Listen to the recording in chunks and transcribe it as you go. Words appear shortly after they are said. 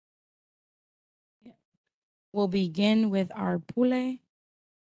We'll begin with our pule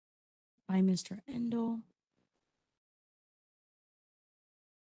by Mr. Endo.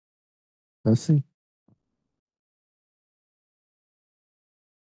 Let's see.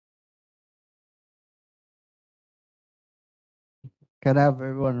 Can I have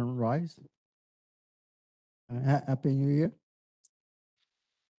everyone rise? Happy New Year.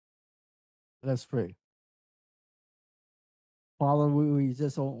 Let's pray. Father, we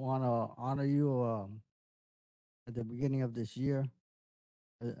just want to honor you at the beginning of this year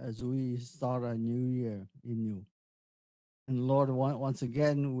as we start a new year in you. And Lord, once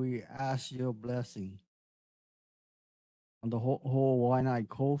again, we ask your blessing on the whole Waianae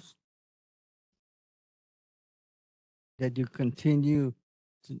coast, that you continue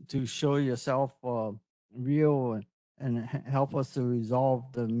to show yourself real and help us to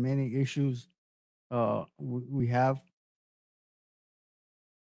resolve the many issues we have,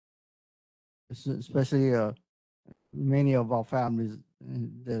 especially many of our families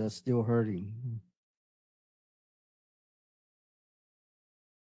that are still hurting.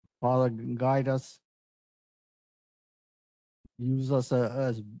 Father, guide us, use us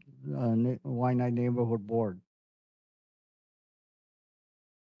as Waianae Neighborhood Board.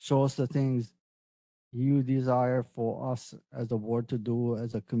 Show us the things you desire for us as a board to do,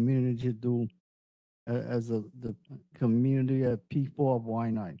 as a community to do, the community of people of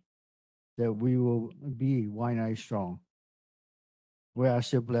Waianae, that we will be Waianae strong. We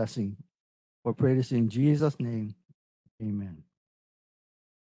ask your blessing. We pray this in Jesus' name. Amen.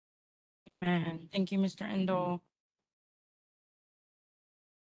 And thank you, Mr. Endo.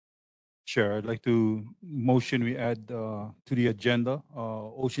 Chair, I'd like to motion we add to the agenda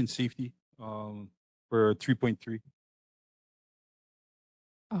ocean safety for 3.3.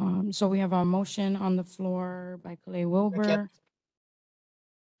 So we have a motion on the floor by Clay Wilbur,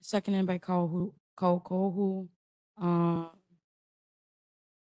 seconded by Kaukohu.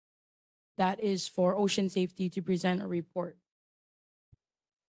 That is for ocean safety to present a report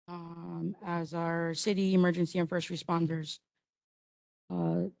as our city emergency and first responders.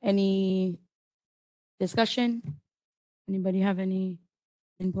 Any discussion? Anybody have any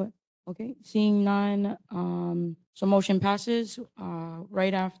input? Okay, seeing none, so motion passes.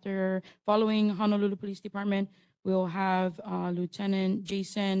 Right after, following Honolulu Police Department, we'll have Lieutenant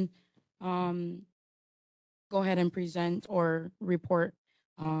Jason go ahead and present or report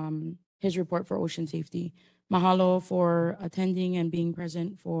his report for ocean safety. Mahalo for attending and being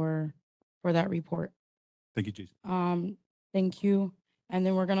present for that report. Thank you, Jason. Thank you. And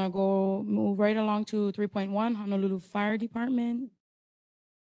then we're gonna move right along to 3.1, Honolulu Fire Department.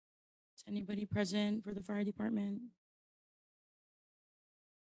 Is anybody present for the fire department?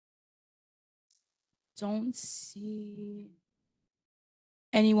 Don't see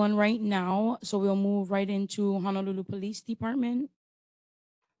anyone right now, so we'll move right into Honolulu Police Department.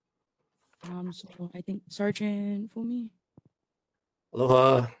 So I think Sergeant Fumi.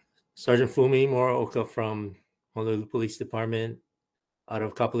 Aloha, Sergeant Fumi Moroka from Honolulu Police Department, out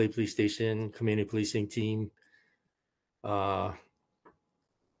of Kapolei Police Station, Community Policing Team.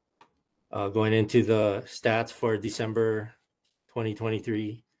 Going into the stats for December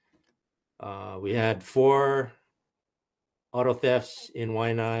 2023, we had 4 auto thefts in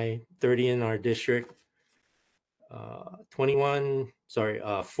Waianae, 30 in our district, 4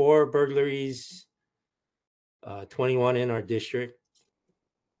 burglaries, 21 in our district,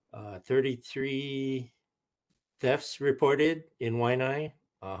 33 thefts reported in Waianae,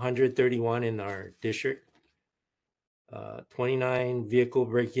 131 in our district, 29 vehicle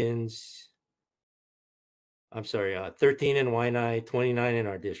break-ins. 13 in Waianae, 29 in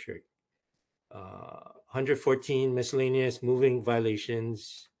our district. 114 miscellaneous moving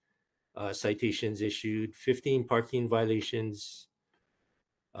violations, citations issued, 15 parking violations.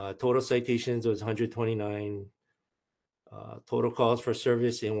 Total citations was 129. Total calls for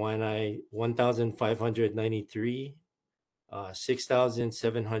service in Waianae, 1,593,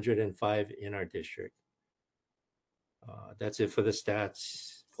 6,705 in our district. That's it for the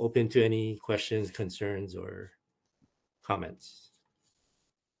stats. Open to any questions, concerns, or comments.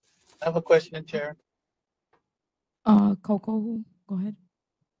 I have a question, Chair. Coco, go ahead.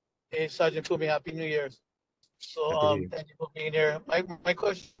 Hey, Sergeant Fumi, Happy New Year. So thank you for being here. My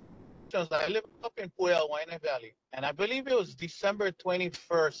question is, I live up in Puya, Waianae Valley, and I believe it was December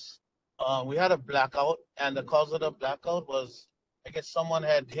 21st. We had a blackout, and the cause of the blackout was, I guess someone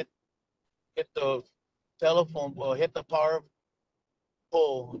had hit the telephone or hit the power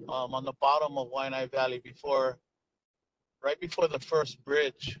pole on the bottom of Waianae Valley right before the first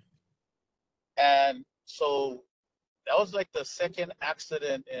bridge. And so that was like the second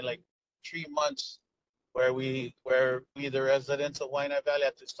accident in like 3 months where we the residents of Waianae Valley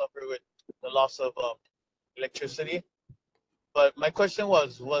had to suffer with the loss of electricity. But my question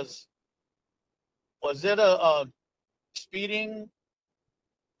was it a speeding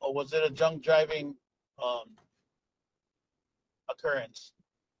or was it a drunk driving um, occurrence?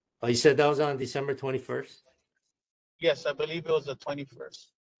 Oh, you said that was on December 21st? Yes, I believe it was the 21st.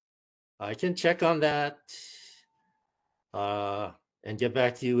 I can check on that and get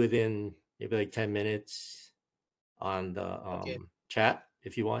back to you within maybe like 10 minutes on the Okay. chat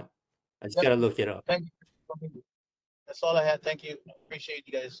if you want. I just Yep. got to look it up. Thank you. That's all I had. Thank you. Appreciate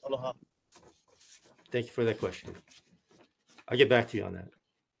you guys. Aloha. Thank you for that question. I'll get back to you on that.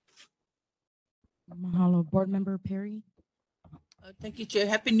 Mahalo. Board Member Perry. Thank you, Chair.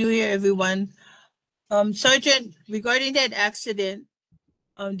 Happy New Year, everyone. Sergeant, regarding that accident,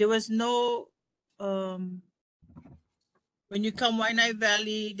 there was no, when you come Waianae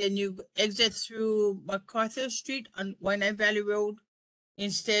Valley, then you exit through MacArthur Street on Waianae Valley Road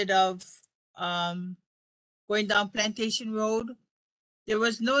instead of going down Plantation Road. There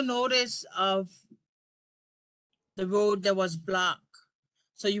was no notice of the road that was blocked.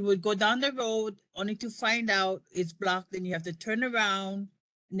 So you would go down the road only to find out it's blocked, then you have to turn around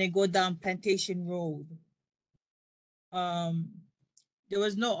and then go down Plantation Road. There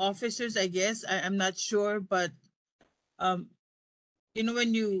was no officers, I guess. I'm not sure, but when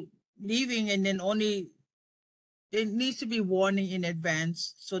you leaving and then only it needs to be warning in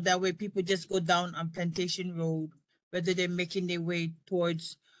advance so that way people just go down on Plantation Road whether they're making their way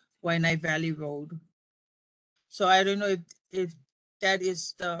towards Waianae Valley Road. So I don't know if that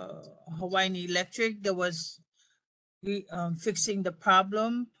is the Hawaiian Electric that was fixing the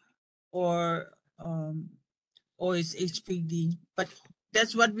problem or it's HPD, but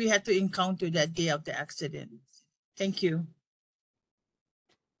that's what we had to encounter that day of the accident. Thank you.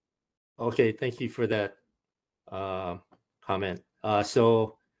 Okay, thank you for that comment.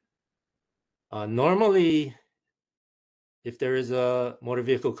 So normally, if there is a motor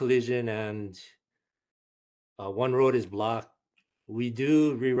vehicle collision and one road is blocked, we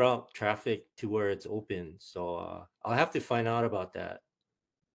do reroute traffic to where it's open. So I'll have to find out about that.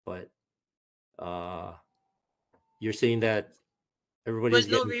 But you're saying that everybody's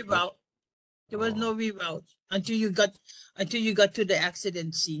There was no getting reroute. There was no reroute until you got to the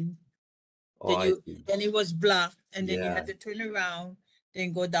accident scene. Then it was blocked, and then you had to turn around,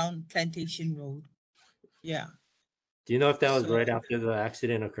 then go down Plantation Road. Yeah. Do you know if that was right after the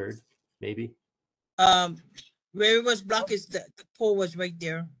accident occurred? Maybe. Where it was blocked is the pole was right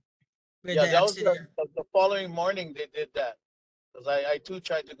there. Yeah, that was the following morning they did that. Because I too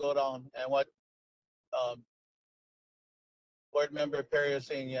tried to go down, and what board member Perry was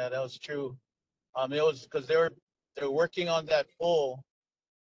saying, yeah, that was true. It was because they were working on that pole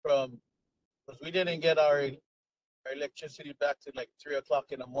because we didn't get our electricity back to like 3 o'clock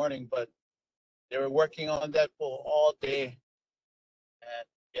in the morning, but they were working on that pole all day, and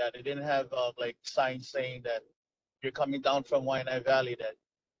yeah, they didn't have like signs saying that you're coming down from Waianae Valley that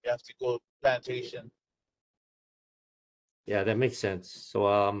you have to go Plantation. Yeah, that makes sense. So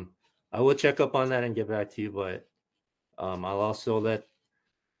I will check up on that and get back to you, but I'll also let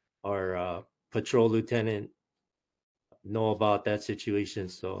our patrol lieutenant know about that situation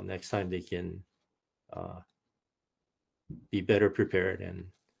so next time they can be better prepared and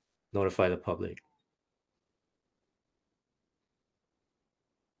notify the public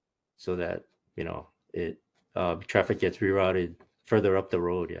so that traffic gets rerouted further up the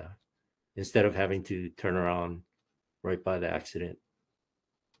road, yeah, instead of having to turn around right by the accident.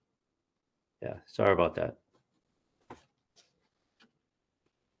 Yeah, sorry about that.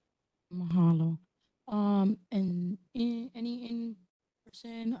 Mahalo. And any in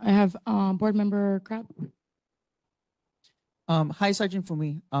person, I have board member Crab. Hi, Sergeant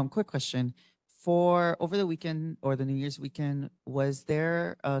Fumi. Quick question. For over the weekend or the New Year's weekend, was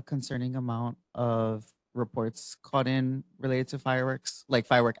there a concerning amount of reports caught in related to fireworks, like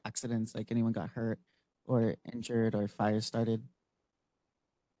firework accidents, like anyone got hurt or injured or fire started?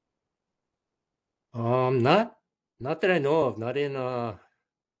 Not that I know of. Not in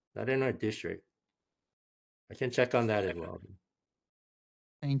our district. I can check on that as well.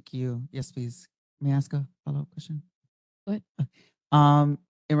 Thank you. Yes, please. May I ask a follow-up question? What?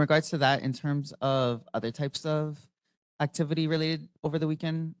 In regards to that, in terms of other types of activity related over the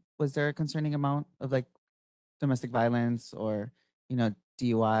weekend, was there a concerning amount of like domestic violence or,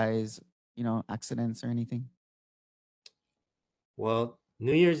 DUIs, accidents or anything? Well,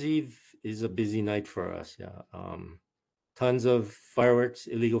 New Year's Eve is a busy night for us. Yeah. Tons of fireworks,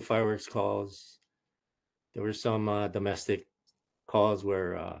 illegal fireworks calls. There were some domestic calls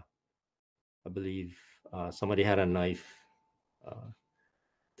where I believe somebody had a knife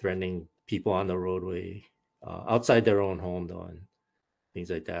threatening people on the roadway outside their own home, though, and things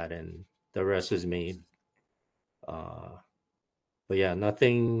like that. And the arrest was made. But yeah,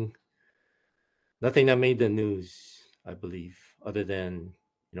 nothing that made the news, I believe, other than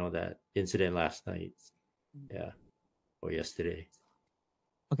that incident last night. Yeah, or yesterday.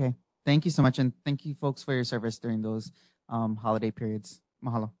 Okay. Thank you so much. And thank you folks for your service during those holiday periods.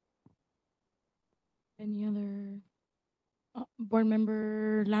 Mahalo. Any other board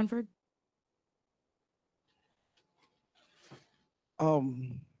member Lanford?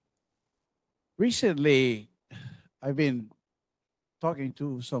 Recently, I've been talking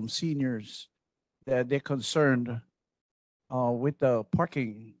to some seniors that they're concerned with the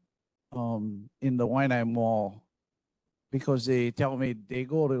parking in the Waianae Mall because they tell me they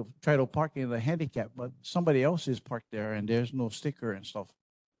go to try to park in the handicap, but somebody else is parked there and there's no sticker and stuff.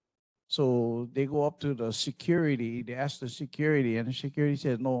 So they go up to the security, they ask the security, and the security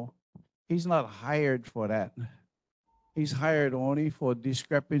says, no, he's not hired for that. He's hired only for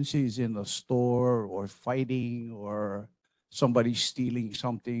discrepancies in the store or fighting or somebody stealing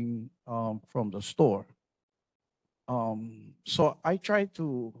something from the store. So I tried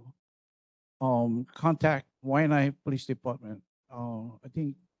to contact Waianae Police Department. I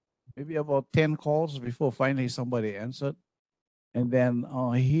think maybe about 10 calls before finally somebody answered. And then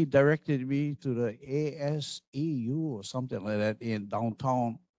he directed me to the ASEU or something like that in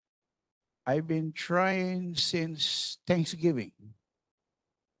downtown. I've been trying since Thanksgiving.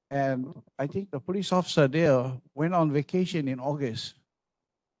 And I think the police officer there went on vacation in August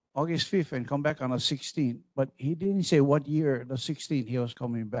 5th, and come back on the 16th. But he didn't say what year, the 16th, he was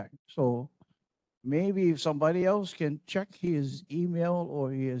coming back. So maybe if somebody else can check his email or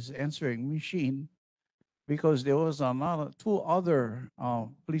his answering machine, because there was two other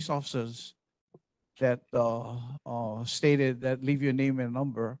police officers that stated that leave your name and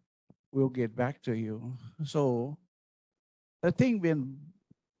number, we'll get back to you. So the thing been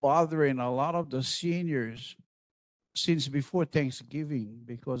bothering a lot of the seniors since before Thanksgiving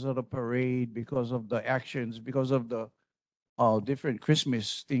because of the parade, because of the actions, because of the different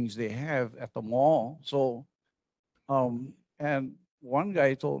Christmas things they have at the mall. So, and one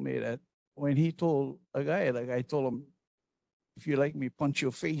guy told me that when he told a guy, like I told him, if you like me, punch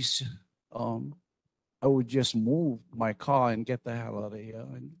your face, I would just move my car and get the hell out of here.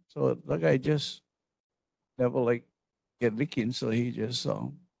 And so the guy just never like get licking, so he just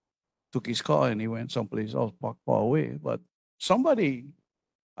took his car and he went someplace else, parked far away. But somebody,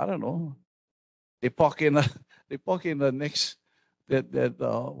 I don't know, they park in they park in the next that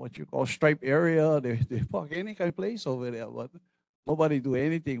what you call stripe area. They park any kind of place over there, but nobody do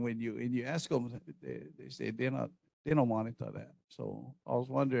anything when you ask them. They say they don't monitor that. So I was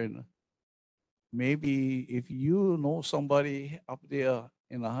wondering, maybe if you know somebody up there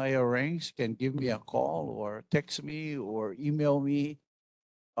in the higher ranks, can give me a call or text me or email me,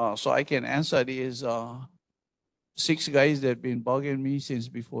 so I can answer these 6 guys that been bugging me since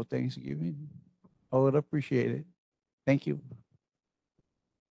before Thanksgiving. I would appreciate it. Thank you.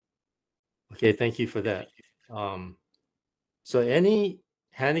 Okay, thank you for that. So any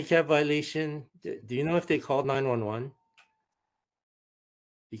handicap violation, do you know if they called 911?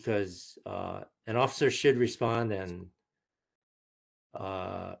 Because an officer should respond and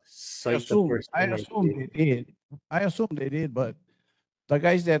cite the I person. assume they did. I assume they did, but the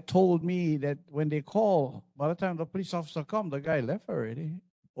guys that told me that when they call, by the time the police officer come, the guy left already,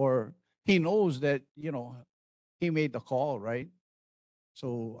 or he knows that he made the call, right?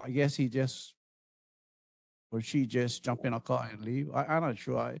 So I guess he just or she just jump in a car and leave. I'm not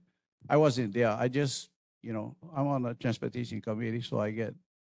sure. I wasn't there. I just I'm on the transportation committee, so I get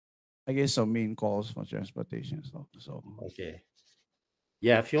some mean calls for transportation stuff. So Okay.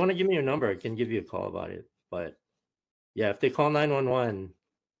 Yeah, if you want to give me your number, I can give you a call about it. But yeah, if they call 911,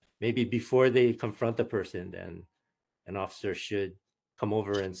 maybe before they confront the person, then an officer should come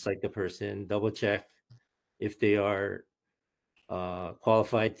over and cite the person, double check if they are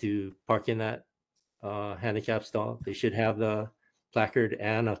qualified to park in that handicap stall. They should have the placard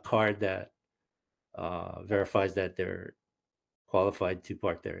and a card that verifies that they're qualified to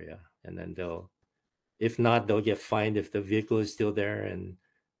park there. Yeah, and then if not, they'll get fined if the vehicle is still there and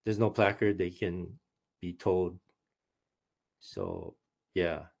there's no placard. They can be towed. So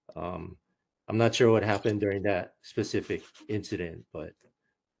yeah, I'm not sure what happened during that specific incident, but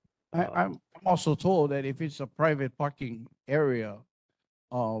I'm also told that if it's a private parking area,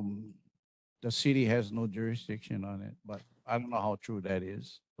 the city has no jurisdiction on it. But I don't know how true that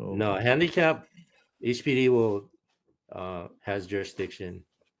is. So no, handicap HPD will has jurisdiction.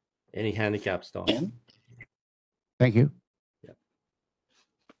 any handicap stall. Thank you.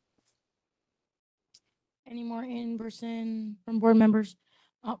 Any more in person from board members?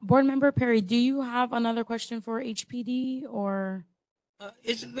 Board member Perry, do you have another question for HPD or?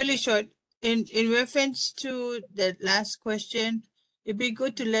 It's really short. In reference to the last question, it'd be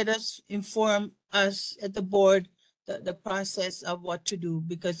good to let us inform us at the board the process of what to do,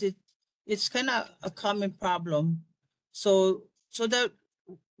 because it's kind of a common problem. So that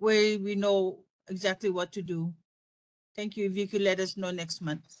way we know exactly what to do. Thank you. If you could let us know next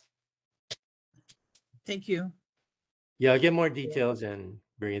month. Thank you. Yeah, I'll get more details and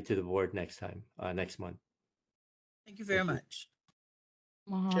bring it to the board next time, next month. Thank you very Thank you. much.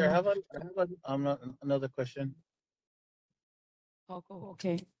 Chair, I Mahalo. have another question. Oh,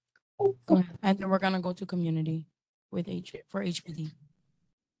 okay. Go ahead. And then we're gonna go to community with for HPD.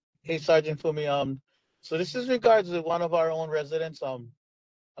 Hey, Sergeant Fumi, so this is regards to one of our own residents, a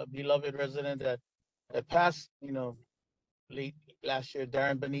beloved resident that passed, late last year,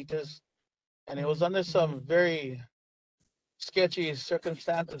 Darren Benitez, and it was under some very sketchy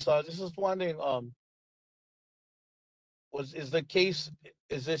circumstances. So I was just wondering, is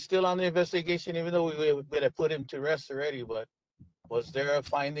it still on the investigation, even though we had put him to rest already, but was there a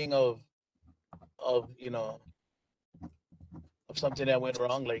finding of something that went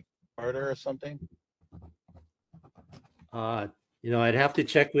wrong, like murder or something? I'd have to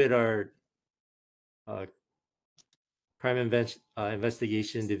check with our crime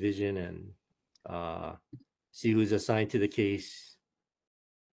investigation division and see who's assigned to the case.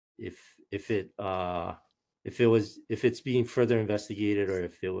 If it's being further investigated, or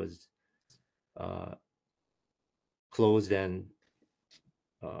if it was closed and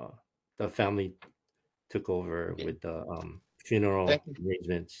the family took over with the funeral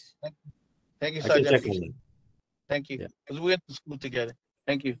arrangements. Thank you, I can Sergeant. check on that. Thank you. Yeah. Because we went to school together.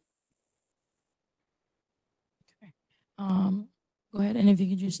 Thank you. Go ahead, and if you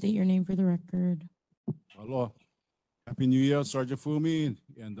could just state your name for the record. Hello. Happy New Year, Sergeant Fumi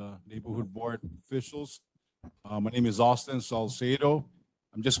and the neighborhood board officials. My name is Austin Salcedo.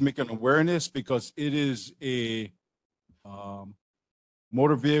 I'm just making awareness because it is a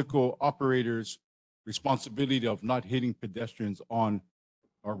motor vehicle operator's responsibility of not hitting pedestrians on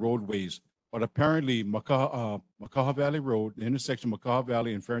our roadways. But apparently, Makaha Valley Road, the intersection of Makaha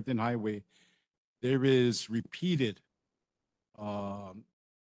Valley and Farrington Highway, there is repeated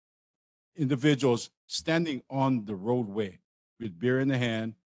individuals standing on the roadway with beer in the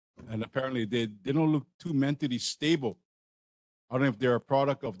hand, and apparently they don't look too mentally stable. I don't know if they're a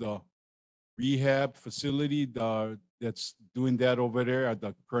product of the rehab facility that's doing that over there at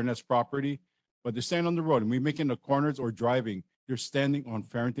the Kernest property, but they're standing on the road, and we're making the corners or driving. They're standing on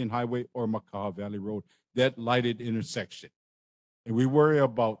Farrington Highway or Makaha Valley Road, that lighted intersection. And we worry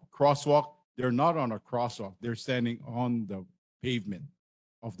about crosswalk. They're not on a crosswalk. They're standing on the pavement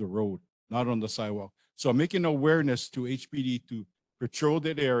of the road, not on the sidewalk. So I'm making awareness to HPD to patrol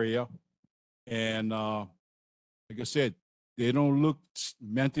that area. And like I said, they don't look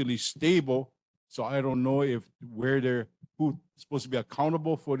mentally stable. So I don't know who's supposed to be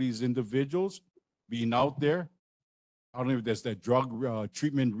accountable for these individuals being out there. I don't know if there's that drug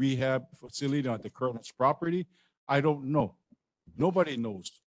treatment rehab facility on the Colonel's property. I don't know. Nobody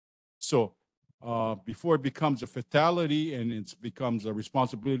knows. So before it becomes a fatality and it becomes a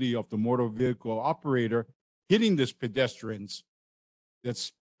responsibility of the motor vehicle operator hitting these pedestrians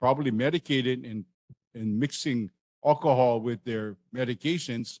that's probably medicated and mixing alcohol with their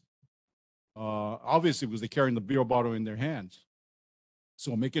medications, obviously because they're carrying the beer bottle in their hands.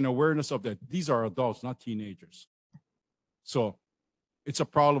 So making awareness of that, these are adults, not teenagers. So it's a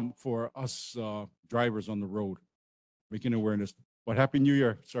problem for us drivers on the road, making awareness. But Happy New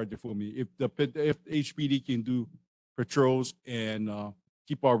Year, Sergeant Fumi. If HPD can do patrols and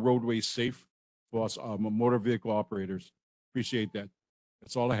keep our roadways safe for us motor vehicle operators, appreciate that.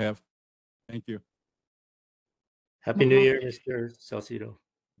 That's all I have. Thank you. Happy New Year, Mr. Salcido.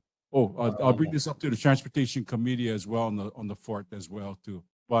 Oh, I'll bring this up to the Transportation Committee as well on the fort as well too.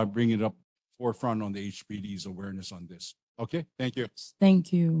 But I'm bringing it up forefront on the HPD's awareness on this. Okay, thank you.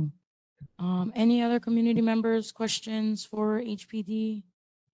 Thank you. Any other community members, questions for HPD?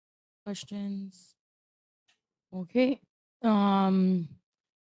 Questions? Okay. Thank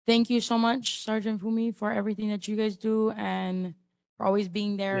you so much, Sergeant Fumi, for everything that you guys do and for always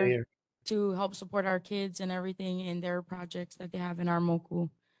being there to help support our kids and everything in their projects that they have in our Moku.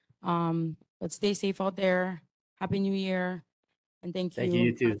 But stay safe out there. Happy New Year. And thank you,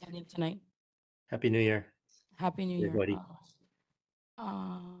 You for too. attending tonight. Happy New Year. Happy New Year. Everybody.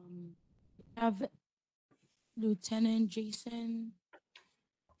 Have Lieutenant Jason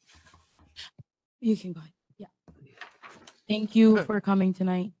You can go ahead. Yeah. Thank you for coming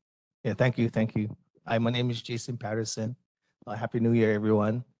tonight. Yeah, thank you, thank you. Hi, my name is Jason Patterson. Happy New Year,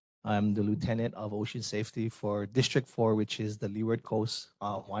 everyone. I'm the lieutenant of ocean safety for District 4, which is the Leeward Coast,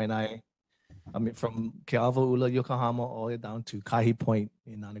 Waianae. I mean, from Ke'awa'ula, Yokohama, all the way down to Kahi Point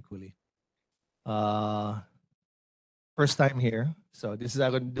in Nanakuli. First time here, so this is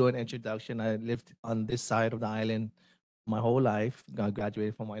I'm going to do an introduction. I lived on this side of the island my whole life. I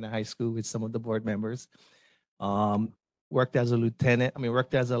graduated from Waianae High School with some of the board members. Worked as a lieutenant.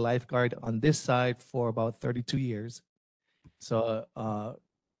 Worked as a lifeguard on this side for about 32 years. So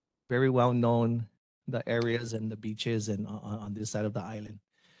very well known the areas and the beaches and on this side of the island.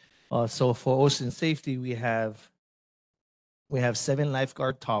 So for ocean safety, we have 7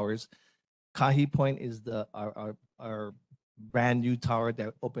 lifeguard towers. Kahi Point is our brand new tower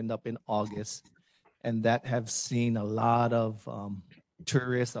that opened up in August, and that have seen a lot of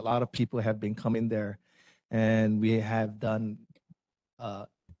tourists. A lot of people have been coming there, and we have done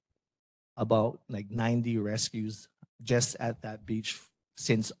about like 90 rescues just at that beach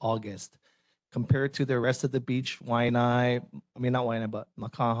since August. Compared to the rest of the beach, Waianae, not Waianae, but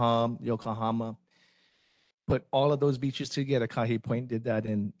Makaha, Yokohama, put all of those beaches together. Kahi Point did that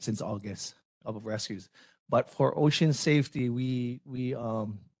since August of rescues. But for ocean safety, we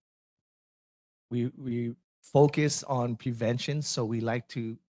focus on prevention. So we like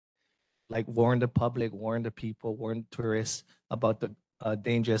to warn the public, warn the people, warn tourists about the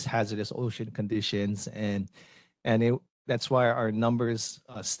dangerous, hazardous ocean conditions, and that's why our numbers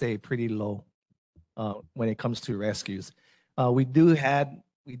stay pretty low when it comes to rescues. We did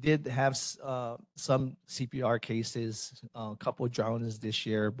have some CPR cases, a couple drownings this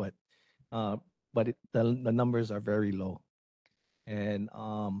year, but the numbers are very low. And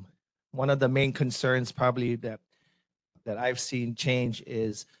one of the main concerns probably that I've seen change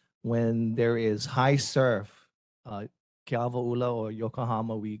is when there is high surf, Ke'awa'ula or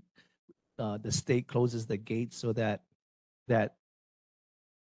Yokohama, the state closes the gate so that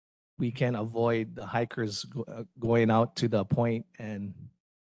we can avoid the hikers going out to the point and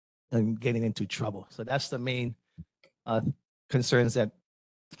getting into trouble. So that's the main concerns that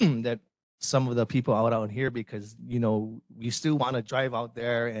that some of the people out here, because we still want to drive out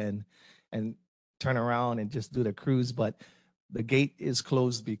there and turn around and just do the cruise, but the gate is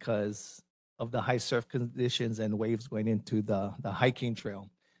closed because of the high surf conditions and waves going into the hiking trail.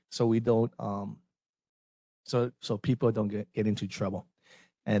 So we don't so people don't get into trouble.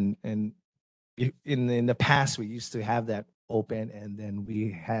 And in the past we used to have that open, and then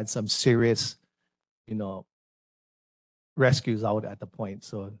we had some serious rescues out at the point.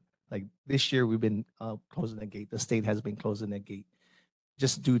 So like this year we've been closing the gate. The state has been closing the gate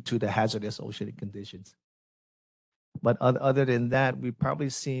just due to the hazardous ocean conditions. But other than that, we've probably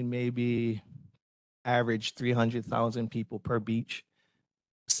seen maybe average 300,000 people per beach,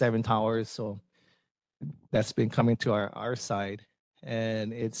 7 towers. So that's been coming to our side,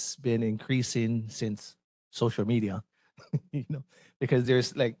 and it's been increasing since social media, because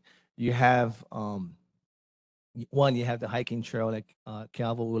there's you have one, you have the hiking trail like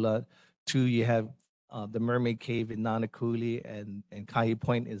Ke'awa'ula. 2, you have the Mermaid Cave in Nanakuli, and Kahi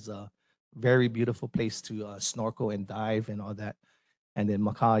Point is a very beautiful place to snorkel and dive and all that. And then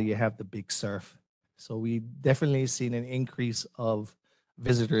Makaha, you have the big surf. So we definitely seen an increase of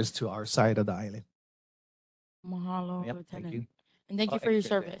visitors to our side of the island. Mahalo, Yep, Lieutenant. thank you. And thank you for and your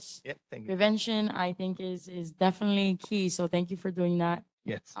prevention. service. Yep, thank you. Prevention, I think, is definitely key. So thank you for doing that.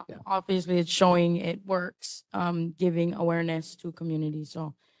 Yes. Yeah. Obviously, it's showing it works, giving awareness to community.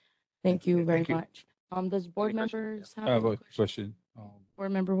 So thank you very Thank you. much. Does board Any questions? members I have have any a questions? question.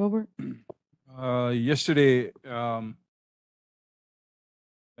 Board member Wilbur? Yesterday,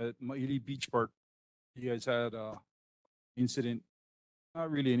 at Maili Beach Park, you guys had a incident, not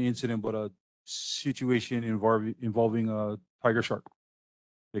really an incident, but a situation involving a tiger shark.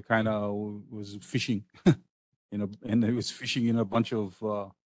 It kind of was fishing, and it was fishing in a bunch of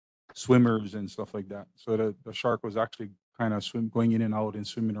swimmers and stuff like that. So the shark was actually kind of going in and out and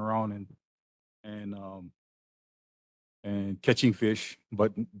swimming around and catching fish,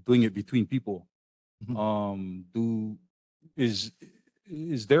 but doing it between people. Is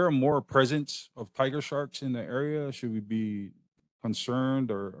there a more presence of tiger sharks in the area? Should we be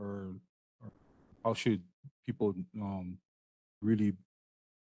concerned, or how should people really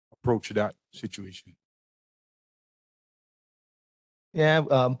approach that situation? Yeah,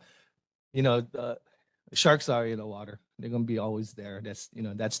 sharks are in the water. They're gonna be always there.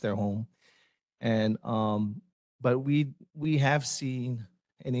 That's their home. And but we have seen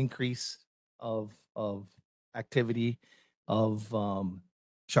an increase of activity of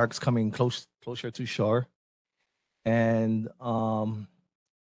sharks coming closer to shore, and I'm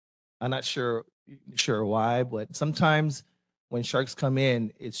not sure why, but sometimes when sharks come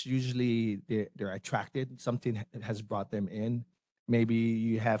in, it's usually they're attracted. Something has brought them in. Maybe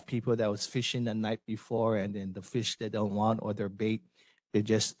you have people that was fishing the night before, and then the fish they don't want or their bait, they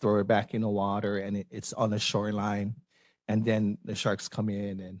just throw it back in the water, and it's on the shoreline, and then the sharks come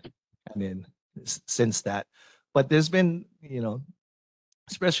in, and then since that. But there's been,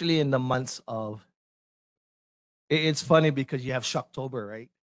 especially in the months of, it's funny because you have Shocktober, right,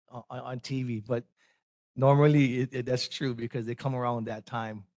 on TV, but normally that's true because they come around that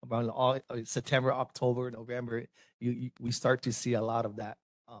time, around all September, October, November. We start to see a lot of that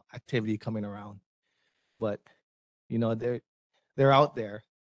activity coming around, but they're out there,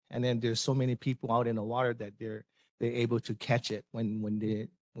 and then there's so many people out in the water that they're able to catch it when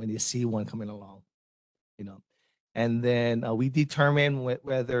they see one coming along, and then we determine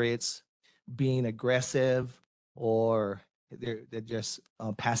whether it's being aggressive or they're just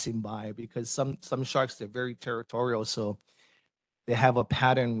passing by, because some sharks, they're very territorial, so they have a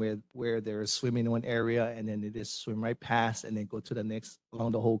pattern with where they're swimming in one area and then they just swim right past and then go to the next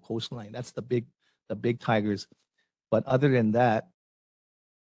along the whole coastline. That's the big tigers. But other than that,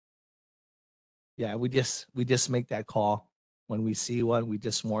 yeah, we just make that call when we see one. We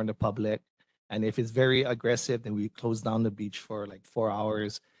just warn the public, and if it's very aggressive, then we close down the beach for like 4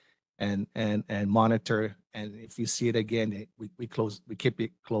 hours and monitor. And if we see it again, we keep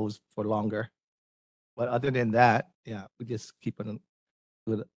it closed for longer. But other than that, yeah, we just keep a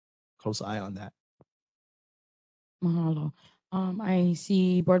close eye on that. Mahalo. I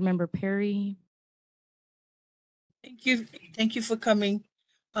see Board Member Perry. Thank you for coming.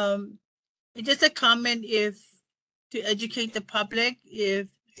 Just a comment, if to educate the public, if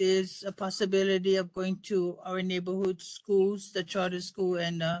there's a possibility of going to our neighborhood schools, the charter school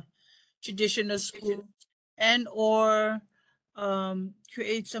and traditional school, and or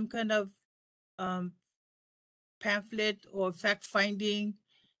create some kind of pamphlet or fact finding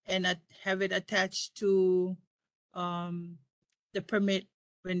and have it attached to the permit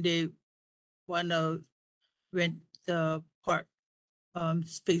when they want to rent the park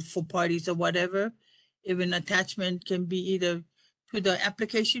space for parties or whatever. If an attachment can be either to the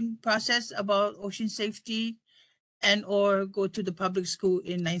application process about ocean safety and or go to the public school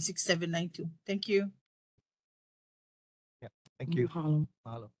in 96792. Thank you. Yeah, thank you. Mahalo.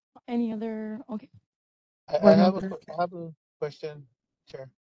 Mahalo. Any other? Okay. I Board have member. I have a question,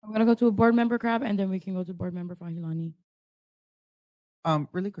 Chair. I'm gonna go to a board member Crab, and then we can go to board member Fahilani.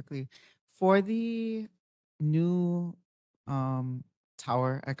 Really quickly, for the new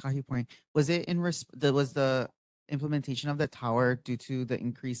tower at Kahi Point, was it was the implementation of the tower due to the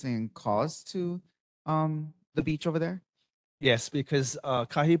increase in cost to the beach over there? Yes, because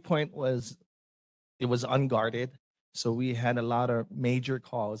Kahi Point was unguarded, so we had a lot of major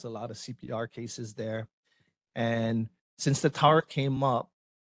calls, a lot of CPR cases there, and since the tower came up,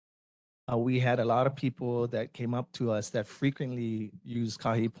 we had a lot of people that came up to us that frequently use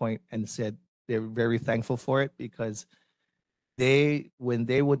Kahi Point and said they're very thankful for it because when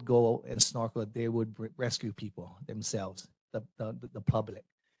they would go and snorkel, they would rescue people themselves, the public.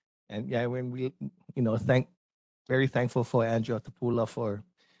 And yeah, when we, very thankful for Andrew Tapula for,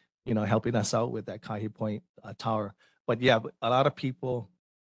 helping us out with that Kahi Point tower. But yeah, a lot of people,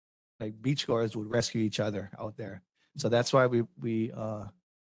 like beachgoers, would rescue each other out there. So that's why we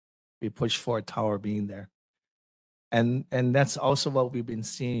push for a tower being there. And that's also what we've been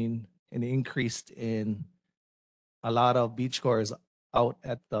seeing, an increase in a lot of beachgoers out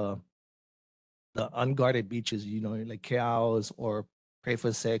at the unguarded beaches, like Keao's or Pray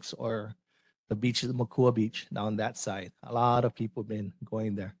for Six or the beaches, Makua Beach down that side. A lot of people been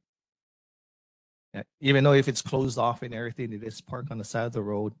going there. Yeah, even though if it's closed off and everything, it is parked on the side of the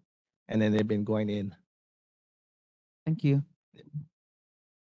road, and then they've been going in. Thank you.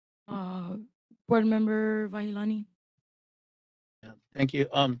 Board member Vahilani. Yeah, thank you.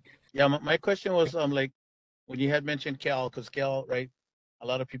 Yeah, my question was like when you had mentioned Cal, because Cal, right? A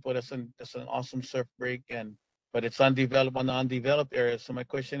lot of people, that's an awesome surf break, but it's undeveloped on the undeveloped area. So my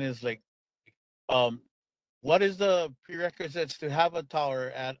question is like, what is the prerequisites to have a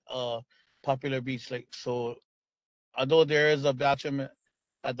tower at a popular beach? Like, so although there is a bathroom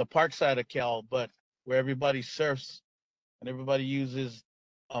at the park side of Cal, but where everybody surfs and everybody uses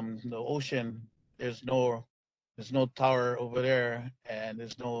the ocean, there's no tower over there and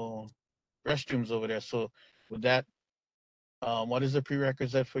there's no restrooms over there. So with that, what is the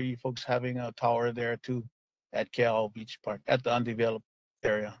prerequisite for you folks having a tower there too at Cal Beach Park at the undeveloped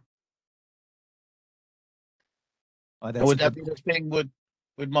area? Oh, And that's a would that good. be the thing with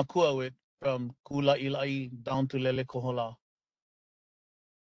with Makua with from Kula Ilai down to Lele Kohola?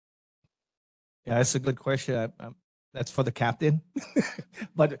 Yeah, that's a good question. That's for the captain.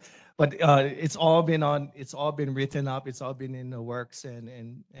 but it's all been written up. It's all been in the works,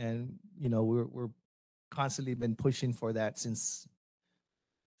 and we're constantly been pushing for that since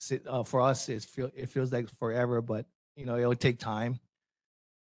for us it feels like forever, but it'll take time.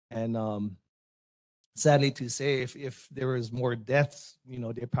 And sadly to say, if there was more deaths,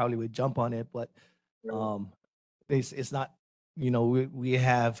 they probably would jump on it. But it's not. We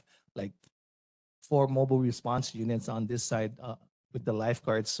have like 4 mobile response units on this side with the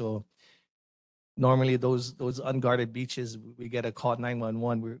lifeguards. So normally those unguarded beaches, we get a call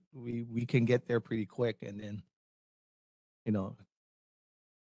 911. We can get there pretty quick, and then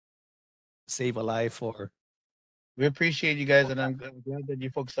save a life. Or We appreciate you guys, and I'm glad that you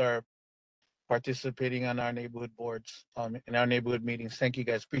folks are participating on our neighborhood boards, in our neighborhood meetings. Thank you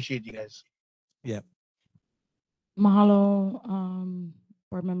guys. Appreciate you guys. yeah. Mahalo,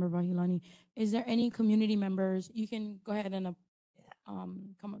 board member Vahilani. Is there any community members? You can go ahead and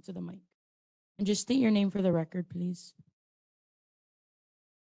come up to the mic and just state your name for the record, please.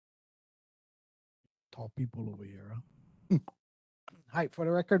 Tall people over here. Huh? Hi, for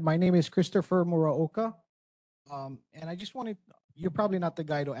the record, my name is Christopher Muraoka. And I just wanted, you're probably not the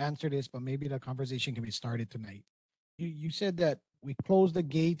guy to answer this, but maybe the conversation can be started tonight. You said that we closed the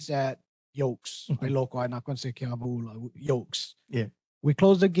gates at Yokes, Yokes. Yeah. We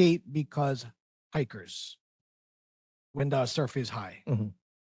closed the gate because hikers, when the surf is high. Mhm.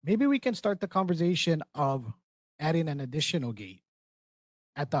 Maybe we can start the conversation of adding an additional gate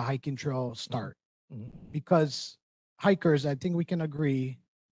at the hiking trail start. Mhm. Because hikers, I think we can agree,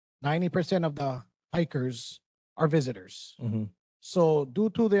 90% of the hikers are visitors. Mhm. So due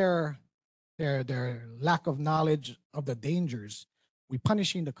to their lack of knowledge of the dangers, we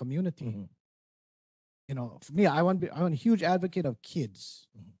punishing the community. Mhm. For me, I'm a huge advocate of kids.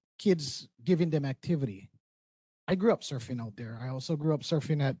 Kids giving them activity. I grew up surfing out there. I also grew up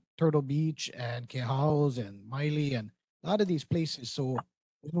surfing at Turtle Beach and Quejaos and Miley and a lot of these places. So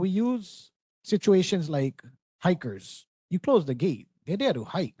when we use situations like hikers, you close the gate. They're there to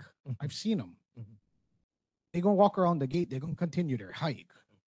hike. I've seen them. They're going to walk around the gate. They're going to continue their hike.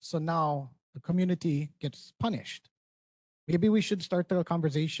 So now the community gets punished. Maybe we should start the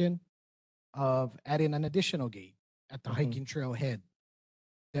conversation of adding an additional gate at the hiking trail head.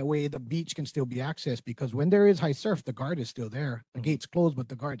 That way the beach can still be accessed, because when there is high surf, the guard is still there. The gate's closed, but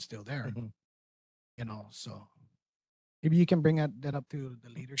the guard's still there. So maybe you can bring that up to the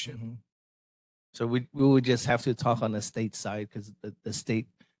leadership. So we would just have to talk on the state side, because the state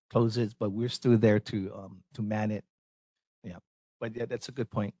closes, but we're still there to man it. Yeah, but yeah, that's a good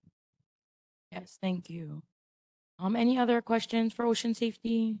point. Yes, thank you. Any other questions for ocean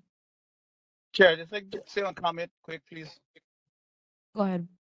safety? Chair, just like to say one comment quick, please. Go ahead.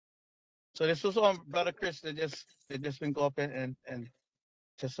 So this was on Brother Chris that just been go up and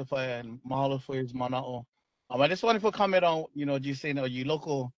testify, and mahalo for his manao. I just wanted to comment on, just saying, you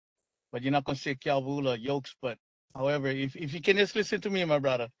local, but you're not gonna say Kiavula Yokes. But however, if you can just listen to me, my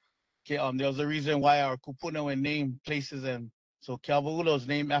brother. Okay, there was a reason why our kupuna were named places, and so Kiavula was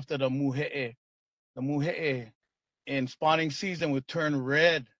named after the muhe'e. The muhe'e in spawning season would turn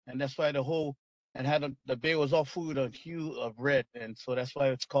red, and that's why the bay was all food a hue of red, and so that's why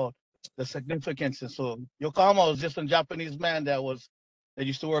it's called the significance. And so Yokohama was just a Japanese man that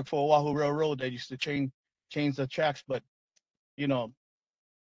used to work for Oahu Railroad that used to change the tracks. But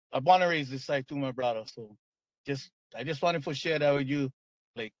I want to raise this side too, my brother. So I just wanted to share that with you.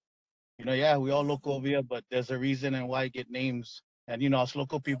 Like, yeah, we all local over here, but there's a reason and why I get names. And us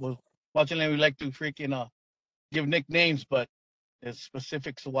local people, fortunately, we like to freaking give nicknames, but there's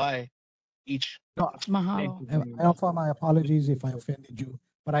specifics why each No, name Mahalo. is and named. I offer my apologies if I offended you,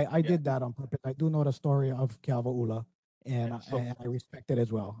 but I did that on purpose. I do know the story of Kiavaula, and Yeah, so I respect it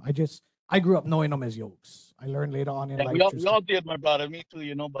as well. I grew up knowing them as Yokes. I learned later on in yeah, life. we all did, my brother. Me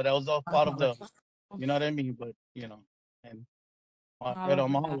too, but that was all part of the, you know what I mean. But and right Mahalo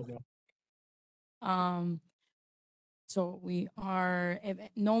on, for mahalo, bro. that. So we are, if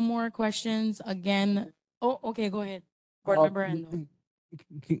no more questions again. Oh, okay, go ahead. Board member Endo.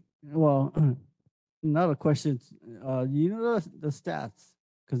 Well, not a question. You know the stats,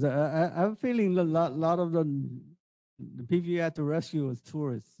 because I'm feeling a lot of the people you had to rescue was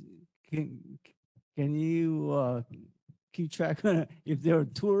tourists. Can you keep track of if they're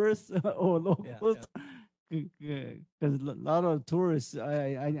tourists or locals? Because a lot of tourists,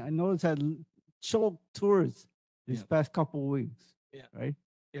 I noticed had choked tourists this past couple of weeks. Yeah. Right.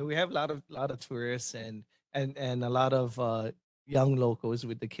 Yeah, we have a lot of tourists and a lot of young locals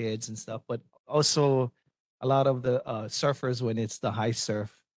with the kids and stuff, but also a lot of the surfers when it's the high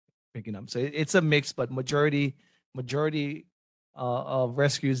surf picking up. So it's a mix, but majority of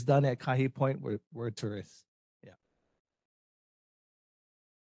rescues done at Kahi Point were tourists. Yeah.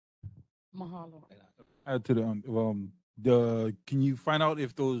 Mahalo. Add to the can you find out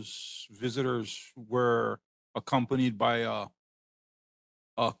if those visitors were accompanied by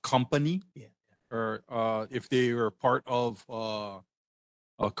a company? Yeah. Or if they were part of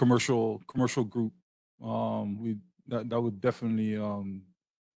a commercial group? We that would definitely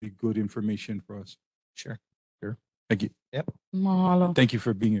be good information for us. Sure. Thank you. Yep. Mahalo. Thank you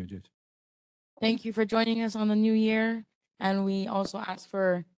for being here, Judge. Thank you for joining us on the new year. And we also ask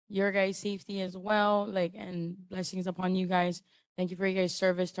for your guys' safety as well, like, and blessings upon you guys. Thank you for your guys'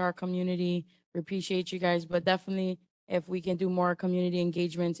 service to our community. We appreciate you guys, but definitely if we can do more community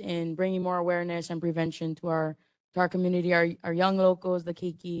engagements in bringing more awareness and prevention to our community, our young locals, the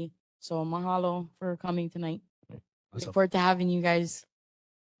Keiki. So mahalo for coming tonight. Awesome. Look forward to having you guys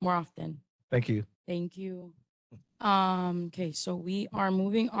more often. Thank you. Thank you. Okay, so we are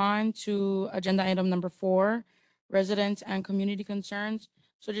moving on to agenda item number 4, residents and community concerns.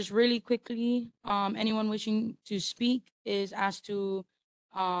 So just really quickly, anyone wishing to speak is asked to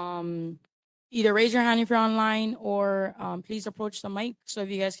either raise your hand if you're online or please approach the mic. So if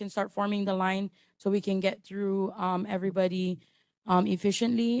you guys can start forming the line so we can get through everybody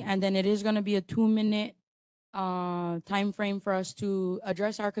efficiently. And then it is going to be a 2-minute time frame for us to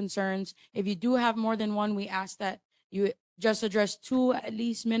address our concerns. If you do have more than one, we ask that you just address 2 at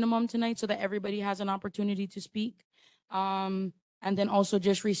least minimum tonight so that everybody has an opportunity to speak. And then also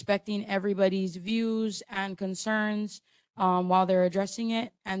just respecting everybody's views and concerns while they're addressing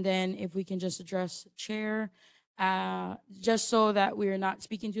it. And then if we can just address chair, just so that we're not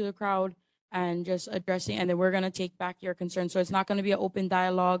speaking to the crowd and just addressing, and then we're going to take back your concerns. So it's not going to be an open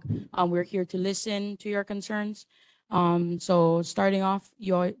dialogue. We're here to listen to your concerns. So starting off,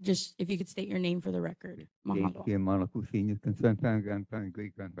 just if you could state your name for the record. Mahalo. Senior concerned parent, grandparent,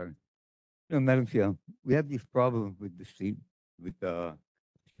 great grandparent. Madam Chair, we have this problem with the state, with the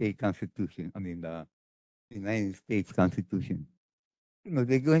state constitution. I mean, the United States Constitution.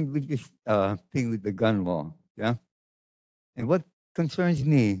 They're going with this thing with the gun law. Yeah. And what concerns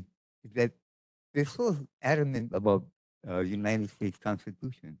me is that they're so adamant about United States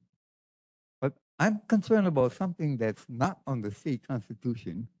Constitution. But I'm concerned about something that's not on the state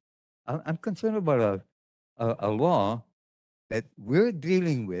constitution. I'm concerned about a law that we're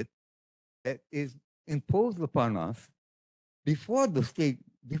dealing with that is imposed upon us before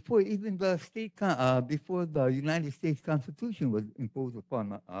before the United States Constitution was imposed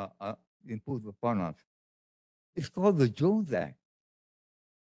upon us. It's called the Jones Act.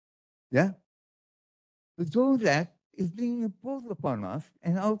 Yeah, the Jones Act is being imposed upon us,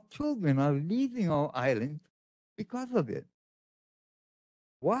 and our children are leaving our island because of it.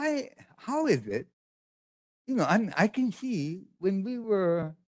 Why? How is it? I can see when we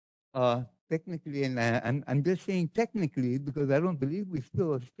were technically, and I'm just saying technically because I don't believe we're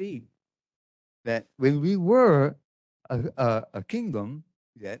still a state, that when we were a kingdom,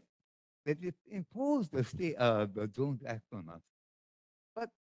 that it imposed the Jones Act on us. But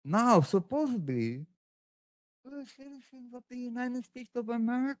now, supposedly, we're citizens of the United States of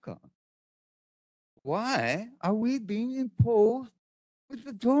America. Why are we being imposed with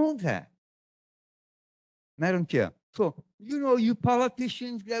the Jones Act? Madam Chair, so, you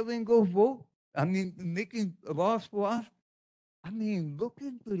politicians that will go vote, making laws for us, look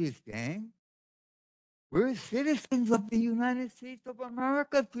into this, gang. We're citizens of the United States of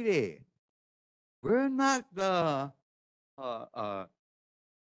America today. We're not the,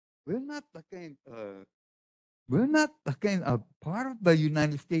 we're not the kind of part of the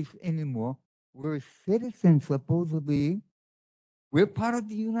United States anymore. We're citizens, supposedly. We're part of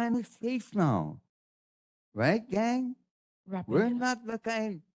the United States now. Right, gang? We're not the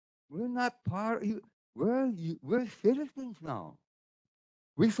kind, we're not part, we're citizens now.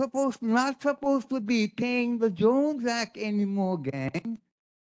 We're not supposed to be paying the Jones Act anymore, gang.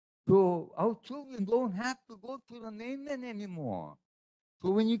 So our children don't have to go to the mainland anymore.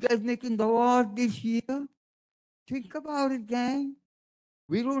 So when you guys making the laws this year, think about it, gang.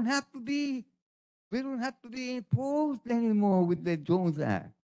 We don't have to be imposed anymore with the Jones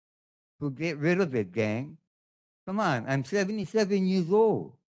Act. So get rid of it, gang. Come on, I'm 77 years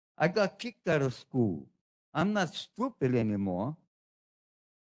old. I got kicked out of school. I'm not stupid anymore.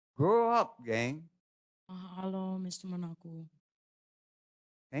 Grow up, gang. Mahalo, Mr. Manaku.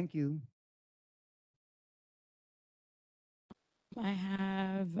 Thank you. I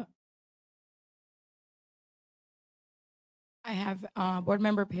I have Board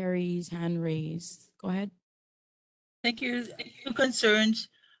Member Perry's hand raised. Go ahead. Thank you. Two concerns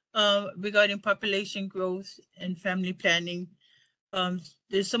regarding population growth and family planning.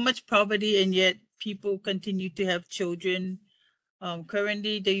 There's so much poverty, and yet people continue to have children.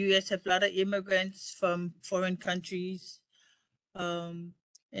 Currently, the U.S. have a lot of immigrants from foreign countries. And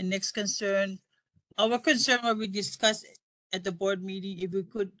next concern, our concern what we discussed at the board meeting, if we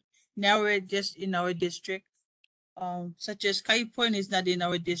could narrow it just in our district, such as Kai Point is not in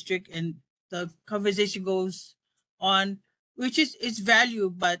our district, and the conversation goes on, which is its value,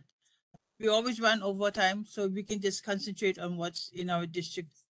 but we always run overtime, so we can just concentrate on what's in our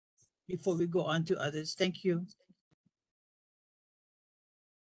district before we go on to others. Thank you.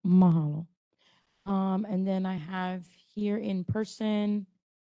 Mahalo. And then I have here in person,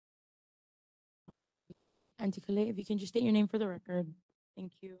 Auntie Kale, if you can just state your name for the record.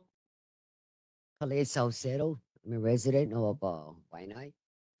 Thank you. Kale Salcedo. I'm a resident of Waianae.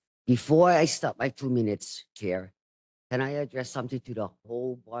 Before I start my 2 minutes, Chair, can I address something to the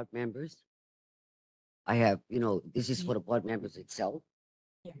whole board members? I have, this is for the board members itself.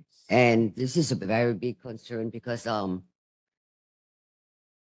 Yes. And this is a very big concern because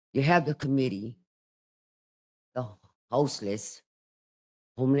you have the committee, the homelessness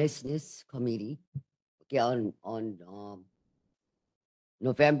committee, okay, on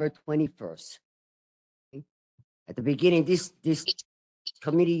November 21st. Okay? At the beginning, this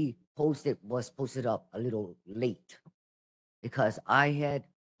committee was posted up a little late because I had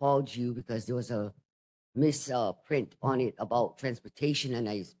called you because there was a misprint on it about transportation, and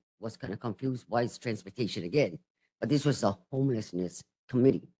I was kind of confused. Why is transportation again? But this was the homelessness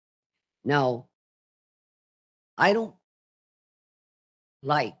committee. Now, I don't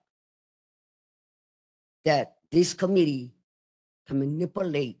like that this committee can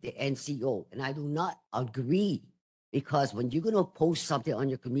manipulate the NCO, and I do not agree, because when you're going to post something on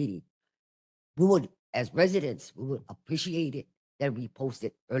your committee, we would, as residents, we would appreciate it that we post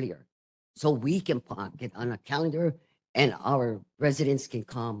it earlier, so we can get on a calendar and our residents can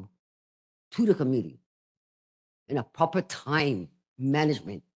come to the committee in a proper time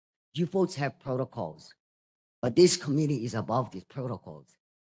management. You folks have protocols, but this committee is above these protocols.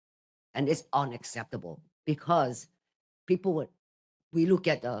 And it's unacceptable because we look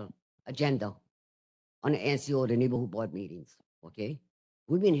at the agenda on the NCO, the neighborhood board meetings, okay?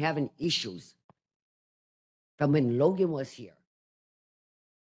 We've been having issues from when Logan was here.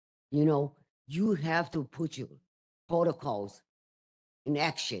 You have to put your protocols in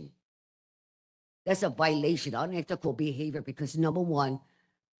action. That's a violation, unethical behavior, because number one,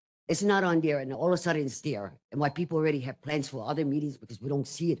 it's not on there and all of a sudden it's there. And why people already have plans for other meetings because we don't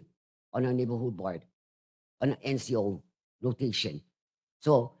see it on our neighborhood board, on an NCO notation.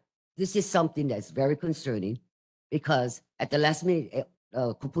 So this is something that's very concerning because at the last minute,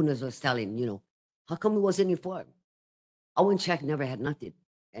 Kupunas was telling, how come we wasn't informed? Our check never had nothing.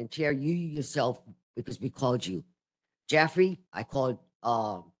 And Chair, you yourself, because we called you. Jeffrey, I called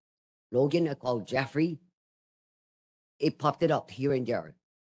Logan, I called Jeffrey. It popped it up here and there.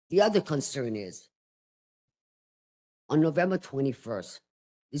 The other concern is on November 21st,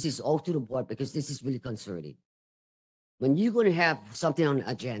 this is all to the board because this is really concerning. When you're going to have something on the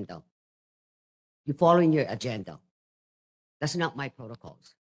agenda, you're following your agenda. That's not my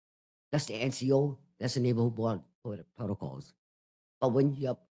protocols. That's the NCO, that's the neighborhood board protocols. But when you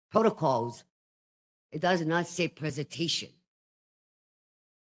have protocols, it does not say presentation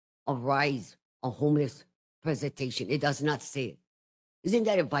of rise on homeless presentation. It does not say it. Isn't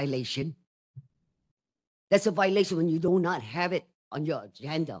that a violation? That's a violation when you do not have it on your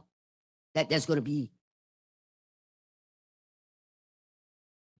agenda, that there's going to be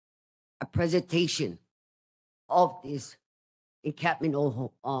a presentation of this encampment,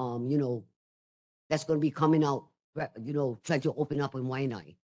 that's going to be coming out, trying to open up in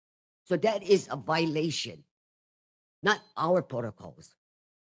Waianae. So that is a violation, not our protocols.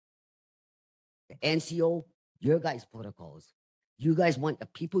 The NCO, your guys' protocols. You guys want the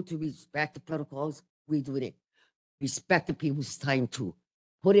people to respect the protocols. We're doing it. Respect the people's time too.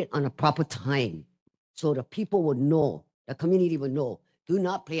 Put it on a proper time so the people will know, the community will know. Do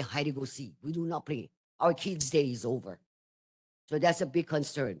not play hide and go seek. We do not play. Our kids' day is over. So that's a big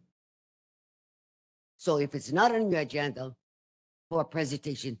concern. So if it's not on your agenda for a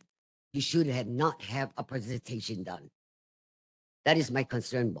presentation, you should not have a presentation done. That is my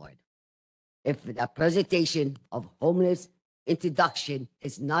concern, board. If the presentation of homeless introduction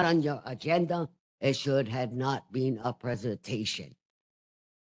is not on your agenda, it should have not been a presentation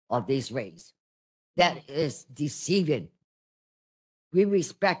of this race. That is deceiving. We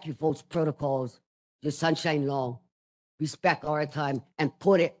respect you folks' protocols, the sunshine law. respect our time, and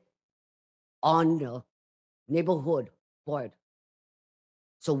put it on the neighborhood board.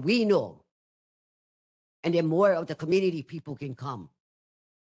 So we know. And then more of the community people can come.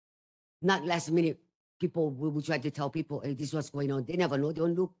 Not last minute people will try to tell people, hey, this is what's going on. They never know. They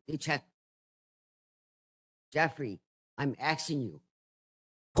don't look, they check. Jeffrey, I'm asking you,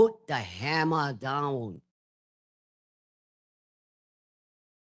 put the hammer down.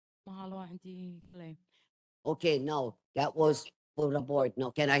 Mahalo, Auntie Clay. Okay, now that was for the board. Now,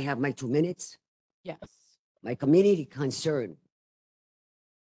 can I have my 2 minutes? Yes. My community concern.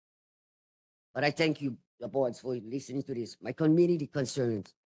 But I thank you, the boards, for listening to this. My community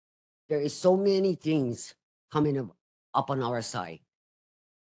concerns. There is so many things coming up on our side.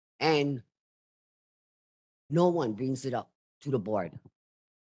 And no one brings it up to the board.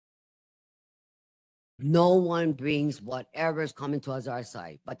 No one brings whatever is coming to us our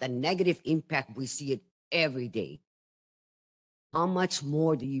side. But the negative impact, we see it every day. How much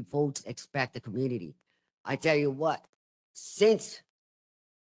more do you folks expect the community? I tell you what, since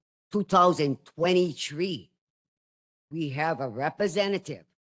 2023, we have a representative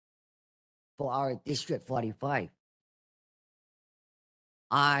for our District 45.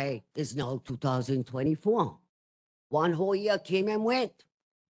 It's now 2024. One whole year came and went.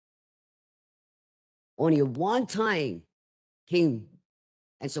 Only one time came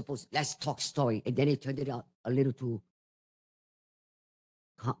and supposed, let's talk story. And then it turned it out a little to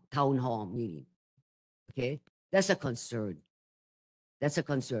town hall meeting. Okay, that's a concern. That's a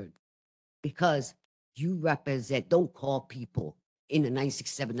concern because you represent, don't call people in the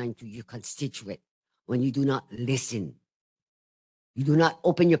 96792 your constituent when you do not listen. You do not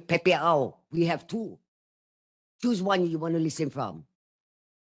open your pepe out. We have two. Choose one you want to listen from.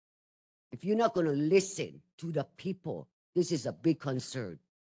 If you're not going to listen to the people, this is a big concern.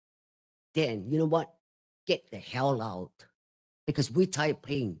 Then, you know what? Get the hell out. Because we're tired of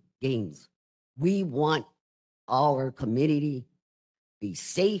playing games. We want our community be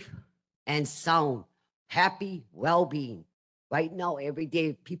safe and sound, happy, well-being. Right now, every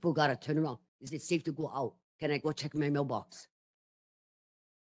day, people got to turn around. Is it safe to go out? Can I go check my mailbox?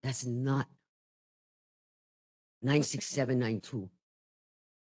 That's not 96792.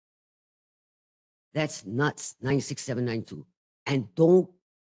 That's not 96792. And don't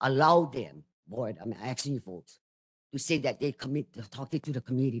allow them, board, I'm asking you folks, to say that they commit to talking to the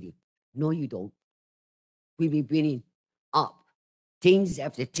community. No, you don't. We've been bringing up things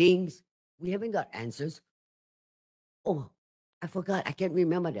after things. We haven't got answers. Oh, I forgot. I can't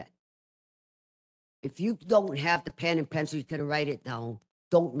remember that. If you don't have the pen and pencil, you can write it down.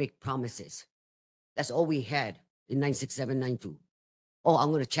 Don't make promises. That's all we had in 96792. Oh,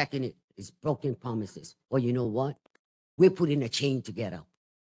 I'm going to check in it. It's broken promises. Well, you know what? We're putting a chain together.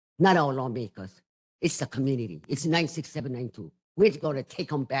 Not our lawmakers. It's the community. It's 96792. We're going to take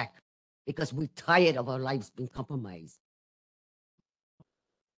them back because we're tired of our lives being compromised.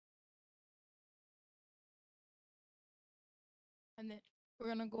 And then we're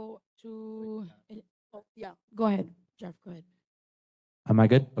gonna go to. Oh, yeah. Go ahead, Jeff. Go ahead. Am I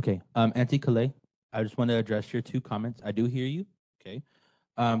good? Okay. Auntie Calais, I just want to address your two comments. I do hear you. Okay.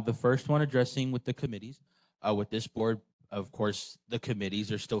 The first one addressing with the committees. With this board, of course, the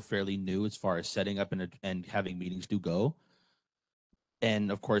committees are still fairly new as far as setting up and having meetings do go.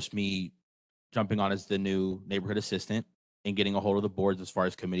 And of course, me jumping on as the new neighborhood assistant and getting a hold of the boards as far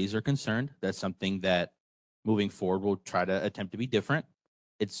as committees are concerned. That's something that moving forward we'll try to attempt to be different.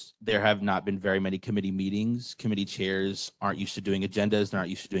 There have not been very many committee meetings. Committee chairs aren't used to doing agendas, they're not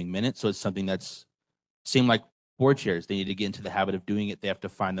used to doing minutes. So it's something that's seemed like board chairs. They need to get into the habit of doing it. They have to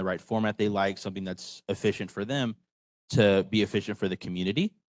find the right format they like, something that's efficient for them to be efficient for the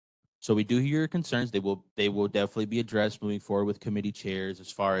community. So we do hear your concerns. They will definitely be addressed moving forward with committee chairs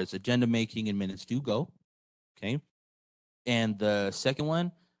as far as agenda making and minutes do go. Okay. And the second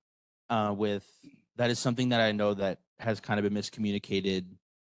one, that is something that I know that has kind of been miscommunicated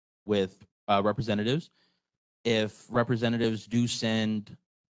with representatives. If representatives do send,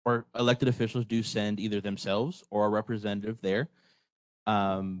 or elected officials do send either themselves or a representative there,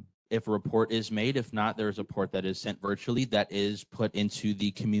 if a report is made, if not, there's a report that is sent virtually that is put into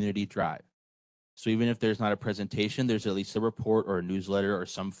the community drive. So even if there's not a presentation, there's at least a report or a newsletter or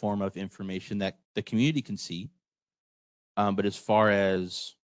some form of information that the community can see. But as far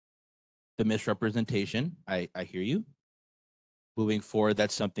as the misrepresentation, I hear you. Moving forward,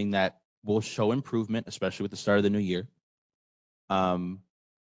 that's something that will show improvement, especially with the start of the new year. You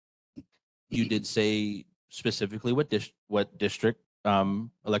did say specifically what district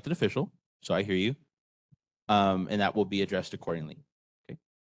elected official, so I hear you. And that will be addressed accordingly. Okay.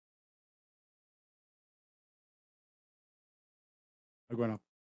 Waianae.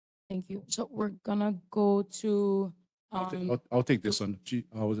 Thank you. So we're gonna go to, I'll take this one.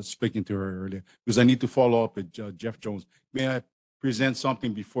 I was speaking to her earlier because I need to follow up with Jeff Jones. May I present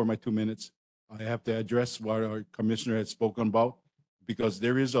something before my 2 minutes? I have to address what our commissioner had spoken about because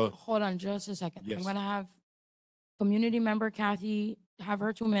there is a, hold on just a second. I'm Yes. gonna have community member Kathy have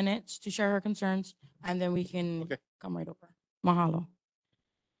her 2 minutes to share her concerns, and then we can Okay. come right over. Mahalo.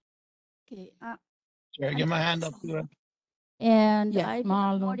 Okay, Sure, get my hand up. and Yes, I've been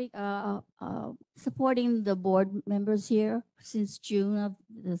mahalo. supporting the board members here since June of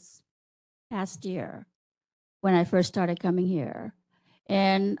this past year when I first started coming here.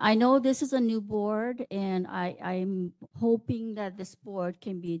 And I know this is a new board, and I'm hoping that this board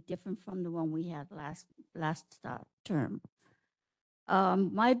can be different from the one we had last term.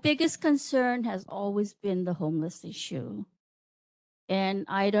 My biggest concern has always been the homeless issue. And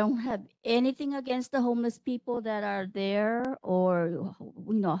I don't have anything against the homeless people that are there or,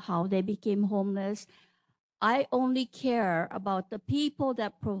 how they became homeless. I only care about the people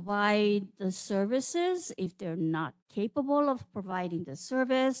that provide the services. If they're not capable of providing the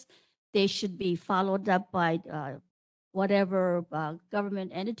service, they should be followed up by whatever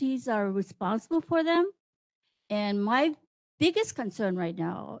government entities are responsible for them. And my biggest concern right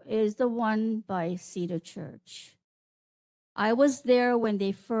now is the one by Cedar Church. I was there when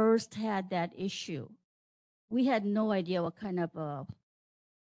they first had that issue. We had no idea what kind of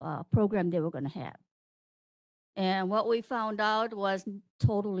a program they were going to have. And what we found out was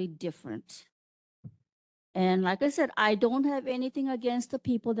totally different. And like I said, I don't have anything against the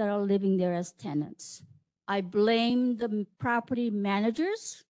people that are living there as tenants. I blame the property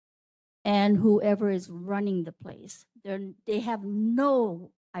managers and whoever is running the place. They have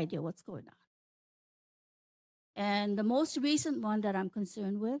no idea what's going on. And the most recent one that I'm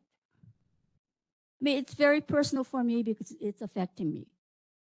concerned with, I mean, it's very personal for me because it's affecting me.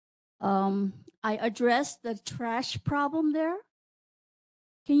 I addressed the trash problem there.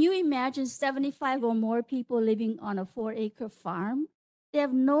 Can you imagine 75 or more people living on a 4-acre farm? They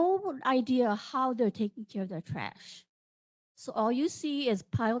have no idea how they're taking care of their trash. So all you see is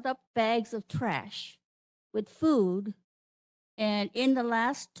piled up bags of trash with food. And in the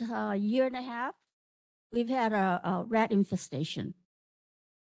last year and a half, we've had a rat infestation.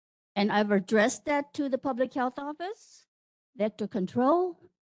 And I've addressed that to the public health office, vector control,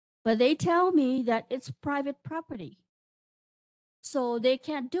 but they tell me that it's private property. So they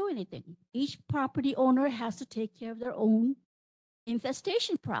can't do anything. Each property owner has to take care of their own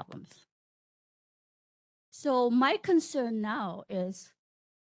infestation problems. So my concern now is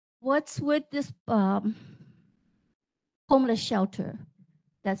what's with this homeless shelter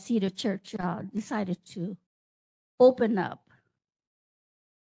that Cedar Church decided to open up.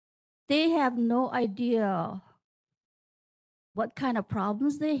 They have no idea what kind of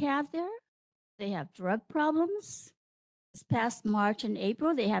problems they have there. They have drug problems. This past March and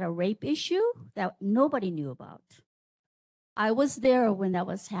April, they had a rape issue that nobody knew about. I was there when that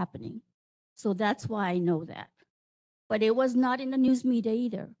was happening. So that's why I know that. But it was not in the news media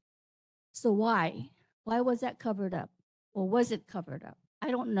either. So why? Why was that covered up? Or was it covered up?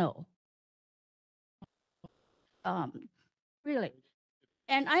 I don't know. Really.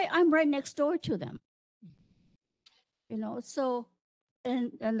 And I'm right next door to them. So,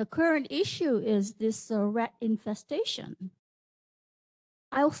 and the current issue is this rat infestation.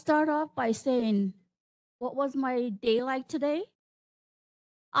 I'll start off by saying, what was my day like today?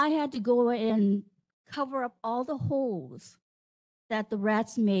 I had to go and cover up all the holes that the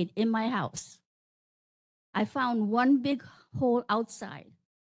rats made in my house. I found one big hole outside.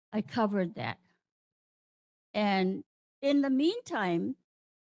 I covered that. And in the meantime,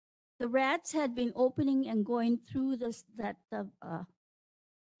 the rats had been opening and going through that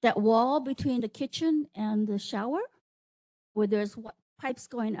wall between the kitchen and the shower where there's pipes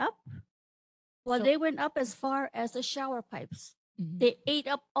going up. Well, So- they went up as far as the shower pipes. Mhm. They ate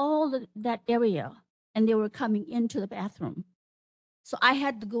up all that area and they were coming into the bathroom. So I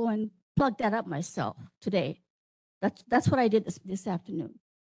had to go and plug that up myself today. That's what I did this afternoon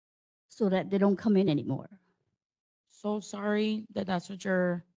so that they don't come in anymore. So sorry that that's what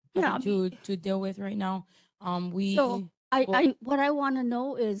you're Yeah, having to deal with right now. We So well- what I want to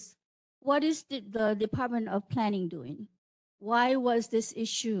know is what is the Department of Planning doing? Why was this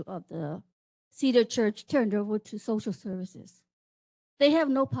issue of the Cedar Church turned over to social services? They have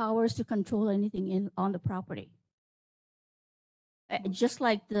no powers to control anything on the property. Just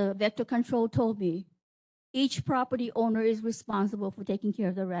like the vector control told me, each property owner is responsible for taking care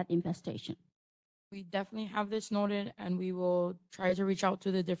of the rat infestation. We definitely have this noted, and we will try to reach out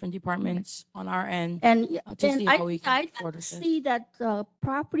to the different departments on our end And, to and see I, how we can I'd like support to this. see that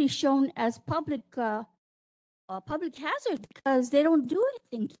property shown as public hazard because they don't do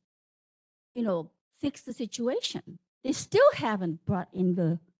anything, to, fix the situation. They still haven't brought in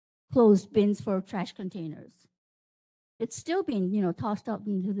the closed bins for trash containers. It's still being, tossed out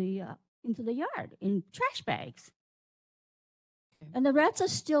into the yard in trash bags. And the rats are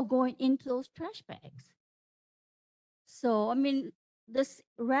still going into those trash bags. So, I mean, this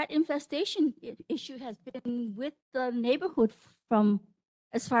rat infestation issue has been with the neighborhood from,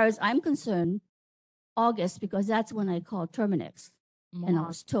 as far as I'm concerned, August, because that's when I called Terminex. And I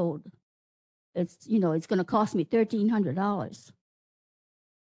was told it's going to cost me $1,300.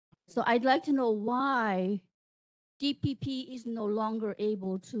 So I'd like to know why DPP is no longer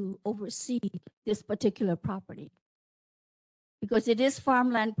able to oversee this particular property. Because it is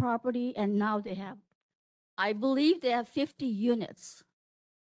farmland property, and now they have, I believe they have 50 units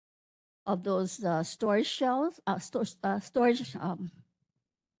of those storage shells, storage,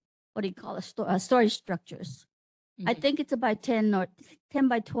 what do you call it, storage structures. I think it's about 10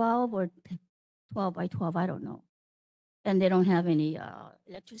 by 12 or 12 by 12, I don't know. And they don't have any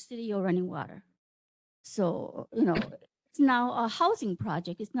electricity or running water. So, it's now a housing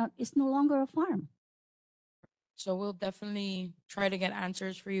project. It's no longer a farm. So we'll definitely try to get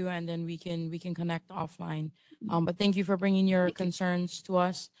answers for you, and then we can connect offline. But thank you for bringing your concerns to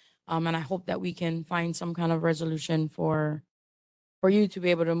us. And I hope that we can find some kind of resolution for you to be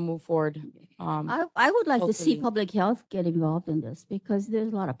able to move forward. I would like to see hopefully. public health get involved in this because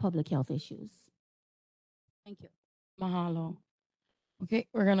there's a lot of public health issues. Thank you. Mahalo. Okay,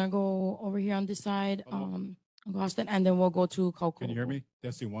 we're gonna go over here on this side, Boston, and then we'll go to Kauko. Can you hear me?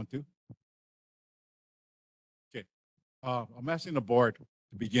 Testing 1, 2. Okay. I'm asking the board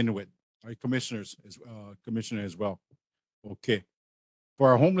to begin with, our commissioners, commissioner as well. Okay. For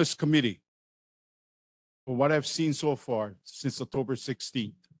our homeless committee, for what I've seen so far since October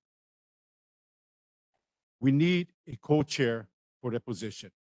 16th, we need a co-chair for the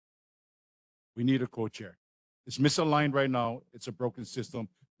position. We need a co-chair. It's misaligned right now. It's a broken system.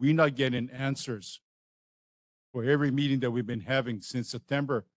 We're not getting answers for every meeting that we've been having since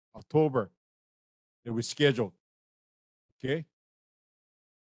September, October that we scheduled. Okay?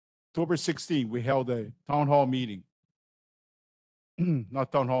 October 16th, we held a town hall meeting.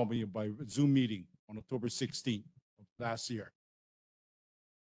 Not town hall meeting, by Zoom meeting on October 16th of last year.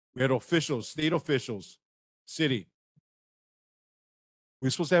 We had officials, state officials, city. We're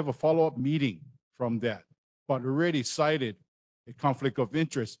supposed to have a follow-up meeting from that, but already cited a conflict of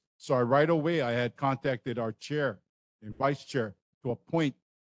interest. So right away, I had contacted our chair and vice chair to appoint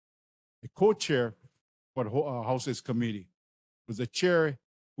a co-chair for the Houses Committee. It was the chair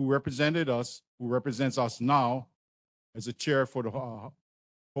who represented us, who represents us now as a chair for the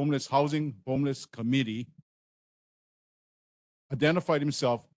Homeless Committee, identified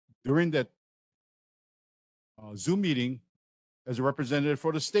himself during that Zoom meeting as a representative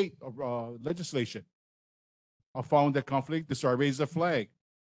for the state of legislation. I found that conflict, so I raised a flag.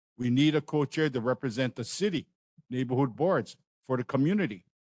 We need a co-chair to represent the city, neighborhood boards for the community.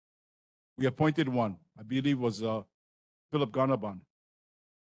 We appointed one, I believe was Philip Ganaban.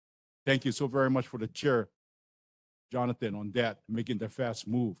 Thank you so very much for the chair, Jonathan, on that, making the fast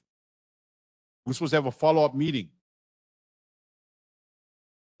move. We're supposed to have a follow-up meeting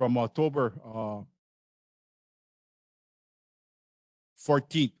from October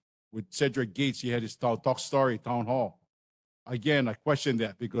 14th with Cedric Gates. He had his talk story town hall. Again, I question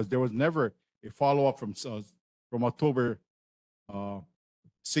that because there was never a follow-up from October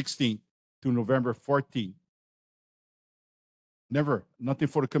 16th to November 14th. Never, nothing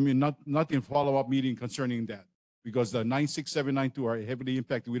for the community, nothing follow-up meeting concerning that because the 96792 are heavily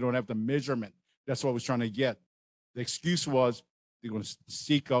impacted. We don't have the measurement. That's what I was trying to get. The excuse was they're going to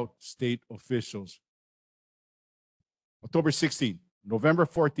seek out state officials. October 16th, November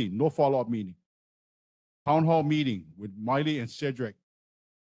 14th, no follow-up meeting. Town hall meeting with Miley and Cedric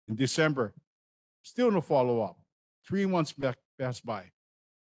in December, still no follow-up. 3 months passed by.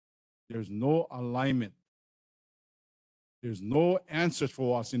 There's no alignment. There's no answers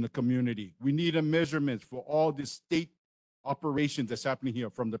for us in the community. We need a measurement for all the state operations that's happening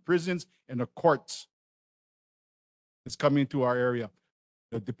here from the prisons and the courts. It's coming to our area.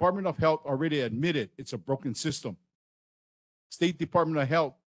 The Department of Health already admitted it's a broken system. State Department of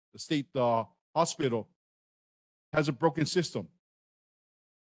Health, the state hospital, has a broken system.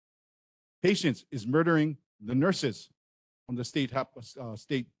 Patients is murdering the nurses on the state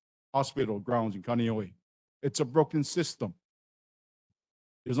hospital grounds in Kaneohe. It's a broken system.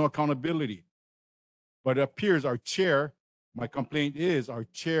 There's no accountability. But it appears our chair, my complaint is our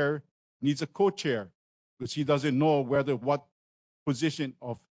chair needs a co-chair because he doesn't know whether what position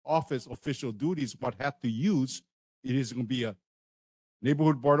of office official duties, what hat to use. It is going to be a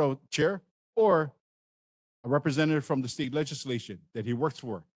neighborhood board chair or a representative from the state legislation that he works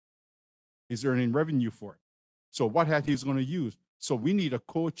for. He's earning revenue for it. So what hat he's going to use. So we need a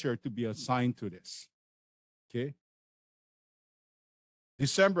co-chair to be assigned to this. Okay.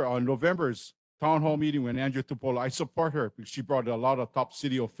 November's town hall meeting when Andrea Tupola, I support her because she brought a lot of top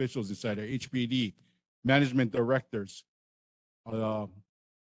city officials inside her, HPD, management directors,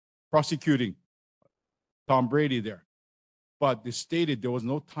 prosecuting Tom Brady there. But they stated there was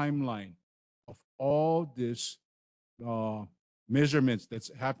no timeline of all this measurements that's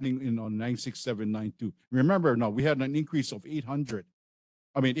happening on 96792. Remember, now we had an increase of 80%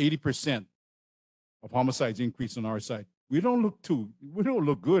 of homicides increase on our side. We don't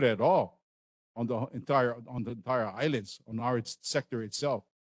look good at all on the entire islands, on our sector itself.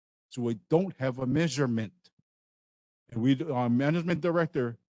 So we don't have a measurement. And our management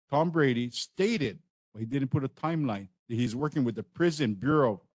director, Tom Brady, stated, well, he didn't put a timeline, that he's working with the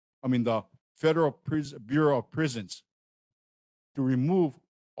the Federal Bureau of Prisons to remove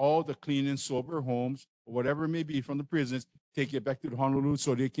all the clean and sober homes, or whatever it may be from the prisons, take it back to Honolulu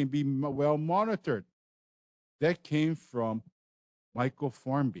so they can be well monitored. That came from Michael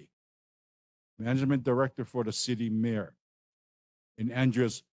Formby, management director for the city mayor, in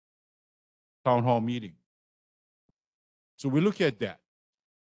Andrea's town hall meeting. So we look at that.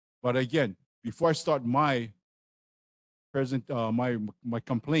 But again, before I start my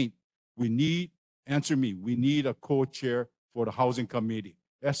complaint, we need a co-chair for the housing committee.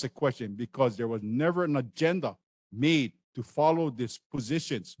 That's the question, because there was never an agenda made to follow these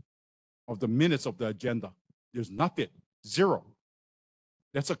positions of the minutes of the agenda. There's nothing, zero.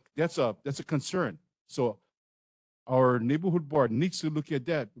 That's a concern. So our neighborhood board needs to look at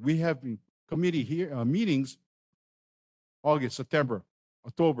that. We have committee here meetings, August, September,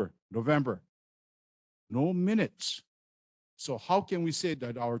 October, November, no minutes. So how can we say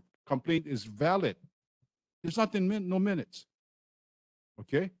that our complaint is valid? There's nothing, no minutes.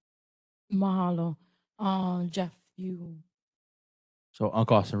 Okay. Mahalo. Jeff, you. So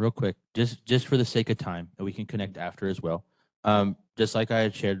Uncle Austin, real quick, just for the sake of time, and we can connect after as well. Just like I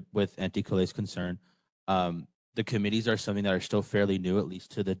had shared with Auntie Kale's concern, the committees are something that are still fairly new, at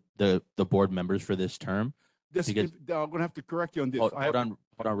least to the board members for this term. I'm going to have to correct you on this. Hold on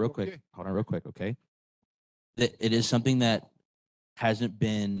real quick. Hold on real quick, okay? It is something that hasn't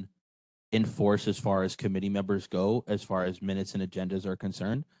been enforced as far as committee members go, as far as minutes and agendas are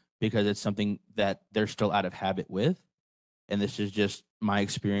concerned, because it's something that they're still out of habit with. And this is just my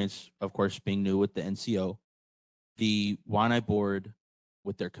experience, of course, being new with the NCO. The Waianae board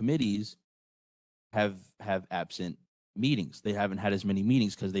with their committees have absent meetings. They haven't had as many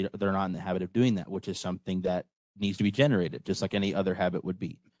meetings because they're not in the habit of doing that, which is something that needs to be generated, just like any other habit would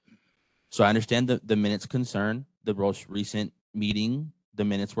be. So I understand the minutes concern. The most recent meeting, the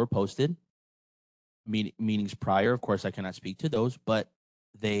minutes were posted. Meetings prior, of course, I cannot speak to those, but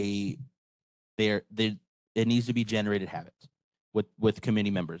it needs to be generated habits with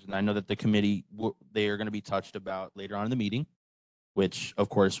committee members. And I know that the committee, they are going to be touched about later on in the meeting, which of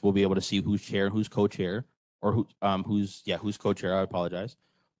course we'll be able to see who's chair, who's co-chair, or who's co-chair. I apologize.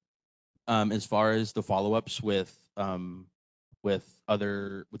 As far as the follow-ups with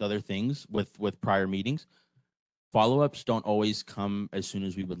other things, with prior meetings, follow-ups don't always come as soon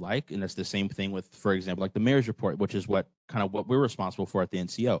as we would like. And that's the same thing with, for example, like the mayor's report, which is what we're responsible for at the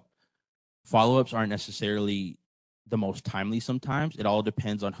NCO. Follow-ups aren't necessarily the most timely sometimes. It all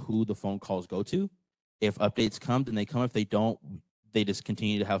depends on who the phone calls go to. If updates come, then they come. If they don't, they just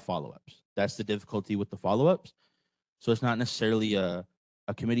continue to have follow-ups. That's the difficulty with the follow-ups. So it's not necessarily a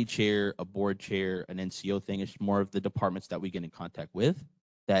committee chair, a board chair, an NCO thing. It's more of the departments that we get in contact with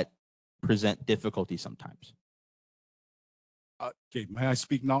that present difficulty sometimes. Okay, may I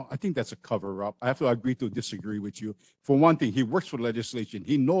speak now? I think that's a cover-up. I have to agree to disagree with you. For one thing, he works for legislation.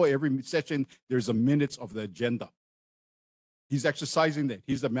 He knows every session there's a minutes of the agenda. He's exercising that.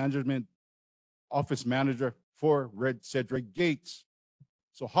 He's the management office manager for Red Cedric Gates.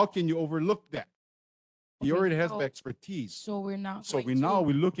 So how can you overlook that? He already has the expertise. So we're not. So we're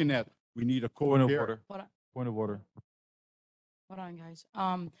looking at, we need a co-chair. Point of order. Hold on, guys.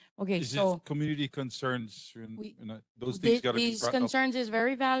 Okay, Is so it community concerns? Those things got to be these brought up. concerns is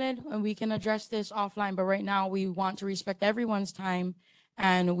very valid, and we can address this offline. But right now, we want to respect everyone's time,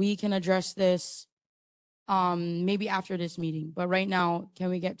 and we can address this maybe after this meeting. But right now, can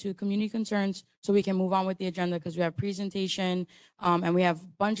we get to community concerns so we can move on with the agenda, because we have presentation and we have a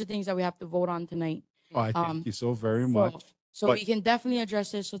bunch of things that we have to vote on tonight. I thank you so very So, much. so But we can definitely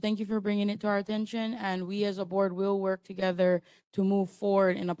address this. So thank you for bringing it to our attention, and we as a board will work together to move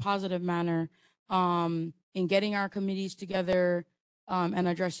forward in a positive manner, in getting our committees together, and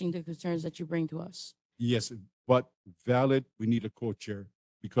addressing the concerns that you bring to us. yes, but valid, we need a co-chair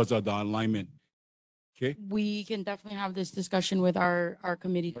because of the alignment. Okay? We can definitely have this discussion with our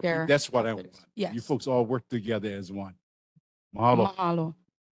committee chair. That's what I after want. this. Yes. You folks all work together as one. Mahalo.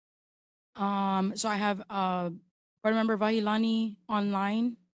 Mahalo. So I have Board Member Vahilani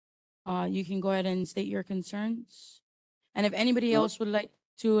online. You can go ahead and state your concerns. And if anybody else would like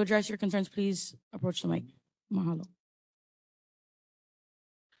to address your concerns, please approach the mic. Mahalo.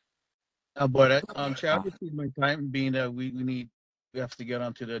 Board, Chair, I'll just need my time being that we have to get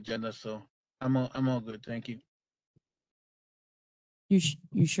onto the agenda, so I'm all good. Thank you.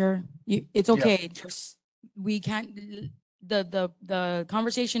 You sure? It's Yeah. okay. Just we can't. The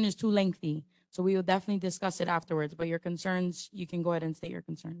conversation is too lengthy, so we will definitely discuss it afterwards. But your concerns, you can go ahead and state your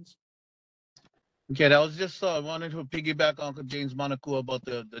concerns. Okay, that was just wanted to piggyback on Uncle James Monaco about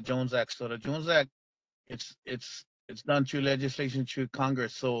the Jones Act. So the Jones Act, it's done through legislation through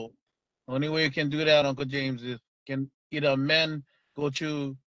Congress. So the only way you can do that, Uncle James, is can either go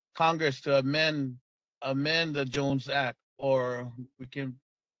to Congress to amend the Jones Act, or we can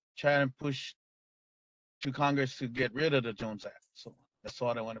try and push to Congress to get rid of the Jones Act. So that's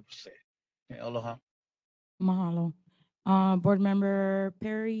all I wanted to say. Okay, aloha. Mahalo. Board Member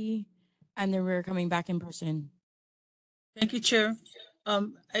Perry, and then we're coming back in person. Thank you, Chair.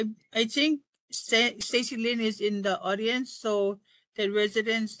 I think Stacy Lynn is in the audience, so the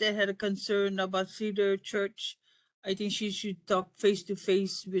residents that had a concern about Cedar Church, I think she should talk face to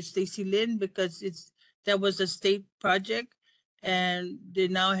face with Stacy Lynn because that was a state project, and they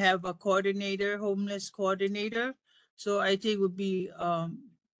now have a coordinator, homeless coordinator. So I think it would be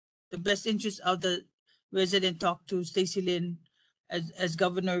the best interest of the resident talk to Stacy Lynn as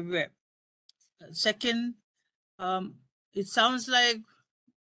governor rep. Second, it sounds like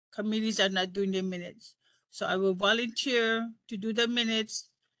committees are not doing their minutes. So I will volunteer to do the minutes.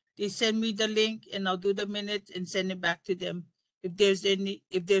 They send me the link and I'll do the minutes and send it back to them if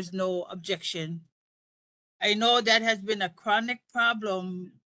there's no objection. I know that has been a chronic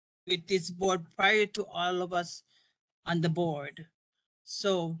problem with this board prior to all of us on the board.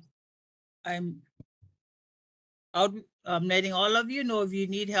 So I'm letting all of you know if you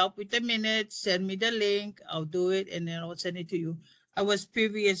need help with the minutes, send me the link. I'll do it and then I'll send it to you. I was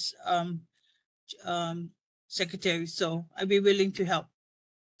previous secretary, so I'd be willing to help.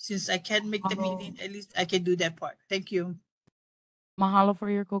 Since I can't make the meeting, at least I can do that part. Thank you. Mahalo for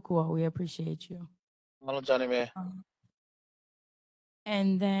your kokua. We appreciate you. Mahalo, Johnny May.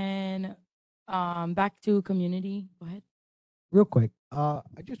 And then back to community. Go ahead. Real quick, I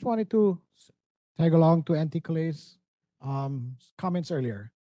just wanted to tag along to Auntie Clay's comments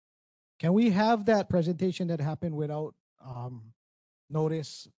earlier. Can we have that presentation that happened without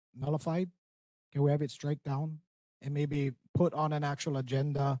notice nullified? Can we have it strike down and maybe put on an actual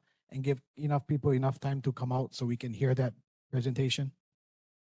agenda and give enough people enough time to come out so we can hear that presentation?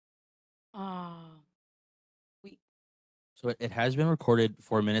 So it has been recorded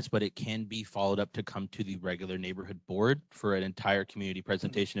 4 minutes, but it can be followed up to come to the regular neighborhood board for an entire community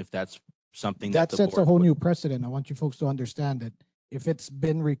presentation if that's something That the sets a board whole would- new precedent. I want you folks to understand that if it's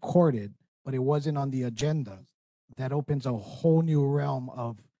been recorded, but it wasn't on the agenda, that opens a whole new realm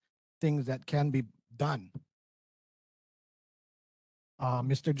of things that can be done.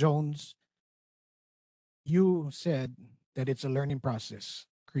 Mr. Jones, you said that it's a learning process,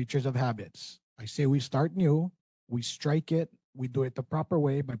 creatures of habits. I say we start new, we strike it, we do it the proper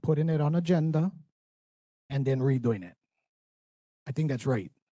way by putting it on agenda and then redoing it. I think that's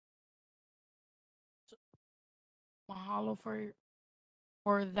right. Mahalo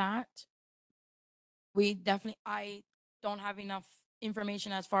for that. We definitely, I don't have enough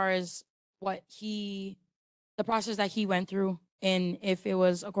information as far as the process that he went through and if it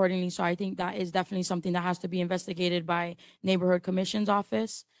was accordingly. So I think that is definitely something that has to be investigated by neighborhood commission's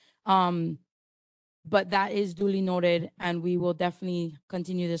office. But that is duly noted and we will definitely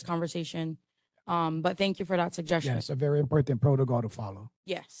continue this conversation. But thank you for that suggestion. Yes, a very important protocol to follow.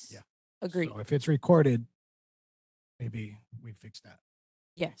 Yes. Yeah. Agreed. So if it's recorded, maybe we fix that.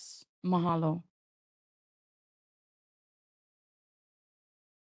 Yes. Mahalo.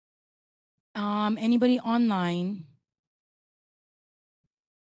 Anybody online?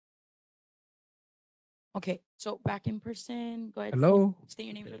 Okay, so back in person, go ahead. Hello. State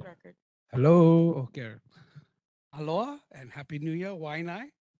your name for the record. Hello. Okay. Aloha and Happy New Year, Waianae.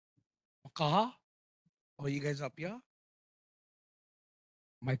 Makaha. Are you guys up here?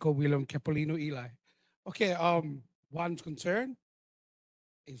 Michael William Capolino Eli. Okay, one concern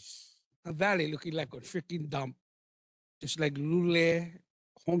is the valley looking like a freaking dump. Just like Lule,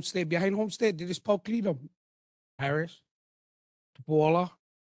 Homestead, behind Homestead, they just Paul them. Harris, Tupuola,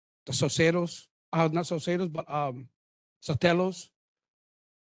 the Saucedos, not Saucedos, but Satellos.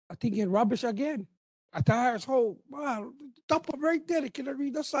 I think get rubbish again. At the Harris hole, wow, dump them right there. They cannot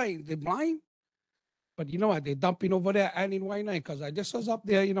read the sign. They're blind. But you know what? They're dumping over there and in Waianae because I just was up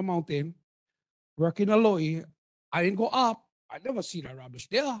there in the mountain working a loi. I didn't go up. I never seen that rubbish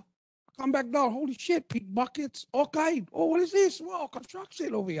there. I come back down. Holy shit, big buckets, all kind. Oh, what is this? Wow,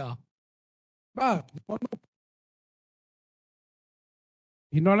 construction over here. But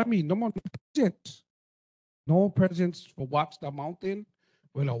you know what I mean? No more presents. No presents for watch the mountain,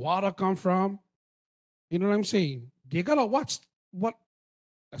 where the water come from. You know what I'm saying? They gotta watch what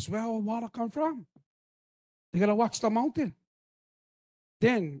that's where our water come from. They gotta watch the mountain.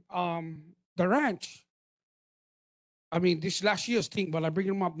 Then the ranch. I mean, this last year's thing, but I bring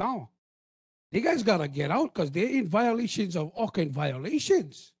them up now. You guys gotta get out because they're in violations of all kind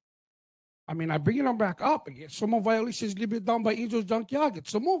violations. I mean, I bring them back up and get some more violations a little bit down by Angel's Junkyard. Get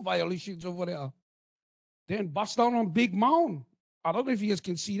some more violations over there. Then bust down on Big Mound. I don't know if you guys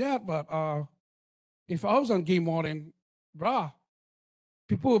can see that, but if I was on Game Warden, bruh,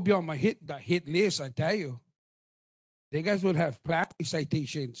 people would be on the hit list, I tell you. They guys would have plenty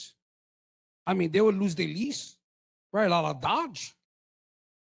citations. I mean, they would lose their lease, right? Out of Dodge.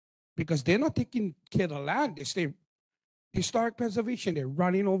 Because they're not taking care of the land. They stay historic preservation. They're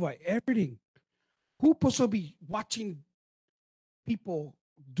running over everything. Who supposed to be watching people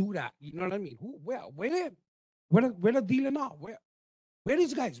do that? You know what I mean? Who? Where the dealer now? Where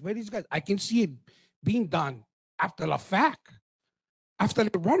these guys? Where these guys? I can see it being done after the fact. After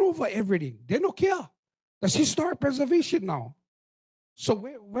they run over everything, they don't care. That's historic preservation now. So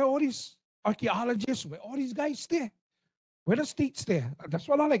where all these archaeologists? Where all these guys stay? Where the states there? That's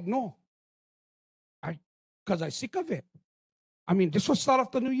what I like. No, because I sick of it. I mean, this was start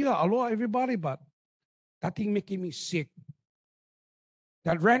of the new year. Aloha, everybody, but that thing making me sick.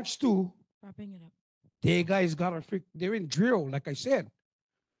 That ranch too. Wrapping it up. They guys got a freak. They're in drill, like I said.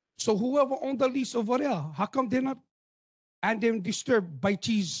 So whoever owned the lease over there, how come they're not? And then disturb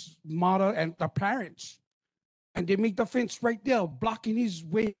Baichi's mother and the parents, and they make the fence right there, blocking his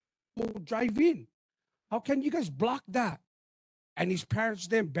way to drive in. How can you guys block that? And his parents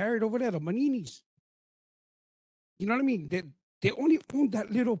then buried over there, the Maninis. You know what I mean? They only own that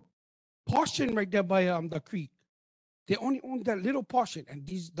little portion right there by the creek. They only own that little portion. And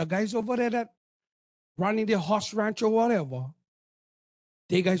the guys over there that running their horse ranch or whatever,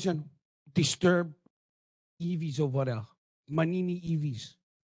 they guys can disturb EVs over there. Manini EVs.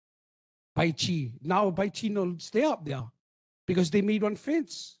 Baichi. Now Baichi no stay up there because they made one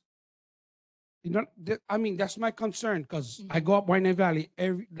fence. You know, I mean, that's my concern because I go up Waianae Valley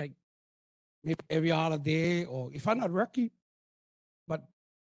maybe every holiday, or if I'm not working. But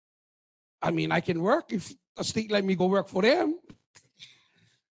I mean, I can work if a state let me go work for them.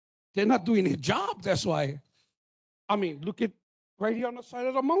 They're not doing their job. That's why. I mean, look at right here on the side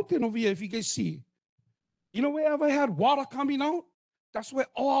of the mountain over here, if you guys see. You know, wherever I had water coming out, that's where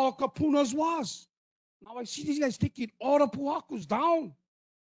all our kapunas was. Now I see these guys taking all the puakus down.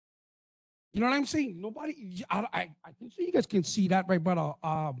 You know what I'm saying? Nobody, I can see you guys can see that right by the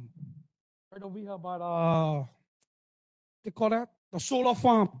right over here by they call that the solar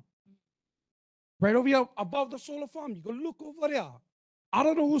farm. Right over here above the solar farm. You go look over there. I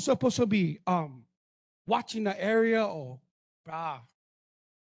don't know who's supposed to be watching the area or Mahalo.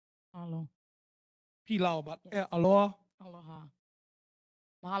 Pilau, but aloha. Aloha.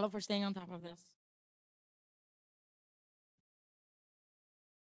 Mahalo for staying on top of this.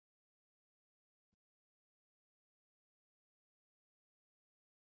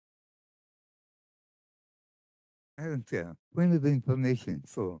 I don't care. Point of information.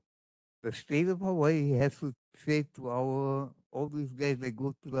 So the state of Hawaii has to say to all these guys that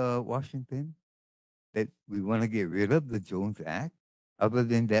go to Washington that we want to get rid of the Jones Act. Other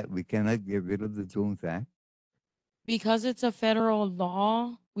than that, we cannot get rid of the Jones Act. Because it's a federal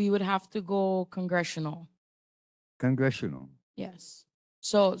law, we would have to go congressional. Congressional. Yes.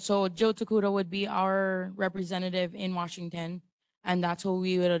 So Joe Takuda would be our representative in Washington, and that's who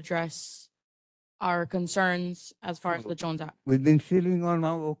we would address our concerns as far as the Jones Act. We've been sitting on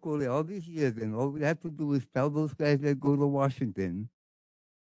Mount Okole all these years, and all we have to do is tell those guys that go to Washington,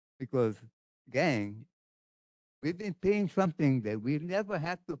 because, gang, we've been paying something that we never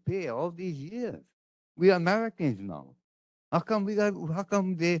had to pay all these years. We are Americans now. How come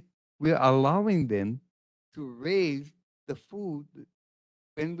we're allowing them to raise the food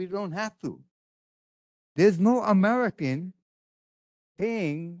when we don't have to? There's no American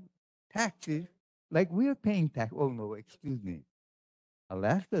paying taxes like we're paying tax. Oh no, excuse me.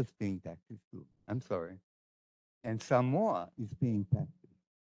 Alaska is paying taxes too. I'm sorry. And Samoa is paying taxes.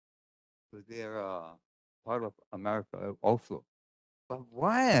 So they're part of America also. But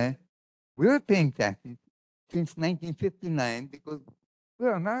why we're paying taxes since 1959 because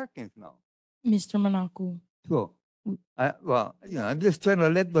we're Americans now. Mr. Manaku. So, well, I'm just trying to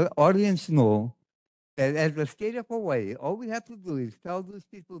let the audience know that as the state of Hawaii, all we have to do is tell those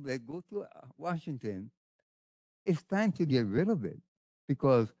people that go to Washington, it's time to get rid of it.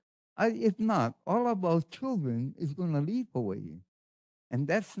 Because if not, all of our children is going to leave Hawaii. And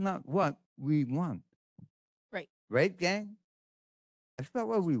that's not what we want. Right. Right, gang? That's not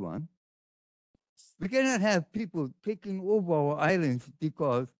what we want. We cannot have people taking over our islands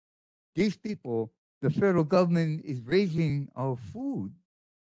because these people, the federal government is raising our food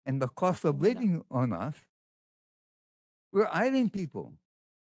and the cost of living on us. We're island people.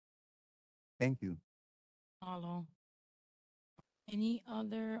 Thank you. Hello. Any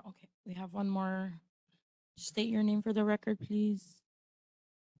other? Okay, we have one more. State your name for the record, please.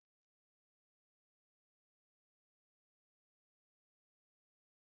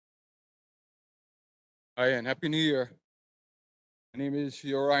 Hi, and Happy New Year. My name is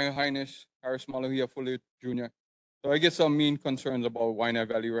Your Royal Highness Harris Malahia Fully Jr. So I get some main concerns about Waianae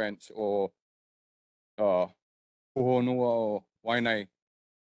Valley rents or Puhonua or Waianae,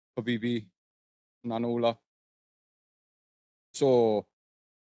 Kavivi, Nanula. So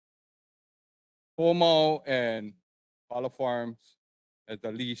Pomau and Pala Farms at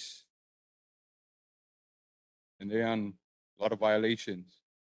the lease, and they're on a lot of violations.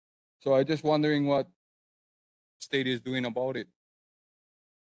 So I just wondering what state is doing about it.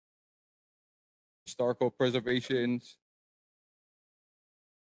 Historical preservations,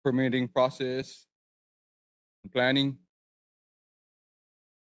 permitting process, planning,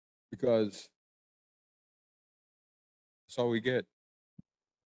 because that's all we get.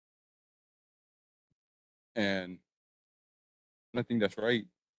 And I think that's right.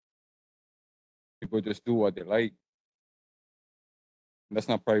 People just do what they like. And that's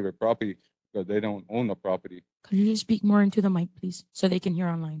not private property because they don't own the property. Could you just speak more into the mic, please, so they can hear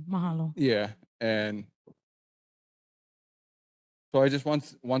online? Mahalo. Yeah, and so I just want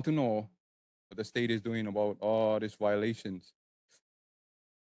to know what the state is doing about all these violations,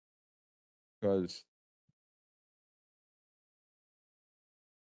 because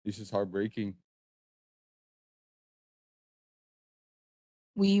this is heartbreaking.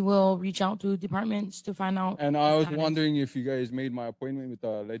 We will reach out to departments to find out. And the I was status. wondering if you guys made my appointment with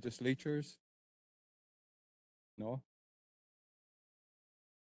the legislatures. No?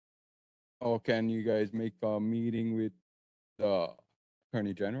 Or can you guys make a meeting with the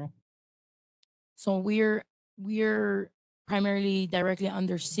Attorney General? So we're primarily directly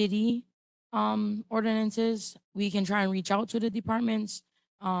under city ordinances. We can try and reach out to the departments,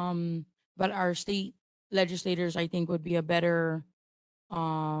 but our state legislators, I think, would be a better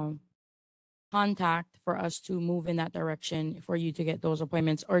contact for us to move in that direction for you to get those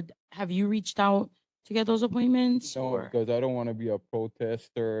appointments. Or have you reached out to get those appointments? No, Or because I don't want to be a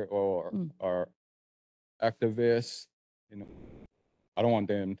protester or activist. You know, I don't want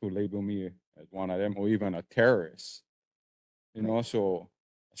them to label me as one of them or even a terrorist. You know, so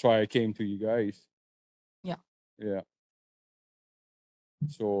that's why I came to you guys. Yeah. Yeah.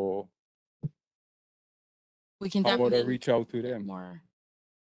 So we can how about I definitely reach out to them?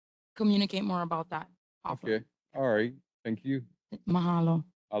 communicate more about that. Okay. All right. Thank you. Mahalo.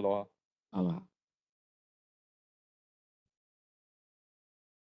 Aloha. Aloha.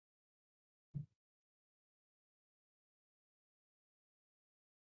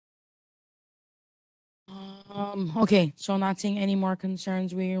 Okay, so not seeing any more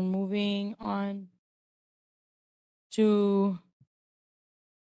concerns. We're moving on to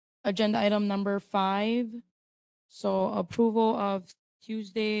agenda item number 5. So approval of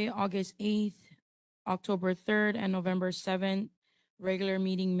Tuesday, August 8th, October 3rd, and November 7th, regular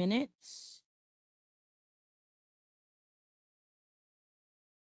meeting minutes.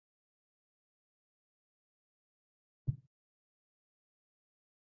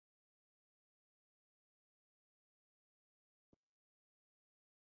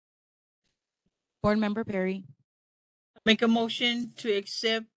 Board Member Perry. Make a motion to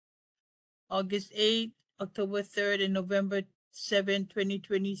accept August 8th, October 3rd, and November 7th,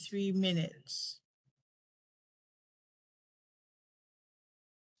 2023 minutes.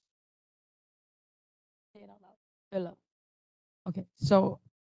 Say it out loud. Hello. Okay, so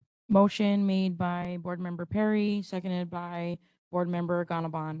motion made by Board Member Perry, seconded by Board Member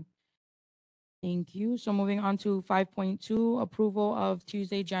Ganaban. Thank you. So moving on to 5.2, approval of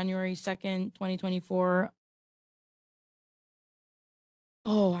Tuesday, January 2nd, 2024.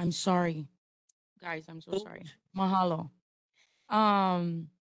 Oh, I'm sorry. Guys, I'm so sorry. Mahalo.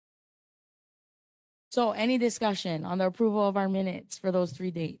 So any discussion on the approval of our minutes for those 3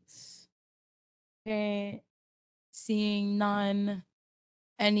 dates? Okay, seeing none.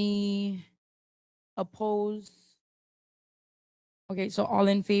 Any opposed? Okay, so all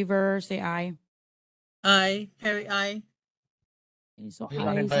in favor, say aye. Aye. Perry, aye. Okay, so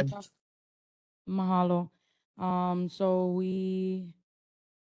Waianae, aye. aye. Mahalo. So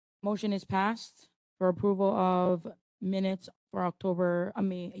motion is passed for approval of minutes for October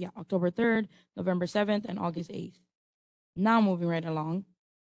 3rd, November 7th, and August 8th. Now moving right along.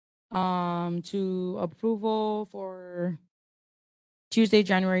 To approval for Tuesday,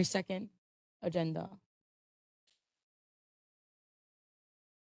 January 2nd agenda.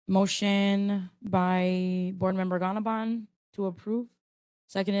 Motion by Board Member Ganaban to approve,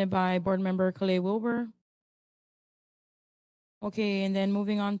 seconded by Board Member Kalei Wilbur. Okay, and then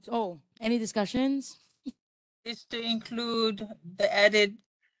moving on to, any discussions? Is to include the added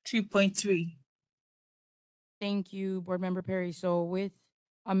 3.3. Thank you, Board Member Perry. So with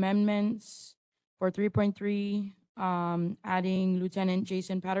amendments for 3.3, adding Lieutenant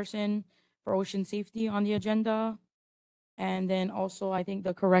Jason Patterson for ocean safety on the agenda. And then also, I think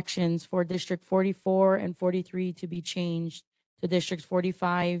the corrections for District 44 and 43 to be changed to Districts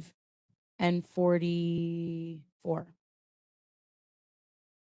 45 and 44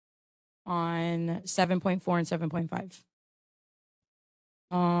 on 7.4 and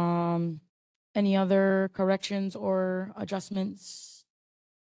 7.5. Any other corrections or adjustments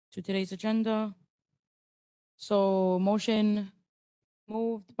to today's agenda? So motion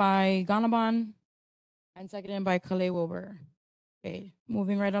moved by Ganaban and seconded by Kalei Wilbur. Okay,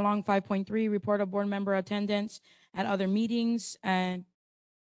 moving right along, 5.3, report of board member attendance at other meetings and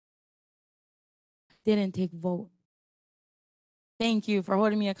didn't take vote. Thank you for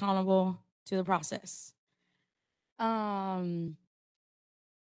holding me accountable to the process.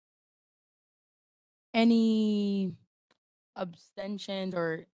 Any abstentions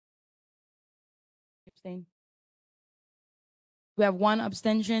or abstain? We have one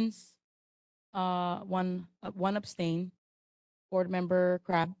abstentions, one abstain. Board member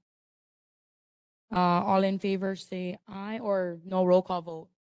Crab. All in favor say aye or no roll call vote.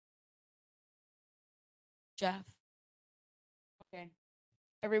 Jeff. Okay.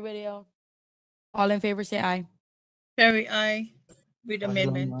 Everybody else. All in favor say aye. Perry, aye. With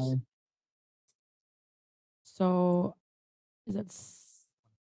amendments. Aye. So is that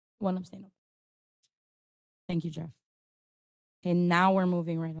one abstain? Thank you, Jeff. Okay, now we're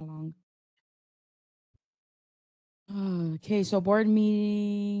moving right along. Okay, so board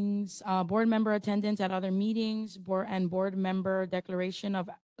meetings, board member attendance at other meetings, board member declaration of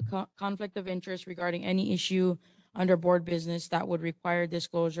conflict of interest regarding any issue under board business that would require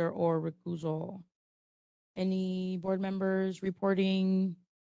disclosure or recusal. Any board members reporting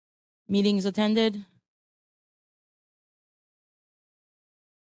meetings attended?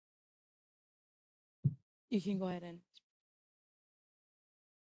 You can go ahead and.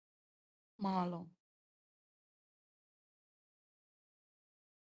 Mahalo.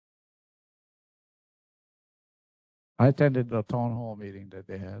 I attended the town hall meeting that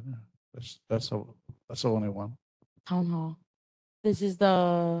they had. That's the only one. Town hall. This is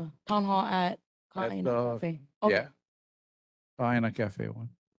the town hall at At Kaina the- Cafe. Okay. Yeah. Waianae Cafe one.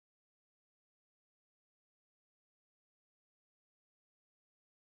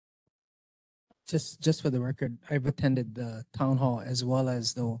 Just for the record, I've attended the town hall as well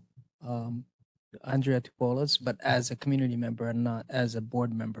as the Andrea Tupolas, but as a community member and not as a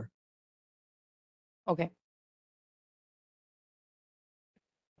board member. Okay.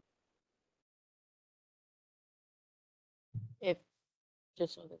 If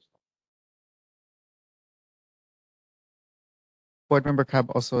just so there's Board Member Crab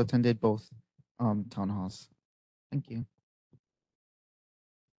also attended both town halls. Thank you.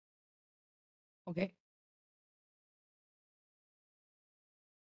 okay.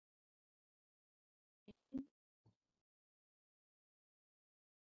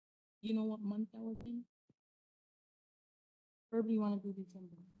 You know what month that was in? Probably you want to do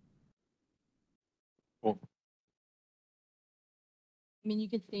December. Oh. I mean, you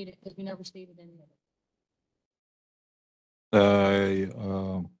can state it because we never stated any of it.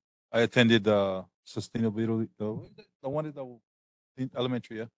 I attended the sustainability, the one at the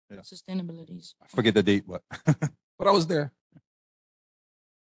elementary, yeah. Sustainabilities. I forget the date, but but I was there.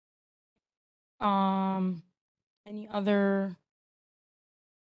 Any other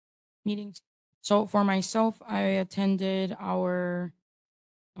meetings? So for myself, I attended our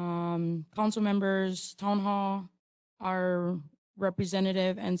council members town hall, our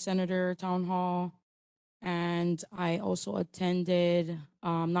representative and senator town hall, and I also attended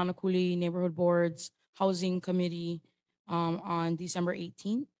Nanakuli Neighborhood Board's Housing Committee on December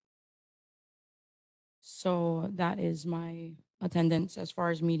 18th. So that is my attendance as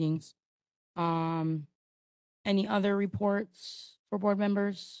far as meetings. Any other reports for board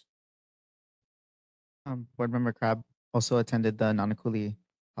members? Board Member Crab also attended the Nanakuli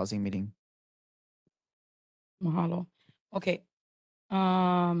housing meeting. Mahalo. Okay.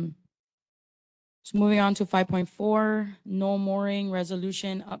 So moving on to 5.4, no mooring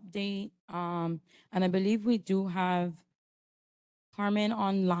resolution update. And I believe we do have Carmen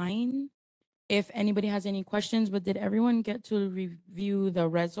online. If anybody has any questions, but did everyone get to review the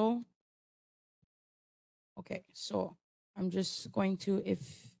resol? Okay, so I'm just going to, to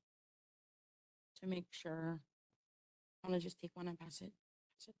make sure, I'm gonna just take one and pass it.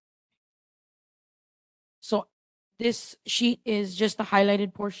 So this sheet is just the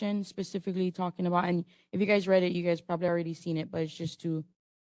highlighted portion specifically talking about, and if you guys read it, you guys probably already seen it, but it's just to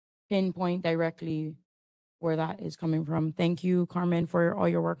pinpoint directly where that is coming from. Thank you, Carmen, for all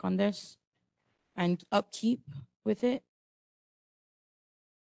your work on this and upkeep with it.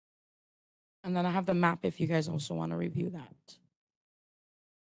 And then I have the map if you guys also want to review that.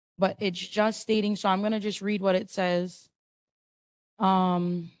 But it's just stating, so I'm going to just read what it says.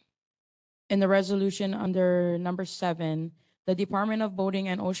 In the resolution under number 7, the Department of Boating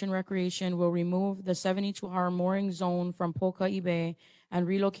and Ocean Recreation will remove the 72-hour mooring zone from Poka'ibe and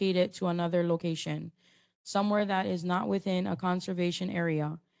relocate it to another location, somewhere that is not within a conservation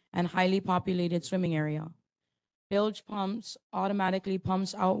area and highly populated swimming area. Bilge pumps automatically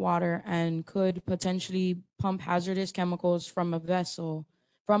pumps out water and could potentially pump hazardous chemicals from a vessel's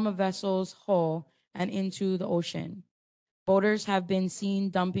hull and into the ocean. Boaters have been seen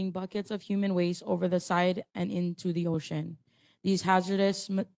dumping buckets of human waste over the side and into the ocean. These hazardous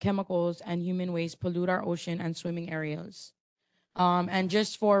chemicals and human waste pollute our ocean and swimming areas. And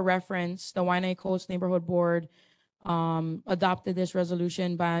just for reference, the Waianae Coast Neighborhood Board adopted this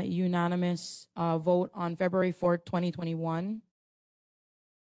resolution by unanimous vote on February 4th, 2021.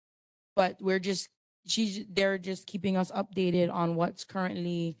 But they're just keeping us updated on what's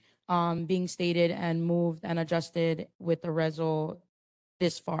currently being stated and moved and adjusted with the resol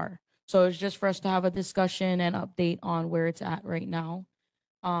this far. So it's just for us to have a discussion and update on where it's at right now.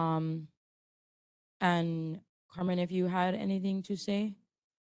 And Carmen, if you had anything to say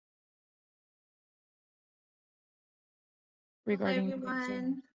regarding Hello,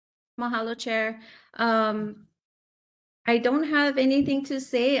 everyone. Mahalo, Chair. I don't have anything to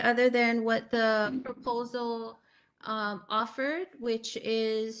say other than what the proposal offered, which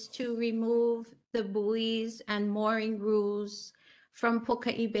is to remove the buoys and mooring rules from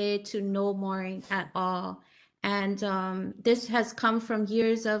Poka'ibe to no mooring at all. And this has come from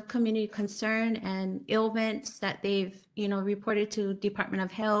years of community concern and ailments that they've, reported to Department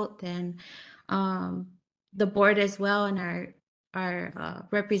of Health and the board as well, and our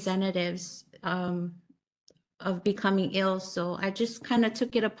representatives of becoming ill. So I just kind of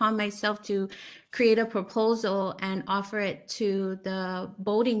took it upon myself to create a proposal and offer it to the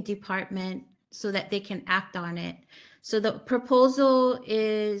boating department so that they can act on it. So the proposal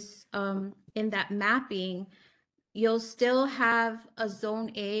is in that mapping, you'll still have a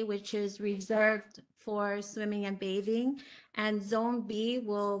zone A, which is reserved for swimming and bathing, and zone B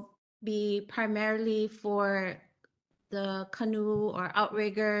will be primarily for the canoe or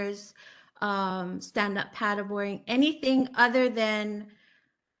outriggers, stand-up paddleboarding, anything other than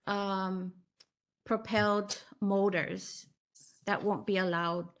propelled motors that won't be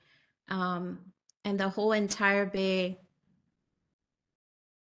allowed. And the whole entire bay,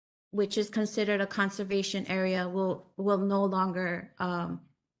 which is considered a conservation area, will no longer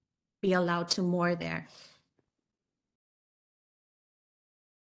be allowed to moor there.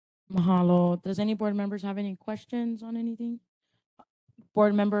 Mahalo. Does any board members have any questions on anything?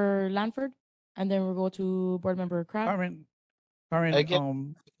 Board member Lanford, and then we'll go to board member Crab.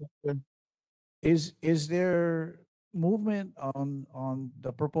 Karen, is there movement on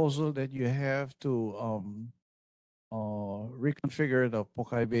the proposal that you have to reconfigure the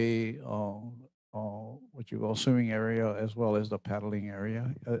Pokai Bay what you call swimming area as well as the paddling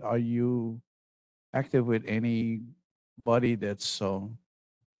area? Are you active with anybody that's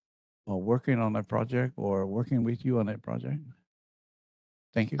working on that project or working with you on that project?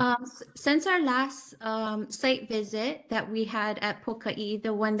 Thank you. Since our last site visit that we had at Pokai,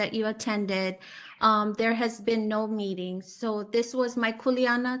 the one that you attended, there has been no meetings. So this was my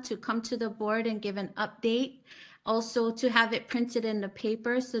kuleana to come to the board and give an update. Also to have it printed in the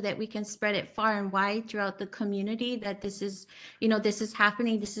paper so that we can spread it far and wide throughout the community that this is, this is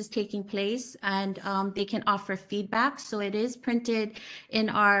happening, this is taking place, and they can offer feedback. So it is printed in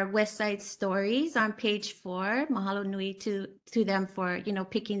our West Side Stories on page 4. Mahalo nui to them for,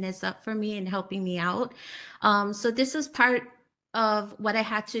 picking this up for me and helping me out. So this is part of what I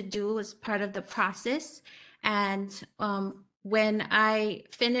had to do as part of the process. And when I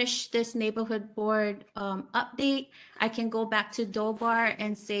finish this neighborhood board update, I can go back to Dobar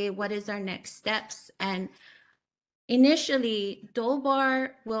and say, what is our next steps? And initially,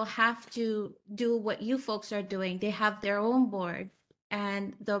 Dobar will have to do what you folks are doing. They have their own board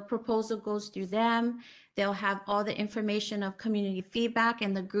and the proposal goes through them. They'll have all the information of community feedback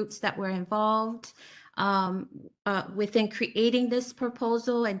and the groups that were involved within creating this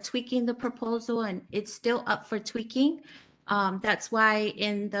proposal and tweaking the proposal, and it's still up for tweaking. That's why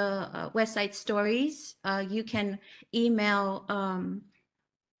in the West Side Stories, you can email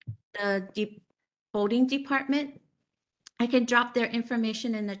the voting department. I can drop their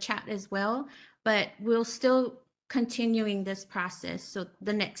information in the chat as well, but we'll still continuing this process. So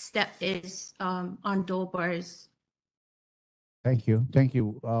the next step is on Dobar's. Thank you. Thank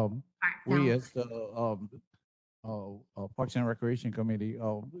you. We now. as the Parks and Recreation Committee,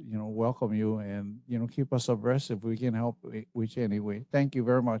 welcome you and, keep us abreast if we can help which anyway. Thank you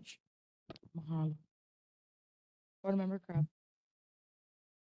very much. Mahalo. Board Member Crab.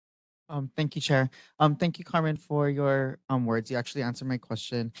 Thank you, Chair. Thank you, Carmen, for your words. You actually answered my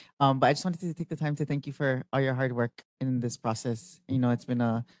question. But I just wanted to take the time to thank you for all your hard work in this process. It's been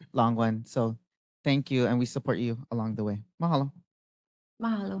a long one. So thank you, and we support you along the way. Mahalo.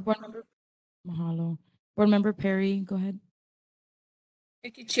 Mahalo. Board Member. Mahalo. Board Member Perry, go ahead.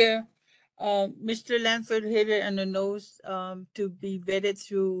 Thank you, Chair. Mr. Lanford hit it on the nose to be vetted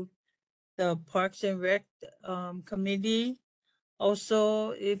through the Parks and Rec committee.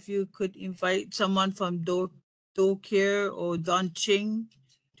 Also, if you could invite someone from Do Care or Don Ching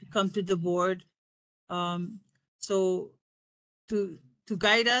to come to the board. So to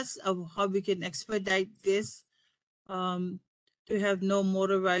guide us of how we can expedite this, to have no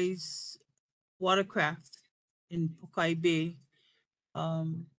motorized watercraft in Pokai Bay.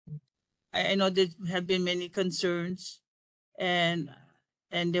 I know there have been many concerns, and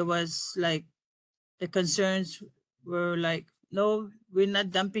there was like the concerns were like, no, we're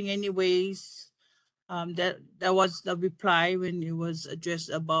not dumping any waste. That was the reply when it was addressed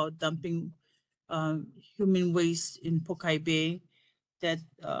about dumping human waste in Pokai Bay. That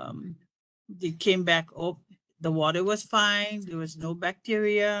they came back up. The water was fine. There was no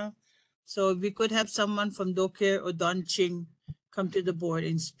bacteria. So if we could have someone from Docare or Don Ching come to the board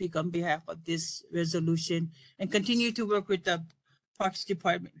and speak on behalf of this resolution and continue to work with the Parks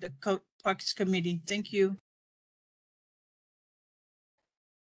Department, the Parks Committee. Thank you.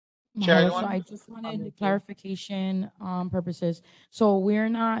 Mahalo. So I just wanted clarification purposes. So we're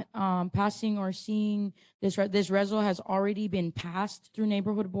not passing or seeing this. This resol has already been passed through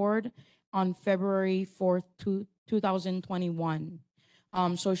neighborhood board on February 4th, 2021.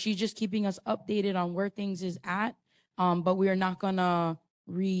 So she's just keeping us updated on where things is at. But we are not gonna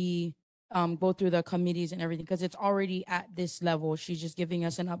go through the committees and everything because it's already at this level. She's just giving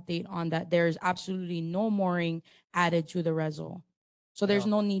us an update on that. There's absolutely no mooring added to the resol. So there's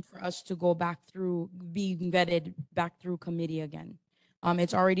no need for us to go back through, being vetted back through committee again.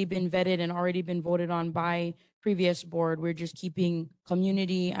 It's already been vetted and already been voted on by previous board. We're just keeping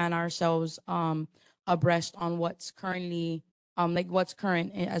community and ourselves abreast on what's currently, what's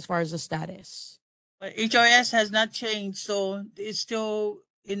current as far as the status. But HRS has not changed, so it's still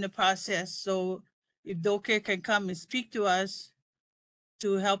in the process. So if Docare can come and speak to us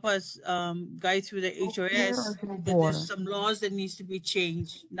to help us guide through the HRS, that there's some laws that needs to be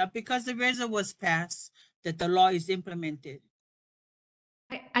changed. Not because the resol was passed, that the law is implemented.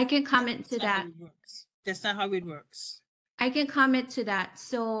 I can comment to That's not that. how it works. That's not how it works. I can comment to that.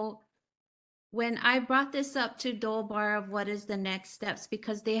 So when I brought this up to Dolbar of what is the next steps,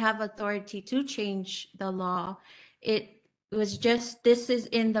 because they have authority to change the law, it was just, this is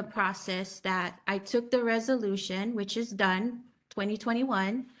in the process that I took the resolution, which is done,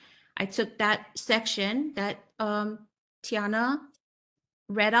 2021. I took that section that Tiana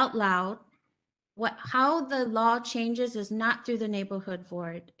read out loud, how the law changes is not through the neighborhood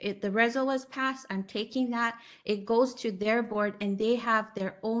board. The reso was passed, I'm taking that, it goes to their board and they have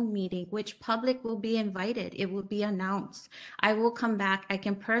their own meeting, which public will be invited. It will be announced. I will come back. I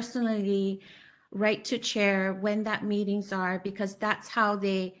can personally write to chair when that meetings are, because that's how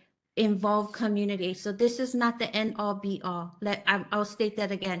they involve community. So this is not the end all be all. I'll state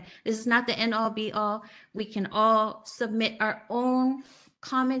that again. This is not the end all be all. We can all submit our own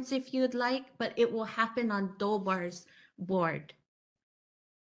comments if you'd like, but it will happen on Dobar's board.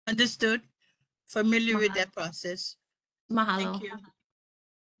 Understood. Familiar with that process. Mahalo. Thank you.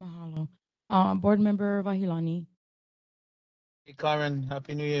 Mahalo. Board Member Vahilani. Hey, Carmen,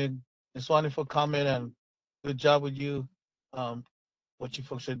 Happy New Year. It's wonderful comment and good job with you. What you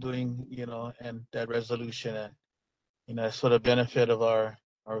folks are doing, and that resolution, and it's for the benefit of our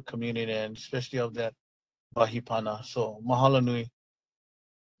community and especially of that Bahipana. So mahalo nui.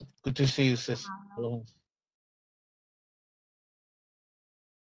 Good to see you, sis. Aloha.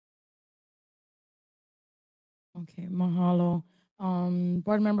 Okay, mahalo.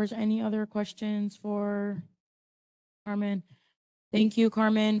 Board members, any other questions for Carmen? Thank you,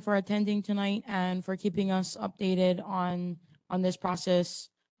 Carmen, for attending tonight and for keeping us updated on this process.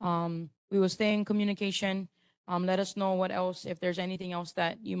 We will stay in communication. Let us know what else, if there's anything else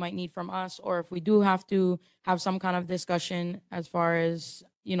that you might need from us, or if we do have to have some kind of discussion as far as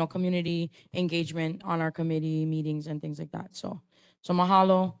community engagement on our committee meetings and things like that. So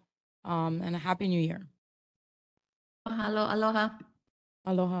mahalo, and a happy New Year. Mahalo. Aloha.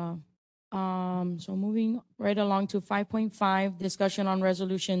 Aloha. So moving right along to 5.5, discussion on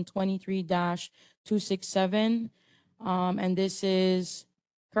resolution 23-267. And this is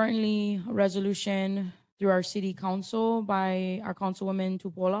currently a resolution through our city council by our councilwoman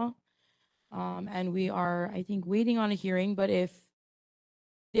Tupola. And we are, I think, waiting on a hearing, but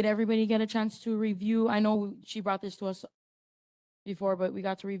did everybody get a chance to review? I know she brought this to us before, but we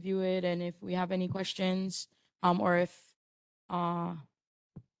got to review it. And if we have any questions, or if,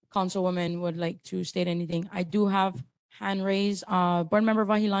 Councilwoman would like to state anything. I do have hand raised. Board Member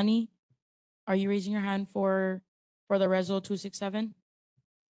Vahilani, are you raising your hand for the Reso 267?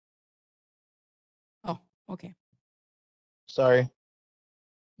 Oh, okay. Sorry.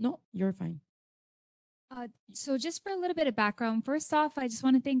 No, you're fine. So just for a little bit of background, first off, I just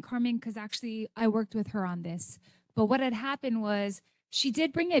want to thank Carmen because actually I worked with her on this. But what had happened was she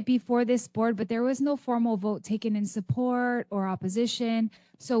did bring it before this board, but there was no formal vote taken in support or opposition.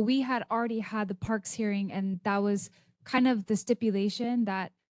 So we had already had the parks hearing, and that was kind of the stipulation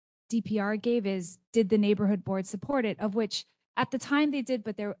that DPR gave is, did the neighborhood board support it? Of which at the time they did,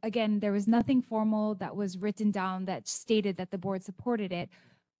 but there was nothing formal that was written down that stated that the board supported it.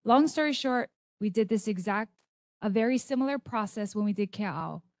 Long story short, we did a very similar process when we did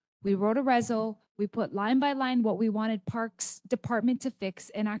Kea'au. We wrote a reso, we put line by line what we wanted Parks Department to fix,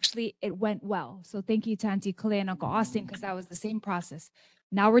 and actually it went well. So thank you to Auntie Kale and Uncle Austin, because that was the same process.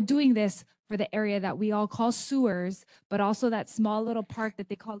 Now we're doing this for the area that we all call sewers, but also that small little park that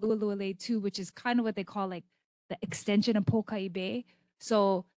they call Lualualei 2, which is kind of what they call like the extension of Pokai Bay.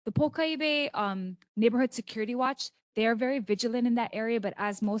 So the Pokai Bay Neighborhood Security Watch, they are very vigilant in that area, but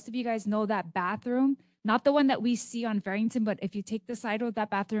as most of you guys know, that bathroom, not the one that we see on Farrington, but if you take the side road, that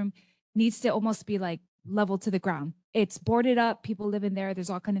bathroom needs to almost be like level to the ground. It's boarded up, people live in there, there's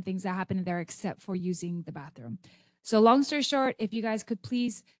all kind of things that happen in there except for using the bathroom. So long story short, if you guys could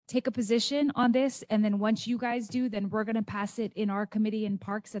please take a position on this, and then once you guys do, then we're gonna pass it in our committee in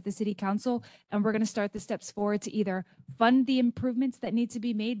parks at the city council, and we're gonna start the steps forward to either fund the improvements that need to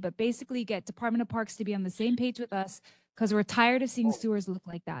be made, but basically get Department of Parks to be on the same page with us, because we're tired of seeing sewers look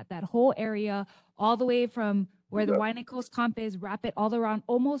like that. That whole area, all the way from where the Waianae Coast Comp is, wrap it all around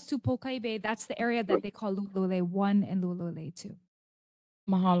almost to Pokai Bay. That's the area that they call Lu'u'ulei 1 and Lu'u'ulei 2.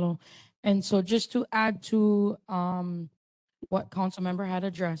 Mahalo. And so just to add to what council member had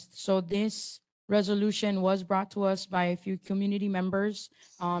addressed. So this resolution was brought to us by a few community members,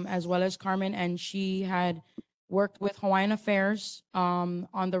 as well as Carmen, and she had worked with Hawaiian Affairs on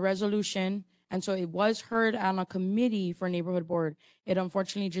the resolution. And so it was heard on a committee for neighborhood board. It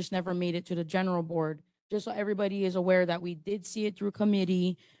unfortunately just never made it to the general board. Just so everybody is aware that we did see it through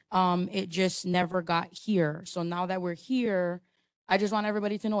committee. It just never got here. So now that we're here, I just want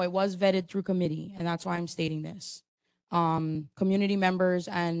everybody to know it was vetted through committee, and that's why I'm stating this. Community members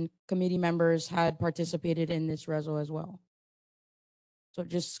and committee members had participated in this reso as well. So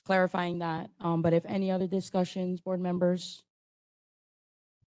just clarifying that. But if any other discussions, board members?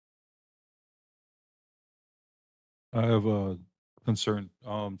 I have a concern.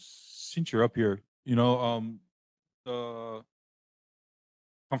 Since you're up here, the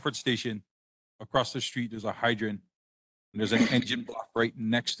comfort station across the street, there's a hydrant, and there's an engine block right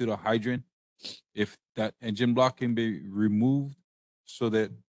next to the hydrant. If that engine block can be removed so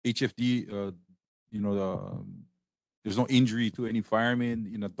that HFD, there's no injury to any firemen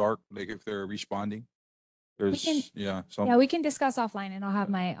in the dark, like if they're responding. There's, Yeah, some, we can discuss offline, and I'll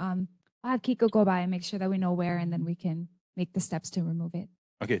have I'll have Kiko go by and make sure that we know where, and then we can make the steps to remove it.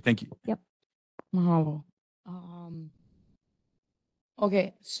 okay, thank you. Yep. Mahalo.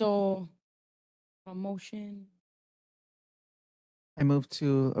 Okay, so a motion. I move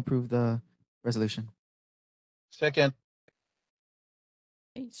to approve the resolution. Second.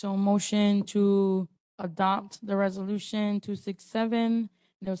 Okay, so motion to adopt the resolution 267.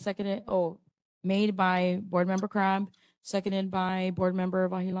 It was seconded, made by Board Member Crab, seconded by Board Member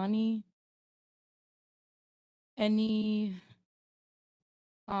Vahilani. Any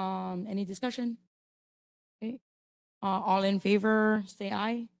discussion? Okay, all in favor, say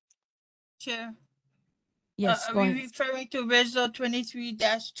aye. Chair. Yes, Are go we ahead. referring to Resol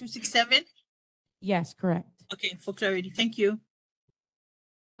 23-267? Yes, correct. Okay, for clarity. Thank you.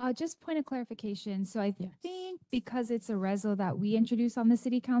 Just point of clarification. So I think because it's a reso that we introduced on the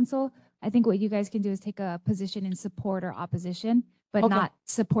city council, I think what you guys can do is take a position in support or opposition, but Okay. not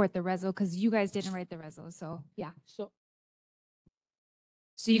support the reso because you guys didn't write the reso. So yeah. So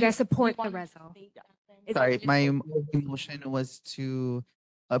you guys support the reso. Sorry, my motion was to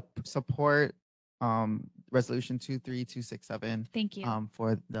support resolution 23267. Thank you.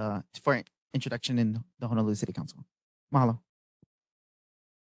 For introduction in the Honolulu City Council. Mahalo.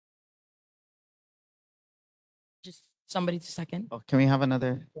 just somebody to second. Oh, can we have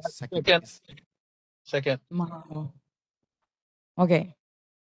another second? Second. Please? Second. Mahalo. Okay.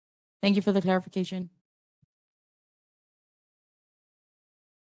 Thank you for the clarification.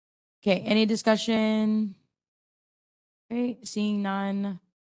 Okay, any discussion? Okay, seeing none.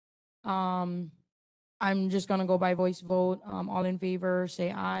 I'm just gonna go by voice vote. All in favor,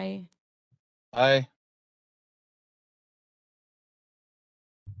 say aye. Aye.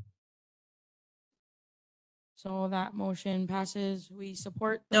 So that motion passes. We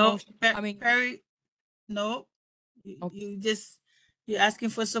support the No, motion. Perry, no. You're asking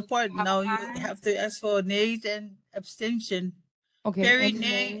for support. Now you have to ask for nays and abstention. Okay, Perry, any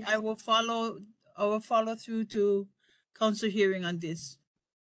nay. nays? I will follow through to council hearing on this.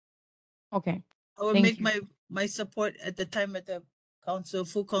 Okay. I will Thank make you. my support at the time at the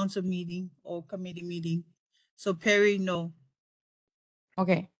full council meeting or committee meeting. So Perry, no.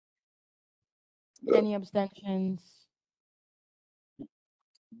 Okay. Any abstentions?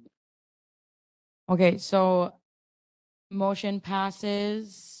 Okay, so motion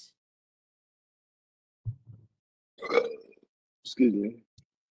passes. Excuse me.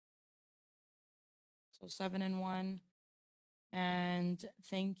 So 7-1. And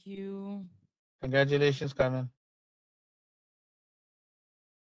thank you. Congratulations, Carmen.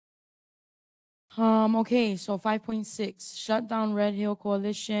 Okay, so 5.6, shut down Red Hill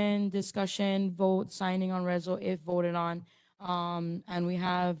Coalition, discussion, vote, signing on reso if voted on. And we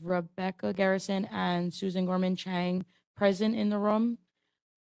have Rebecca Garrison and Susan Gorman Chang present in the room.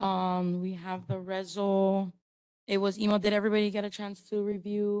 We have the reso. It was emailed. Did everybody get a chance to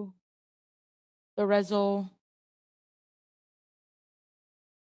review the reso?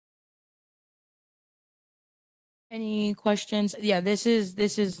 Any questions? Yeah, this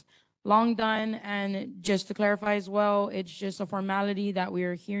is long done, and just to clarify as well, it's just a formality that we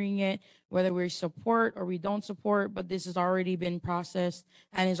are hearing it, whether we support or we don't support, but this has already been processed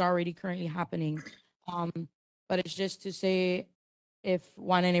and is already currently happening. But it's just to say if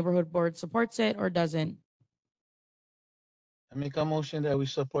Waianae Neighborhood Board supports it or doesn't. I make a motion that we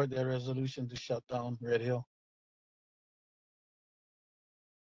support the resolution to shut down Red Hill.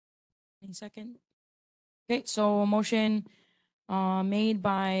 Any second? Okay, so a motion made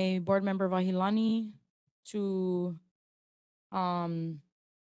by Board Member Vahilani to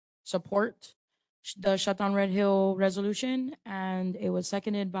support the Shutdown Red Hill resolution, and it was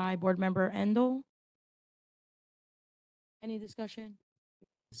seconded by Board Member Endo. Any discussion?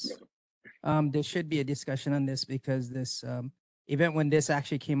 There should be a discussion on this because this event, when this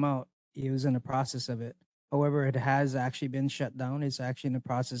actually came out, it was in the process of it. However, it has actually been shut down. It's actually in the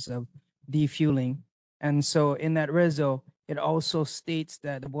process of defueling. And so in that reso, it also states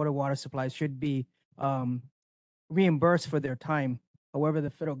that the Board of Water Supply should be reimbursed for their time. However, the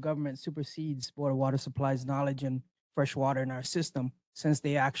federal government supersedes Board of Water Supply's knowledge in fresh water in our system since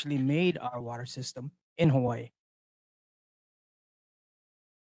they actually made our water system in Hawaii.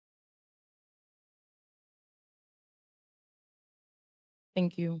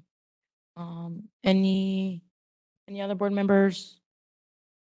 Thank you. Any other board members?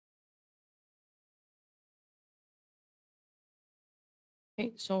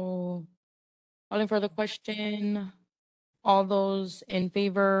 Okay, so calling for the question. All those in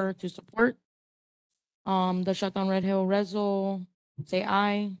favor to support the shutdown Red Hill Reso, say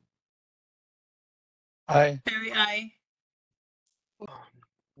aye. Aye. Perry, aye.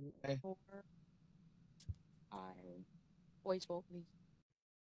 Aye. Four. Aye. Voice vote, please.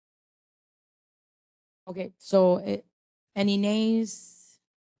 Okay, so any nays?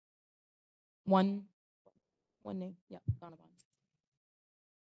 One nay. Yep, Donovan.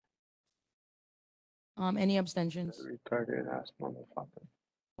 Any abstentions? Retarded ass motherfucker.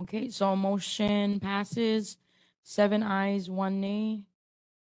 Okay, so motion passes. 7 ayes, 1 nay.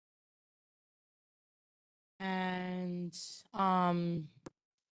 And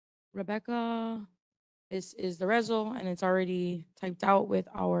Rebecca is the reso, and it's already typed out with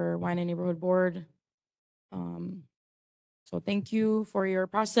our Waianae Neighborhood Board. So thank you for your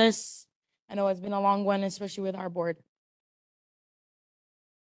process. I know it's been a long one, especially with our board.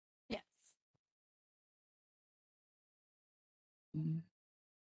 Yes.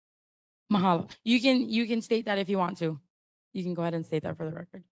 Mahalo. You can state that if you want to. You can go ahead and state that for the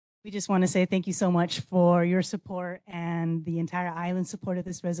record. We just want to say thank you so much for your support and the entire island support of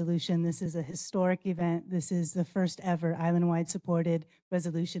this resolution. This is a historic event. This is the first ever island-wide supported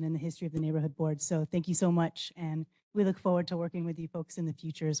resolution in the history of the neighborhood board. So thank you so much. And we look forward to working with you folks in the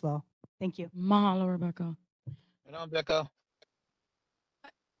future as well. Thank you. Mahalo, Rebecca. Hello, Becca.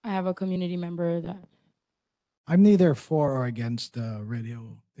 I have a community member that I'm neither for or against the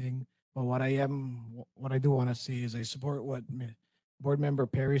radio thing, but what I do want to say is I support what board member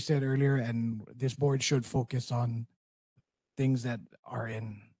Perry said earlier, and this board should focus on things that are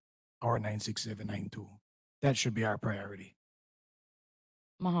in our 96792. That should be our priority.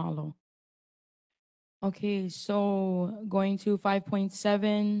 Mahalo. Okay, so going to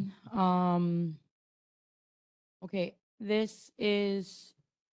 5.7. Okay, this is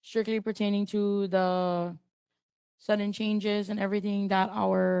strictly pertaining to the sudden changes and everything that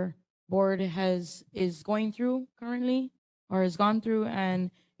our board is going through currently or has gone through,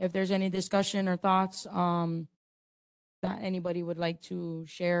 and if there's any discussion or thoughts that anybody would like to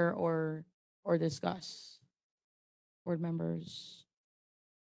share or discuss. Board members.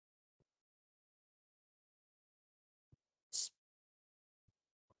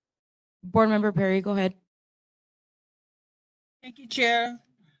 Board member Perry, go ahead. Thank you, Chair.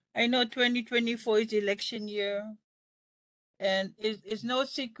 I know 2024 is election year, and it's no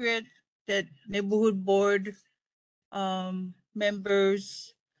secret that neighborhood board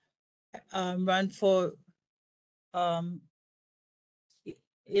members run for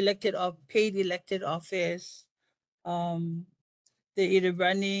elected or paid elected office. They're either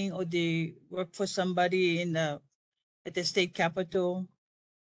running or they work for somebody in the at the state capitol.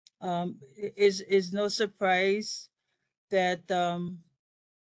 Is no surprise that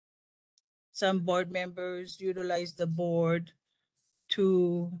some board members utilize the board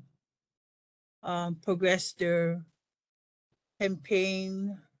to progress their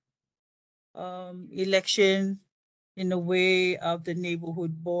campaign election in the way of the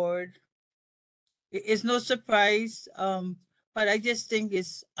neighborhood board. It's no surprise, but I just think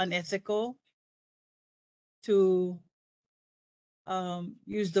it's unethical to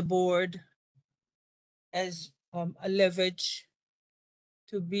use the board as a leverage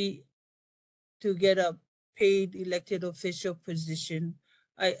to get a paid elected official position.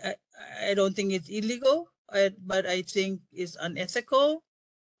 I don't think it's illegal, but I think it's unethical.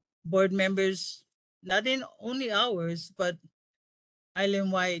 Board members, not in only ours, but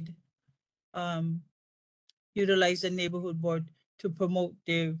island-wide, utilize the neighborhood board to promote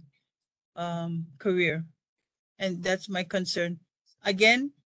their career. And that's my concern.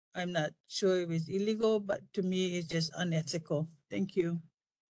 Again, I'm not sure if it's illegal, but to me, it's just unethical. Thank you.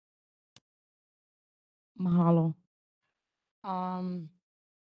 Mahalo.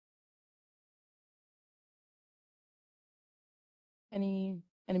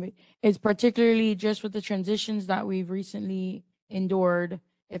 Anybody? It's particularly just with the transitions that we've recently endured.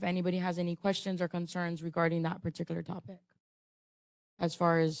 If anybody has any questions or concerns regarding that particular topic, as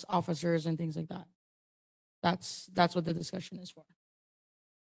far as officers and things like that, that's what the discussion is for.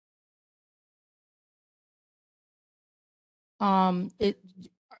 It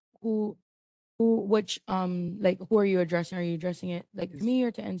which like who are you addressing? Are you addressing it like to me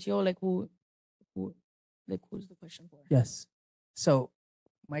or to NCO? Like who like who's the question for? Yes. So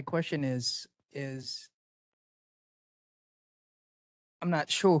my question is I'm not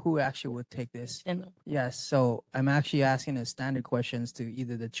sure who actually would take this. Yes. So I'm actually asking the standard questions to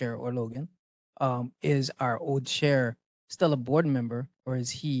either the chair or Logan. Is our old chair still a board member, or is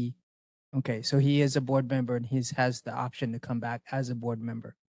he Okay, so he is a board member and he has the option to come back as a board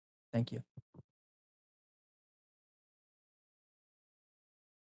member. Thank you.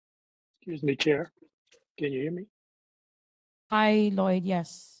 Excuse me, Chair. Can you hear me? Hi, Lloyd.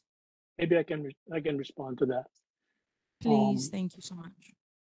 Yes, Maybe I can respond to that. please. Thank you so much.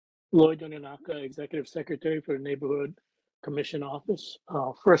 Lloyd Yonanaka, Executive Secretary for the Neighborhood Commission Office.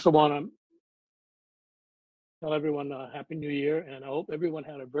 First of all, I'm tell everyone Happy New Year, and I hope everyone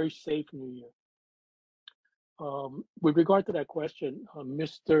had a very safe New Year. With regard to that question,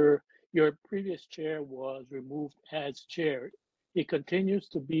 your previous chair was removed as chair. He continues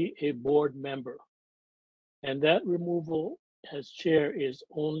to be a board member, and that removal as chair is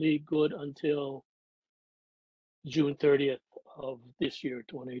only good until June 30th of this year,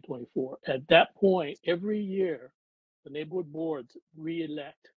 2024. At that point, every year, the neighborhood boards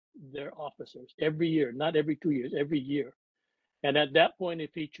re-elect their officers every year, not every 2 years, every year. And at that point,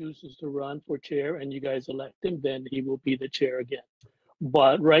 if he chooses to run for chair and you guys elect him, then he will be the chair again.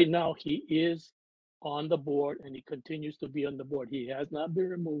 But right now, he is on the board and he continues to be on the board. He has not been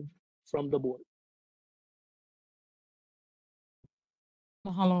removed from the board.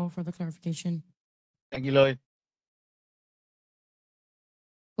 Mahalo for the clarification. Thank you, Lloyd.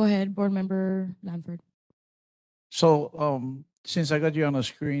 Go ahead, Board Member Lanford. So, since I got you on the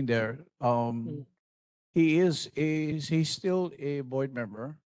screen there, he's still a board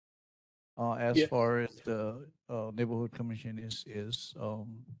member, as Yeah. far as the neighborhood commission is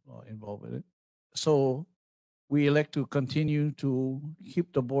involved with it. So we elect to continue to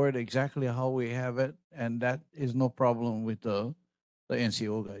keep the board exactly how we have it, and that is no problem with the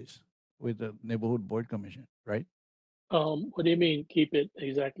NCO guys, with the neighborhood board commission, right? What do you mean, keep it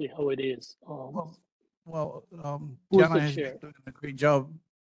exactly how it is? Well, who's Tiana the has chair? been doing a great job,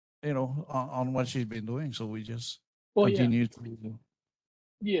 on what she's been doing, so we just Well, yeah. continue to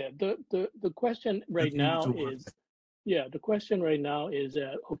Yeah, the question right continue now to work. is, yeah, the question right now is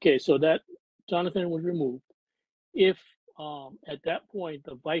that, okay, so that Jonathan was removed. If at that point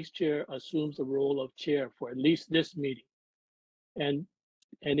the vice chair assumes the role of chair for at least this meeting, and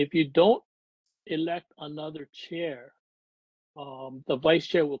if you don't elect another chair, the vice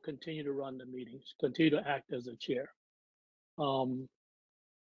chair will continue to run the meetings, continue to act as a chair.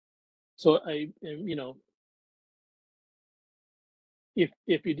 So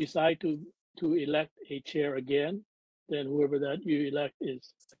if you decide to elect a chair again, then whoever that you elect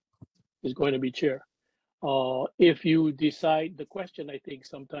is going to be chair. If you decide, the question I think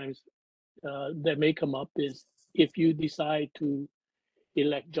sometimes that may come up is, if you decide to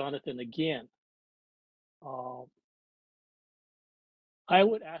elect Jonathan again, I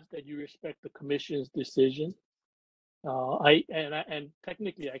would ask that you respect the commission's decision. And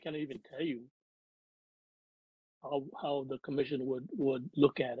technically I can't even tell you how the commission would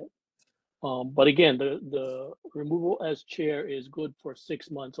look at it. But again, the removal as chair is good for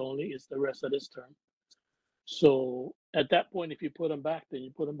 6 months only. It's the rest of this term. So at that point, if you put them back, then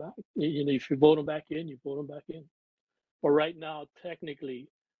you put them back. If you vote them back in, you vote them back in. But right now, technically,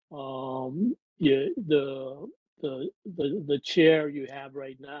 yeah, the chair you have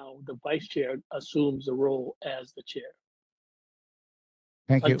right now, the vice chair assumes the role as the chair.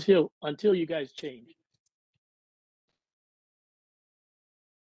 Thank you. Until you guys change.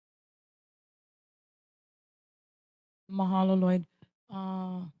 Mahalo, Lloyd.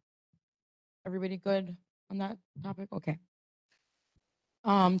 Everybody good on that topic? Okay.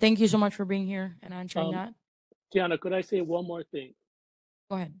 Thank you so much for being here and answering that. Tiana, could I say one more thing?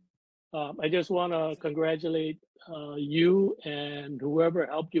 Go ahead. I just want to congratulate you and whoever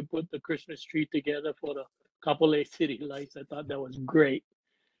helped you put the Christmas tree together for the Kapolei City Lights. I thought that was great,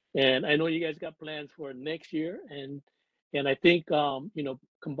 and I know you guys got plans for next year, and I think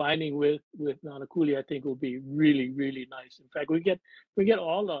combining with Nanakuli, I think will be really nice. In fact, we get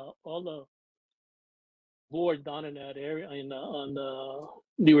all the board down in that area on the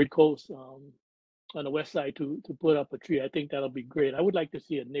Leeward Coast. On the west side to put up a tree. I think that'll be great. I would like to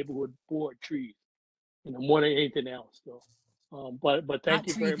see a neighborhood board tree, more than anything else. So, but thank Not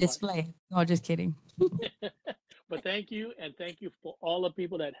you tree very much. display. No, just kidding. But thank you, and thank you for all the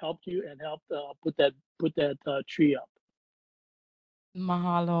people that helped you and helped put that tree up.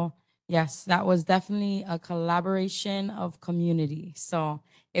 Mahalo. Yes, that was definitely a collaboration of community. So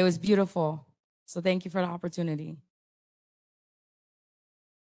it was beautiful. So thank you for the opportunity.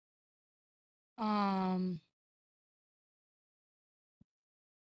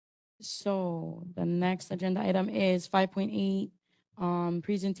 So the next agenda item is 5.8,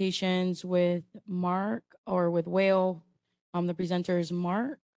 presentations with Mark or with Whale. The presenter is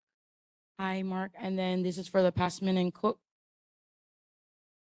Mark. Hi, Mark. And then this is for the Passman and Cook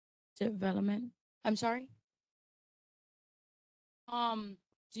Development. I'm sorry.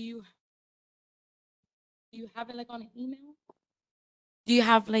 Do you have it like on an email? Do you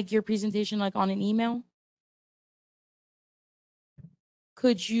have like your presentation like on an email?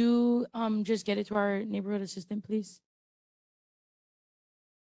 Could you just get it to our neighborhood assistant, please?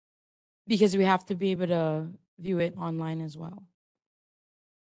 Because we have to be able to view it online as well.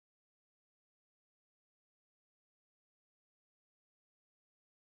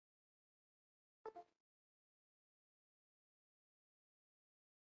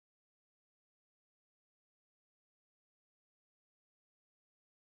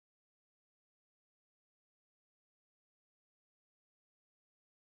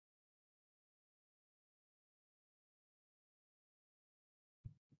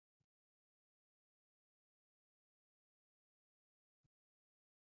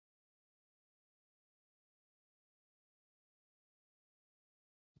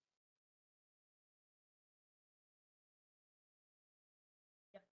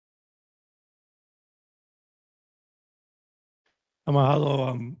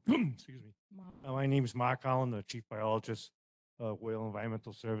 Hello. Excuse me. My name is Mark Holland, the Chief Biologist of Whale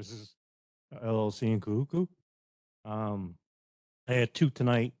Environmental Services, LLC in Kahuku. I had two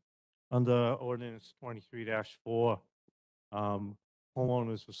tonight under ordinance 23-4.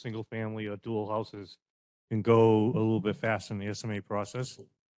 Homeowners with single family or dual houses can go a little bit faster in the SMA process.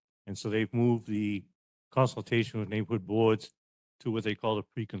 And so they've moved the consultation with neighborhood boards to what they call the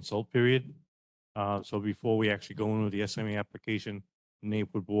pre-consult period. So before we actually go into the SMA application, the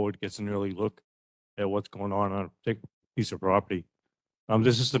neighborhood board gets an early look at what's going on a particular piece of property.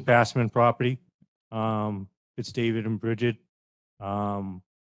 This is the Passman property. It's David and Bridget.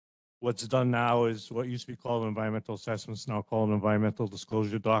 What's done now is what used to be called an environmental assessment is now called an environmental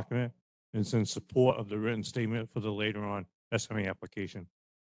disclosure document. And it's in support of the written statement for the later on SMA application.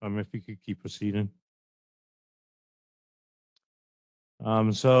 If you could keep proceeding.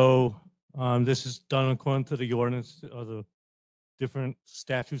 This is done according to the ordinance of the different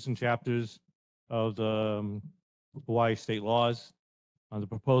statutes and chapters of the Hawaii state laws. The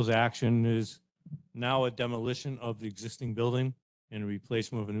proposed action is now a demolition of the existing building and a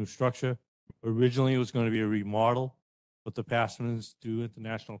replacement of a new structure. Originally, it was going to be a remodel, but the Passmans do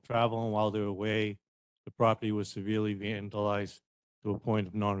international travel, and while they were away, the property was severely vandalized to a point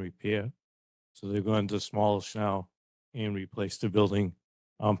of non-repair. So they're going to demolish now and replace the building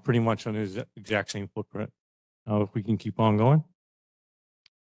pretty much on the exact same footprint. Now, if we can keep on going.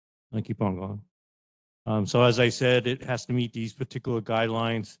 I keep on going. So as I said, it has to meet these particular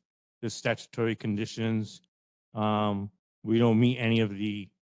guidelines, the statutory conditions. We don't meet any of the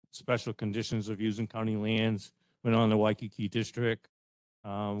special conditions of using county lands. We're not in the Waikiki district.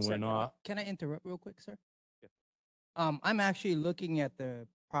 We're not. Can I interrupt real quick, sir? I'm actually looking at the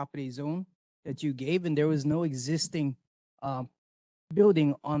property zone that you gave, and there was no existing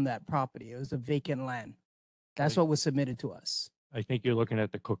building on that property. It was a vacant land. That's what was submitted to us. I think you're looking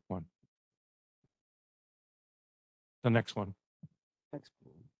at the Cook one. The next one.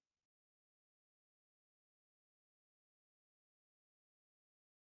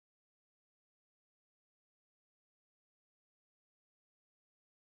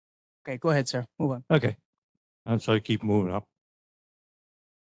 Okay, go ahead, sir. Move on. Okay. So I keep moving up.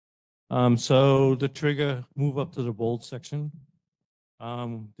 So the trigger, move up to the bold section.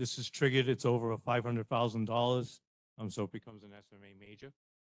 This is triggered, it's over $500,000. So it becomes an SMA major.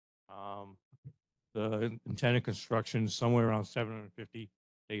 The intended construction is somewhere around $750,000 to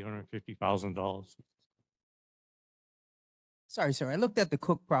 $850,000. Sorry, sir. I looked at the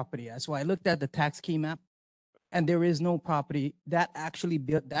Cook property. So I looked at the tax key map, and there is no property that actually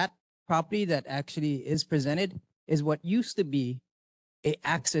built that property that actually is presented is what used to be a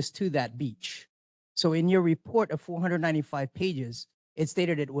access to that beach. So in your report of 495 pages, it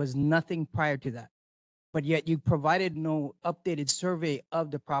stated it was nothing prior to that, but yet you provided no updated survey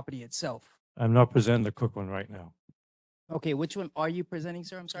of the property itself. I'm not presenting the Cook one right now. Okay, which one are you presenting,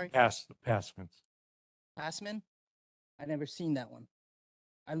 sir? I'm sorry. Passmans. Passman? I never seen that one.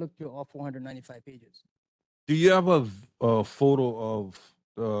 I looked through all 495 pages. Do you have a photo of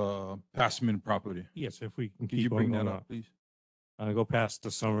the Passman property? Yes, if we can Could keep you bring on that going up, please? Go past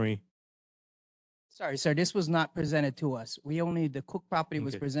the summary. Sorry, sir, this was not presented to us. The Cook property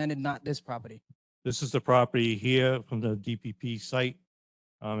was Okay. presented, not this property. This is the property here from the DPP site.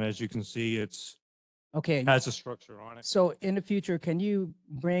 As you can see, it's Okay. has a structure on it. So in the future, can you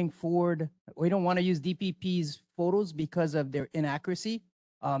bring forward, we don't want to use DPP's photos because of their inaccuracy.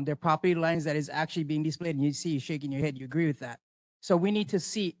 Their property lines that is actually being displayed, and you see you shaking your head, you agree with that. So we need to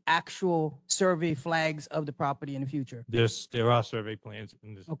see actual survey flags of the property in the future. There are survey plans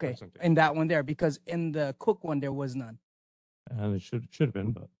in this Okay, presentation. in that one there, because in the Cook one, there was none. And it should have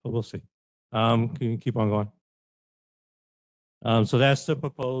been, but we'll see. Can you keep on going? So that's the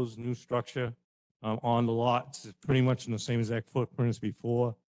proposed new structure on the lots. It's pretty much in the same exact footprint as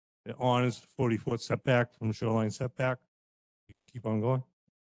before. The on is 40-foot setback from shoreline setback. Keep on going.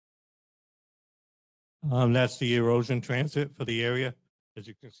 That's the erosion transit for the area. As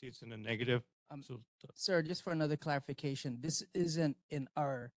you can see, it's in a negative. So Sir, just for another clarification, this isn't in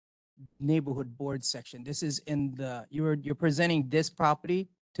our neighborhood board section. This is in the, you're presenting this property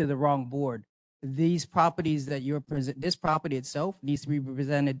to the wrong board. These properties that you're this property itself needs to be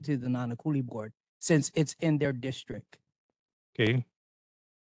presented to the Nanakuli board since it's in their district. okay,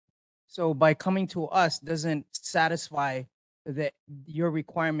 So by coming to us doesn't satisfy your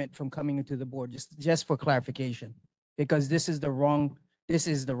requirement from coming into the board, just for clarification. Because this is the wrong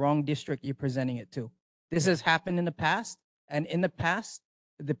district you're presenting it to. This has happened in the past, and in the past,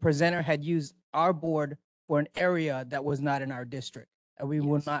 the presenter had used our board for an area that was not in our district. And we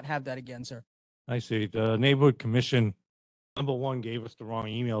will not have that again, sir. I see. The neighborhood commission, number one, gave us the wrong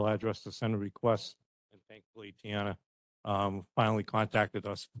email address to send a request. And thankfully, Tiana finally contacted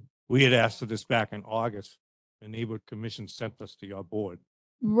us. We had asked for this back in August. The neighborhood commission sent us to your board.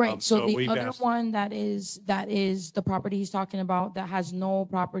 Right. So the we've other asked- one that is the property he's talking about that has no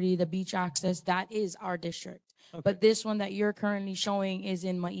property, the beach access, that is our district. But this one that you're currently showing is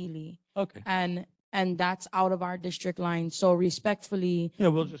in Maili. Okay. And that's out of our district line. So respectfully, Yeah,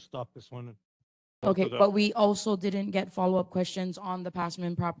 we'll just stop this one. And go to okay, the- but we also didn't get follow-up questions on the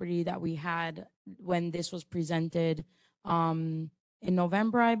Passman property that we had when this was presented in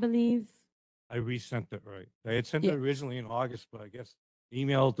November, I believe. I resent it, right? I had sent Yeah. it originally in August, but I guess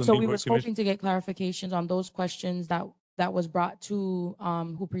emailed the So we neighborhood was commission. hoping to get clarifications on those questions that was brought to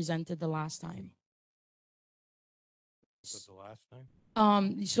who presented the last time. Was it the last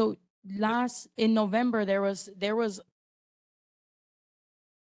time? So in November there was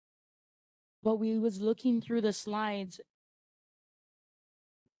but we was looking through the slides.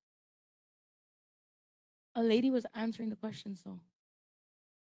 A lady was answering the questions though.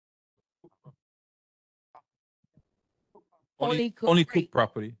 Only Cook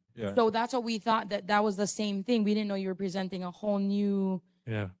property. Yeah. So that's what we thought, that was the same thing. We didn't know you were presenting a whole new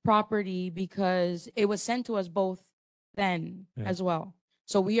Yeah. property because it was sent to us both then Yeah. as well.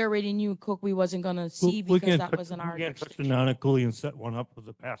 So we already knew Cook we wasn't gonna see We because can that touch- wasn't our We can touch district. the Nanakuli and set one up for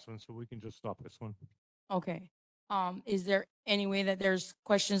the past one, so we can just stop this one. Okay. Is there any way that there's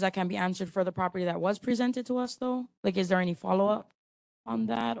questions that can be answered for the property that was presented to us though? Like, is there any follow-up on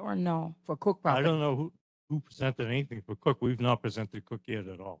that or no? For Cook I property. don't know who presented anything for Cook. We've not presented Cook yet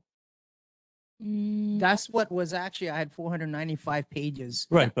at all. That's what was actually, I had 495 pages.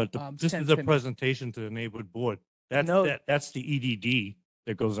 Right, but this sent is a to me. presentation to the neighborhood board. That's the EDD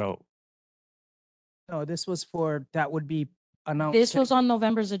that goes out. No, this was that would be announced. This was on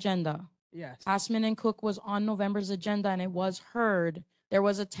November's agenda. Yes. Passman and Cook was on November's agenda and it was heard. There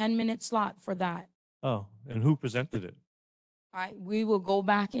was a 10-minute slot for that. Oh, and who presented it? We will go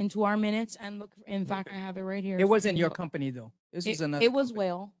back into our minutes and look. In fact, I have it right here. It wasn't if you your look. company though. This It, was another. it was company.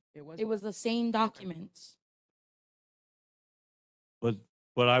 Whale. It was the same documents.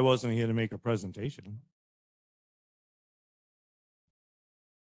 But I wasn't here to make a presentation.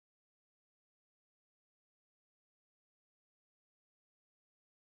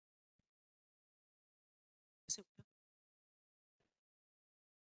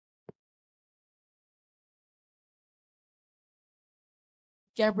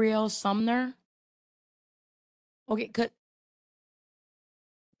 Gabrielle Sumner. Okay,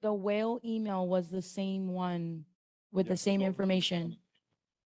 the Whale email was the same one with the same information.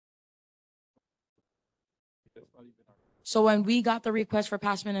 So when we got the request for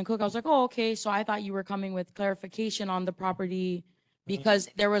Passman and Cook, I was like, oh, okay. So I thought you were coming with clarification on the property because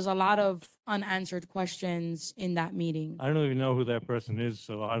there was a lot of unanswered questions in that meeting. I don't even know who that person is,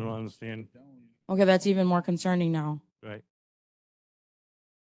 so I don't understand. Okay, that's even more concerning now. Right.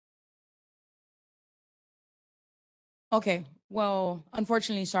 Okay, well,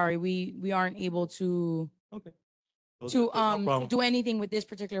 unfortunately, sorry, we aren't able to No to problem. do anything with this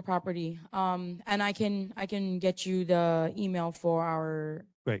particular property. And I can get you the email for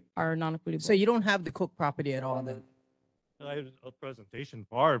Great. our non-equity. So you don't have the Cook property at all then? I have a presentation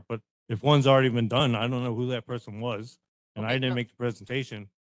for it, but if one's already been done, I don't know who that person was. And I didn't make the presentation,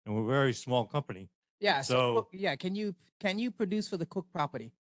 and we're a very small company. Yeah. So Yeah. Can you produce for the Cook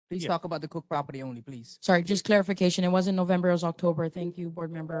property? Please Yeah. talk about the Cook property only, please. Sorry, just clarification. It wasn't November, it was October. Thank you, Board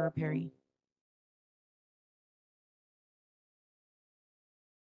Member Perry.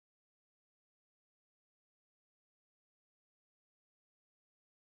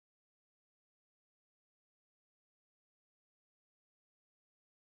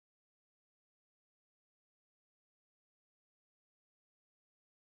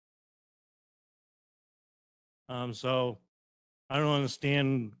 So I don't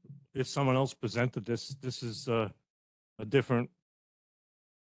understand if someone else presented this. This is a different,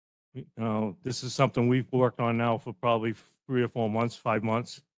 this is something we've worked on now for probably 3 or 4 months, 5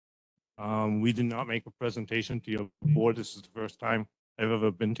 months. We did not make a presentation to your board. This is the first time I've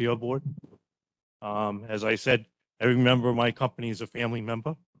ever been to your board. As I said, every member of my company is a family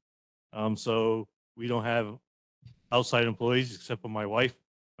member. So we don't have outside employees except for my wife,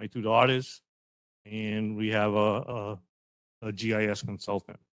 my 2 daughters, and we have a GIS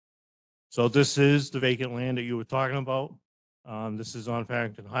consultant. So this is the vacant land that you were talking about. This is on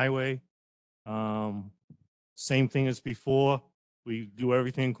Farrington Highway. Same thing as before. We do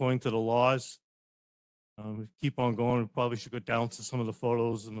everything according to the laws. We keep on going. We probably should go down to some of the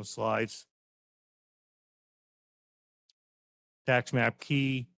photos and the slides. Tax map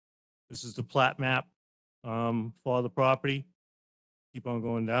key. This is the plat map for the property. Keep on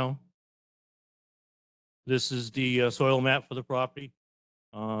going down. This is the soil map for the property.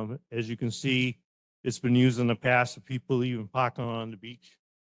 As you can see, it's been used in the past for people even parking on the beach.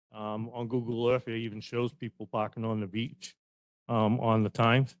 On Google Earth, it even shows people parking on the beach on the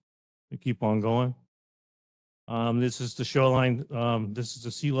times. We keep on going. This is the shoreline. This is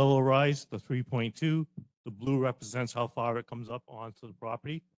the sea level rise, the 3.2. The blue represents how far it comes up onto the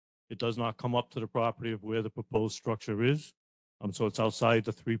property. It does not come up to the property of where the proposed structure is. So it's outside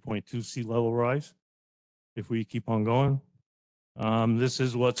the 3.2 sea level rise. If we keep on going. This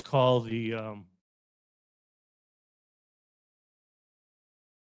is what's called the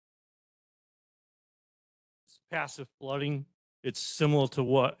passive flooding. It's similar to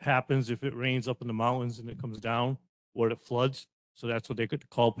what happens if it rains up in the mountains and it comes down or it floods. So that's what they could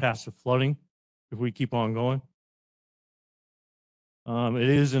call passive flooding. If we keep on going. It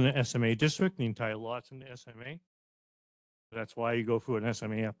is in the SMA district. The entire lot's in the SMA. That's why you go through an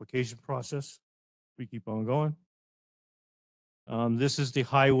SMA application process. We keep on going. This is the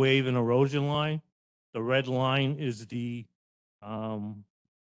high wave and erosion line. The red line is the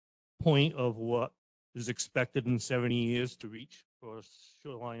point of what is expected in 70 years to reach for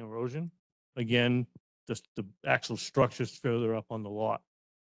shoreline erosion. Again, just the actual structures further up on the lot.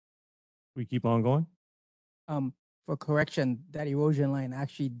 We keep on going. For correction, that erosion line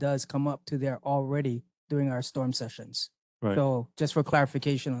actually does come up to there already during our storm sessions. Right. So just for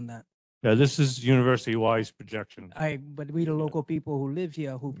clarification on that. Yeah, this is university-wise projection. But we the local people who live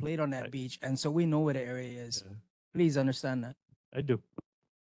here who played on that beach, and so we know where the area is. Please understand that. I do.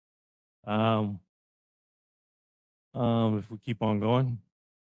 If we keep on going.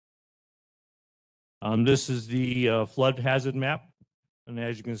 This is the flood hazard map. And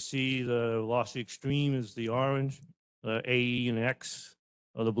as you can see, the velocity extreme is the orange, the AE and X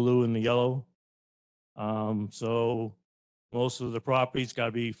are the blue and the yellow. So most of the properties got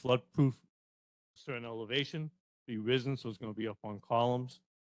to be flood proof, certain elevation, be risen, so it's going to be up on columns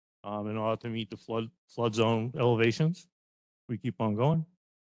in order to meet the flood zone elevations. We keep on going.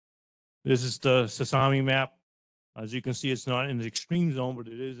 This is the Sasami map. As you can see, it's not in the extreme zone, but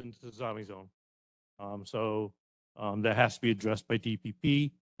it is in the Sasami zone. So that has to be addressed by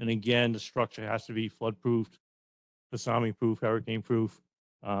DPP. And again, the structure has to be flood proofed, Sasami proof, hurricane proof,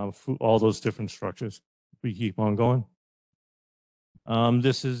 all those different structures. We keep on going.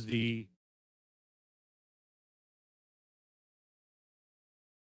 This is the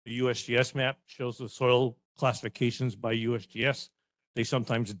USGS map, shows the soil classifications by USGS. They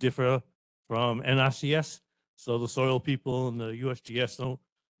sometimes differ from NRCS. So the soil people and the USGS don't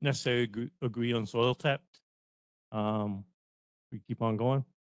necessarily agree on soil type. We keep on going.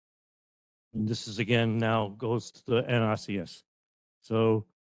 And this is again now goes to the NRCS. So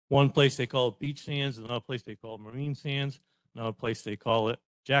one place they call it beach sands, another place they call it marine sands, another place they call it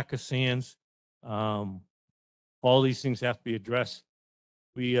Jaca sands. All these things have to be addressed.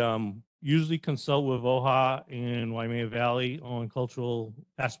 We usually consult with OHA and Waimea Valley on cultural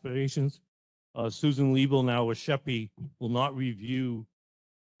aspirations. Susan Liebel now with Sheppy will not review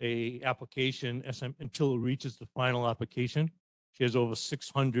a application until it reaches the final application. She has over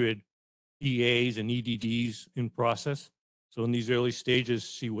 600 EAs and EDDs in process. So in these early stages,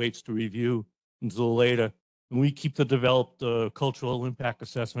 she waits to review until later. And we keep to develop the cultural impact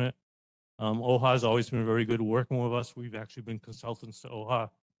assessment. OHA has always been very good working with us. We've actually been consultants to OHA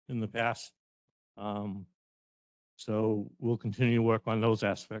in the past. So we'll continue to work on those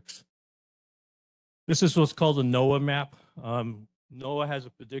aspects. This is what's called a NOAA map. NOAA has a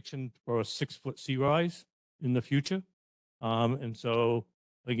prediction for a 6-foot sea rise in the future. And so,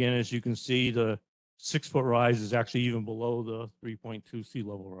 again, as you can see, the 6-foot rise is actually even below the 3.2 sea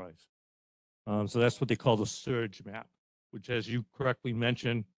level rise. So that's what they call the surge map, which, as you correctly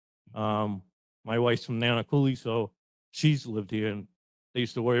mentioned, My wife's from Nanakuli, so she's lived here, and they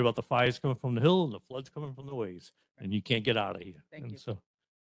used to worry about the fires coming from the hill and the floods coming from the waves, and you can't get out of here. Thank And you. So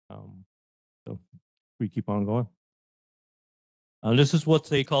we keep on going. This is what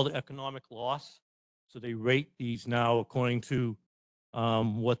they call the economic loss. So they rate these now according to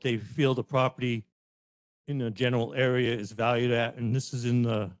what they feel the property in the general area is valued at, and this is in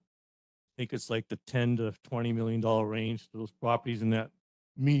the, I think it's like the 10 to 20 million dollar range. Those properties in that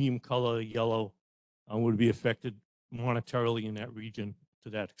medium color yellow would be affected monetarily in that region to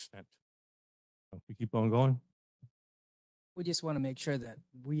that extent. So we keep on going. We just want to make sure that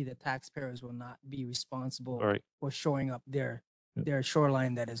we, the taxpayers, will not be responsible Right. for showing up their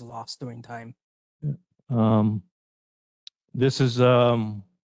shoreline that is lost during time. This is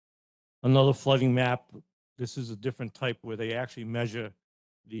another flooding map. This is a different type where they actually measure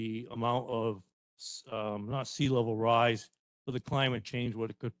the amount of not sea level rise, but the climate change, what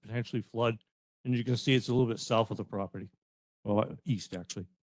it could potentially flood. And you can see it's a little bit south of the property, or east actually.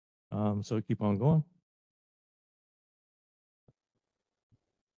 So keep on going.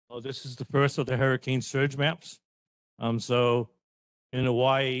 Oh, this is the first of the hurricane surge maps. So in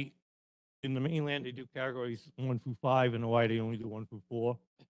Hawaii, in the mainland, they do categories 1 through 5. In Hawaii, they only do 1 through 4.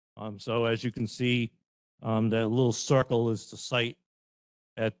 So as you can see, that little circle is the site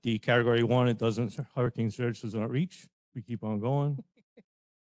at the category 1. It doesn't, hurricane surge does not reach. We keep on going.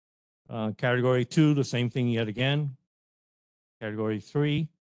 Category 2, the same thing yet again. Category 3,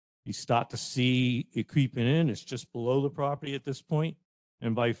 you start to see it creeping in. It's just below the property at this point.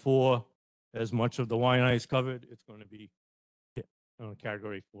 And by 4, as much of the Waianae is covered, it's going to be hit on a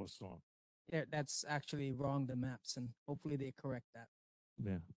category 4 storm. Yeah, that's actually wrong, the maps, and hopefully they correct that.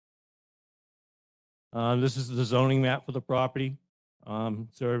 Yeah. This is the zoning map for the property.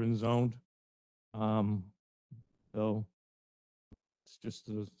 It's urban zoned. So it's just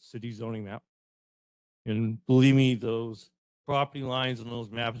the city zoning map. And believe me, those property lines and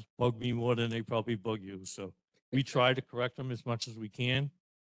those maps bug me more than they probably bug you. So we try to correct them as much as we can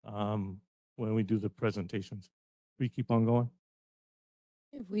when we do the presentations. We keep on going.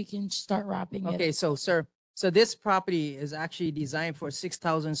 If we can start wrapping it. Okay, so sir, so this property is actually designed for a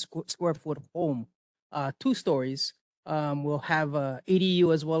 6,000 square foot home, 2 stories. Will have a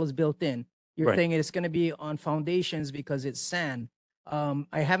ADU as well as built in. You're Right. saying it's going to be on foundations because it's sand.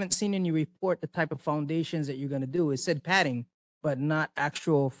 I haven't seen any report the type of foundations that you're going to do. It said padding, but not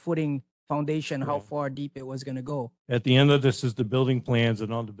actual footing foundation, how Yeah. far deep it was going to go. At the end of this is the building plans,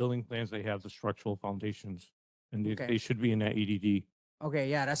 and on the building plans, they have the structural foundations, and Okay. they should be in that EDD. Okay,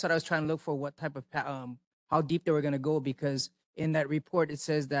 yeah, that's what I was trying to look for, what type of, how deep they were gonna go, because in that report, it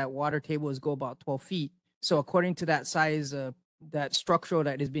says that water tables go about 12 feet. So according to that size, that structure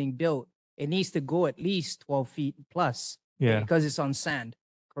that is being built, it needs to go at least 12 feet plus. Yeah. Because it's on sand,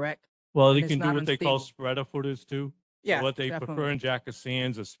 correct? Well, And they it's can do not what they call unstable. spreader footers too. So Yeah, what they prefer definitely. in Jack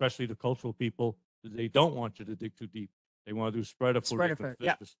Sands, especially the cultural people, is they don't want you to dig too deep. They want to do spreader footers. Spreader for foot,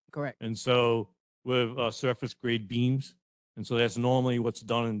 yeah, thickness. correct. And so with surface grade beams, and so that's normally what's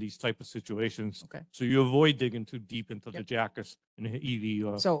done in these type of situations. Okay. So you avoid digging too deep into the jackets and the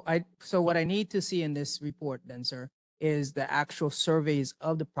EV. So what I need to see in this report then, sir, is the actual surveys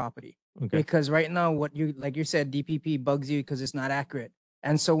of the property. Okay. Because right now, what you, like you said, DPP bugs you because it's not accurate.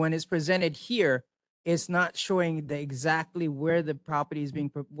 And so when it's presented here, it's not showing the exactly where the property is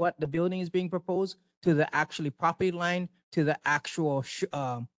being, what the building is being proposed to the actually property line, to the actual,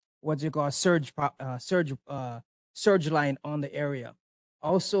 what's it called, surge line on the area.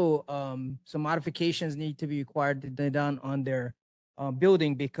 Also, some modifications need to be required to be done on their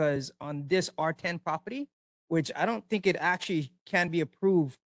building, because on this R10 property, which I don't think it actually can be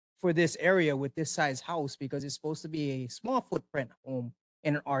approved for this area with this size house, because it's supposed to be a small footprint home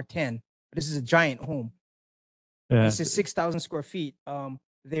in an R10. But this is a giant home. Yeah. This is 6,000 square feet.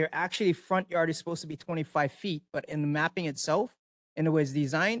 Their actually front yard is supposed to be 25 feet, but in the mapping itself, in the way it's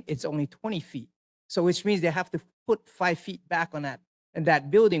designed, it's only 20 feet. So which means they have to put 5 feet back on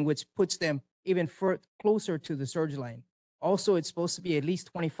that building, which puts them even closer to the surge line. Also, it's supposed to be at least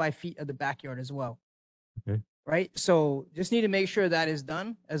 25 feet of the backyard as well. Okay. Right? So just need to make sure that is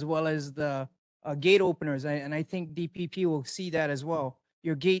done, as well as the gate openers. And I think DPP will see that as well.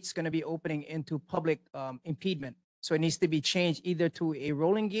 Your gate's going to be opening into public impediment. So it needs to be changed either to a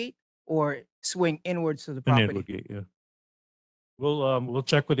rolling gate or swing inwards to the An property. inward gate, yeah. We'll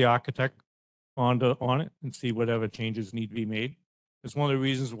check with the architect on it and see whatever changes need to be made. It's one of the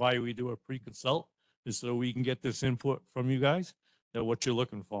reasons why we do a pre-consult, is so we can get this input from you guys, that what you're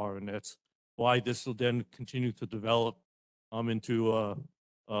looking for, and that's why this will then continue to develop into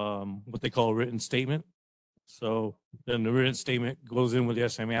what they call a written statement. So then the written statement goes in with the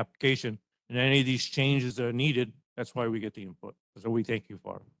SM application, and any of these changes that are needed, that's why we get the input. So we thank you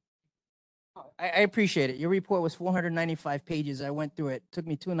for it. I appreciate it. Your report was 495 pages. I went through it. Took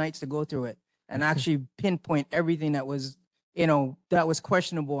me 2 nights to go through it and actually pinpoint everything that was, that was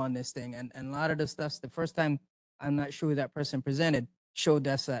questionable on this thing. And a lot of the stuff, the first time, I'm not sure who that person presented, showed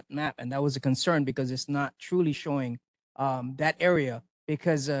us that map. And that was a concern because it's not truly showing that area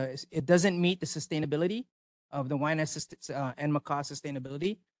because it doesn't meet the sustainability of the Waianae and Macau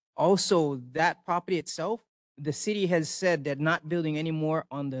sustainability. Also, that property itself, the city has said they're not building anymore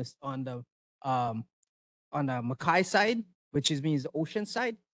on the Mackay side, which means the ocean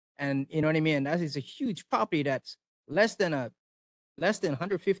side. And you know what I mean? And that is a huge property that's less than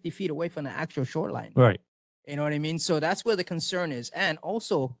 150 feet away from the actual shoreline. Right. You know what I mean? So that's where the concern is. And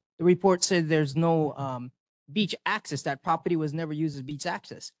also the report said there's no beach access. That property was never used as beach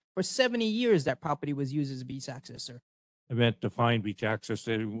access. For 70 years, that property was used as beach access, sir. I meant defined beach access.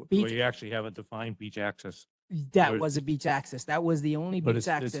 We actually have a defined beach access. That was a beach access. That was the only But beach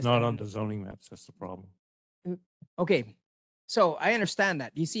access. it's not that- on the zoning maps. That's the problem. Okay, so I understand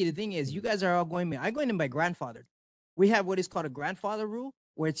that. You see, the thing is, you guys are all going. I'm going in by grandfather. We have what is called a grandfather rule,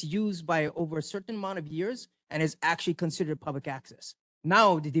 where it's used by over a certain amount of years and is actually considered public access.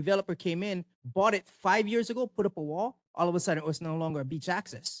 Now the developer came in, bought it 5 years ago, put up a wall. All of a sudden, it was no longer a beach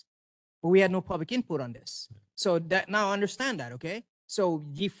access. But we had no public input on this. So that now understand that, okay? So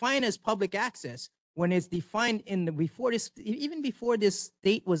define as public access when it's defined in the before this, even before this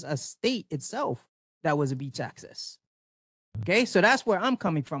state was a state itself, that was a beach access. Okay, so that's where I'm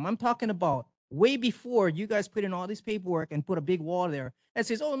coming from. I'm talking about way before you guys put in all this paperwork and put a big wall there that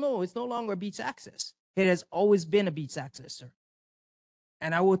says, oh no, it's no longer a beach access. It has always been a beach access, sir.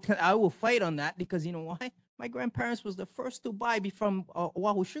 And I will fight on that because you know why? My grandparents was the first to buy from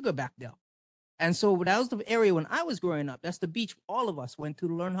Oahu Sugar back there. And so that was the area when I was growing up. That's the beach all of us went to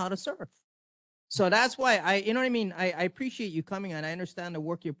learn how to surf. So that's why you know what I mean? I appreciate you coming and I understand the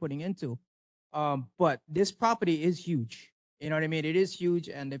work you're putting into. But this property is huge. You know what I mean? It is huge.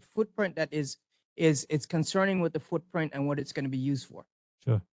 And the footprint that is it's concerning with the footprint and what it's going to be used for.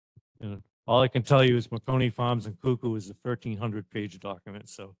 Sure. Yeah. All I can tell you is Maconi Farms and Cuckoo is a 1,300-page document.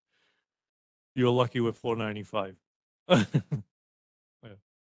 So you're lucky with 495.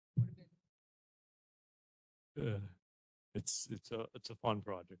 Yeah. It's a fun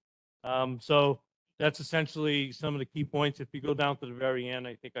project. So that's essentially some of the key points. If you go down to the very end,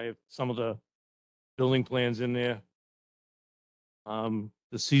 I think I have some of the building plans in there. The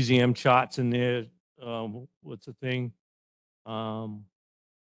CZM charts in there. What's the thing?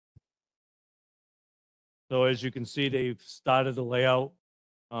 So as you can see, they've started the layout.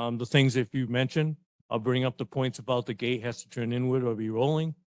 The things if you mentioned, I'll bring up the points about the gate has to turn inward or be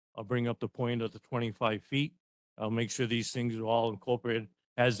rolling. I'll bring up the point of the 25 feet. I'll make sure these things are all incorporated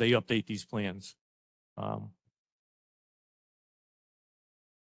as they update these plans.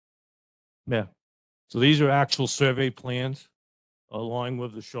 Yeah. So these are actual survey plans along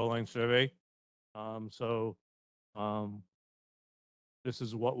with the shoreline survey. This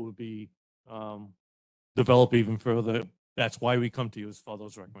is what will be developed even further. That's why we come to you is for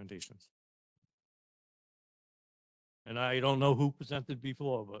those recommendations. And I don't know who presented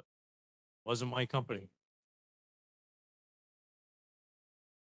before, but it wasn't my company.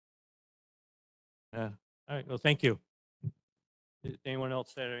 Yeah. All right. Well, thank you. Anyone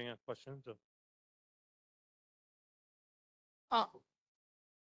else have any questions?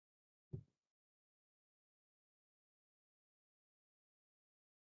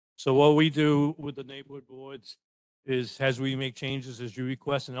 So what we do with the neighborhood boards is as we make changes as you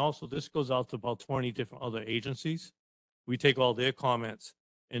request, and also this goes out to about 20 different other agencies. We take all their comments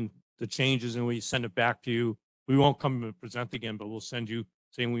and the changes and we send it back to you. We won't come and present again, but we'll send you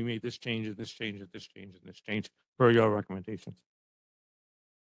saying we made this change and this change and this change and this change per your recommendations.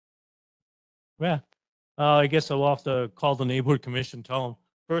 Yeah. I guess I'll have to call the neighborhood commission, tell them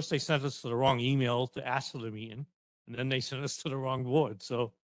first they sent us to the wrong email to ask for the meeting, and then they sent us to the wrong board.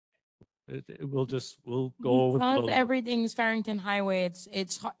 So we'll go over Because those. everything's Farrington Highway,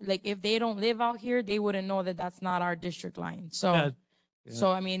 it's like if they don't live out here, they wouldn't know that that's not our district line. So, Yeah.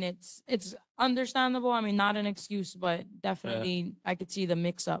 so I mean, it's understandable. I mean, not an excuse, but definitely I could see the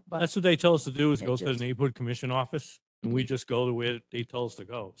mix up. But That's what they tell us to do is it go to just- the neighborhood commission office and we just go to where they tell us to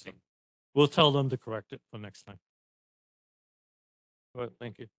go. So we'll tell them to correct it for next time. All right,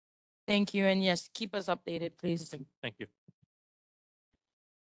 thank you. Thank you, and yes, keep us updated, please. Thank you.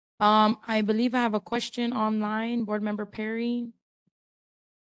 I believe I have a question online. Board Member Perry.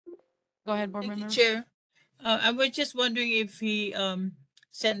 Go ahead, Board Thank you, Member. Chair. I was just wondering if he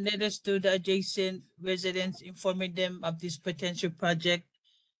sent letters to the adjacent residents informing them of this potential project.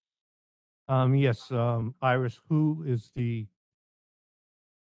 Yes, Iris, who is the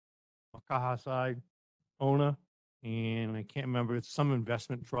Makaha side owner, and I can't remember, it's some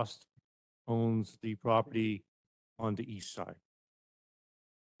investment trust owns the property on the east side.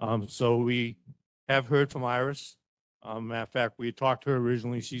 So we have heard from Iris. Matter of fact, we had talked to her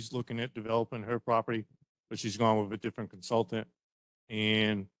originally. She's looking at developing her property, but she's gone with a different consultant.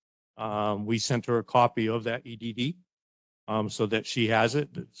 And we sent her a copy of that EDD so that she has it.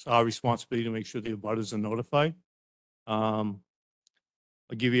 It's our responsibility to make sure the abutters are notified. I'll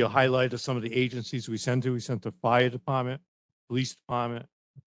give you a highlight of some of the agencies we sent to. We sent the fire department, police department,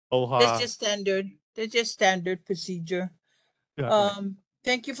 OHA. That's just standard. That's just standard procedure. Yeah.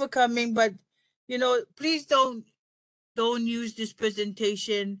 Thank you for coming, but you know, please don't use this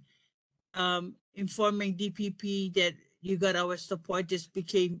presentation informing DPP that you got our support just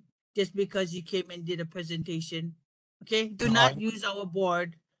because you came and did a presentation. Okay? Do No, not use our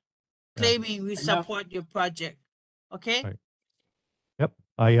board claiming we I have- support your project. Okay? Right. Yep.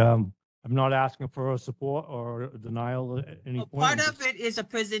 I'm not asking for a support or a denial at any point. Part of it is a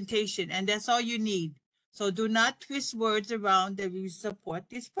presentation, and that's all you need. So do not twist words around that we support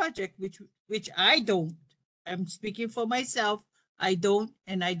this project, which I don't. I'm speaking for myself. I don't,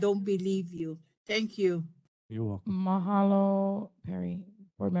 and I don't believe you. Thank you. You're welcome. Mahalo, Perry,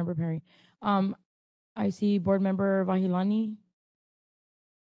 Board Member Perry. I see Board Member Vahilani.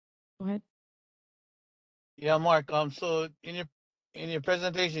 Go ahead. Yeah, Mark. So in your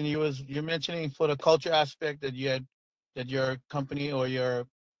presentation, you're mentioning for the culture aspect that that your company or your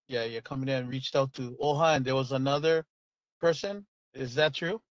company had reached out to OHA and there was another person. Is that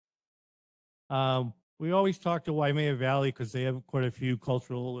true? We always talk to Waimea Valley because they have quite a few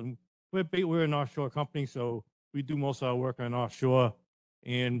cultural, and we're an offshore company, so we do most of our work on offshore.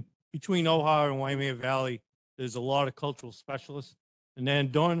 And between OHA and Waimea Valley, there's a lot of cultural specialists. And then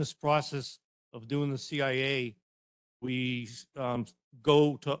during this process of doing the CIA, we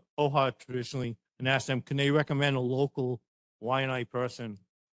go to OHA traditionally and ask them, can they recommend a local Waianae person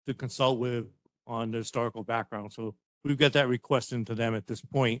to consult with on the historical background? So we've got that request into them at this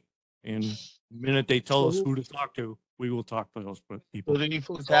point. And the minute they tell us who to talk to, we will talk to those people. So do you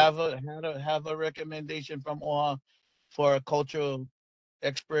folks have a recommendation from OHA for a cultural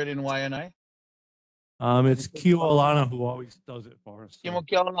expert in Waianae? It's Kio Alana who always does it for us. Kimo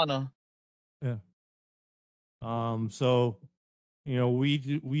Kialana. Yeah. So, you know, we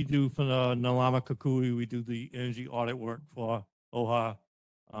do for the Nalama Kakui, we do the energy audit work for OHA.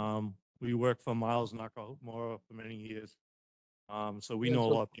 We worked for Miles Nakamura for many years. So we know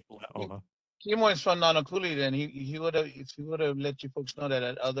a lot of people at OHA. Kimo is from Nanakuli. Then he would have let you folks know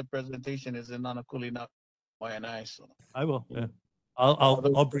that other presentation is in Nanakuli, not Waianae. So I will. Yeah.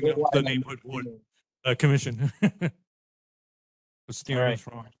 I'll bring it up to the neighborhood board commission. For steering us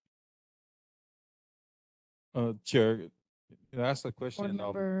wrong. Chair, can I ask a Board question?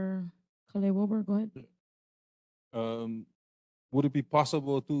 Member Kale Wilbur, go ahead. Would it be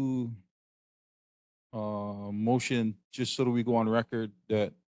possible to motion just so that we go on record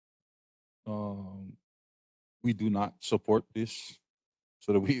that we do not support this,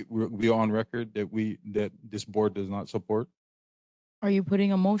 so that we are on record that this board does not support? Are you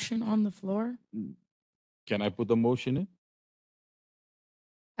putting a motion on the floor? Can I put the motion in?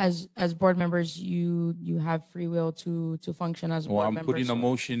 As board members, you have free will to function as Well, board I'm members. putting a so-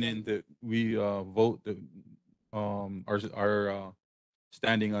 motion in that we vote that our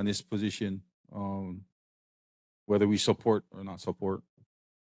standing on this position, whether we support or not support.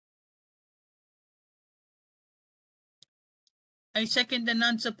 I second the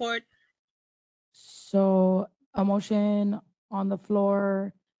non-support. So a motion on the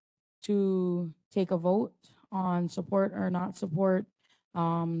floor to take a vote on support or not support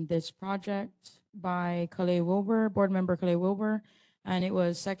this project by Kale Wilbur, Board Member Kale Wilbur, and it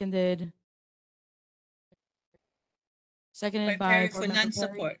was seconded by Perry Board for Member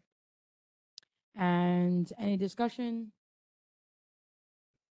non-support. Perry. And any discussion?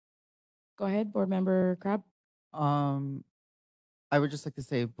 Go ahead, Board Member Crab. I would just like to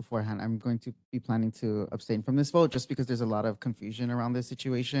say beforehand, I'm going to be planning to abstain from this vote just because there's a lot of confusion around this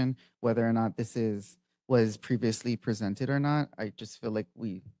situation, whether or not this was previously presented or not. I just feel like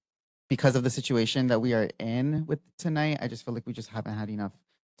because of the situation that we are in with tonight, I just feel like we just haven't had enough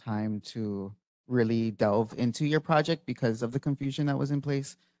time to really delve into your project because of the confusion that was in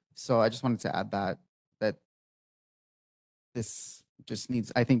place. So I just wanted to add that this just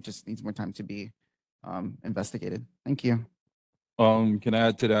needs more time to be investigated. Thank you. Can I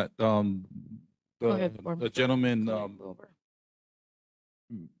add to that? Go ahead, Board The Member gentleman Wilbur.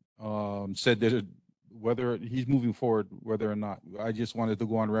 said that whether he's moving forward, whether or not. I just wanted to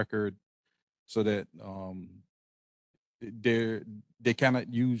go on record so that they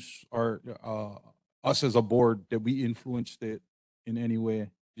cannot use our us as a board that we influenced it in any way.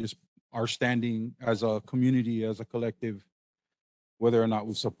 Just our standing as a community, as a collective, whether or not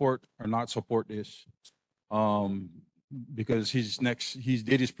we support or not support this. Because he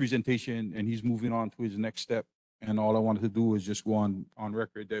did his presentation and he's moving on to his next step. And all I wanted to do was just go on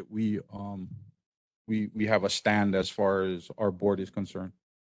record that we have a stand as far as our board is concerned.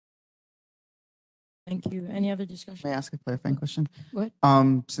 Thank you. Any other discussion? May I ask a clarifying question? Go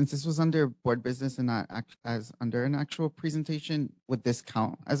ahead. Since this was under board business and not as under an actual presentation, would this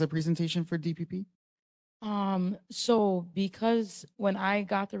count as a presentation for DPP? So because when I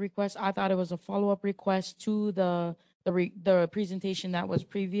got the request, I thought it was a follow-up request to the presentation that was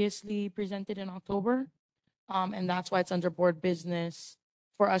previously presented in October. And that's why it's under board business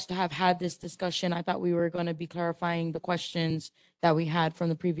for us to have had this discussion. I thought we were going to be clarifying the questions that we had from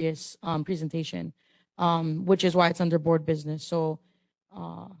the previous presentation, which is why it's under board business. So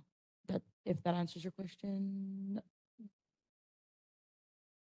that if that answers your question.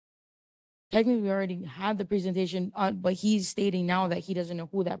 Technically, we already had the presentation, but he's stating now that he doesn't know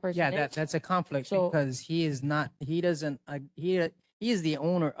who that person Yeah, is. that's a conflict So- because he is not, he doesn't, he is the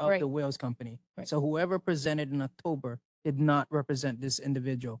owner of Right. the Wales company. Right. So whoever presented in October did not represent this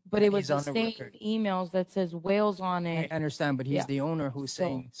individual. But it and was he's the on same record. emails that says Wales on I it. understand, but he's Yeah. the owner who's So-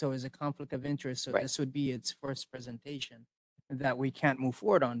 saying, so is a conflict of interest. So Right. this would be its first presentation that we can't move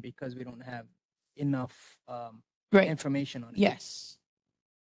forward on because we don't have enough Right. information on it. Yes.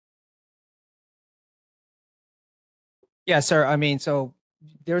 Yeah, sir. I mean, so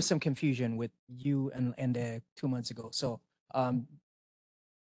there's some confusion with you and 2 months ago. So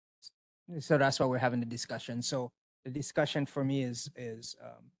that's why we're having the discussion. So the discussion for me is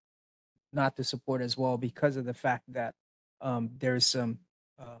not to support as well because of the fact that there's some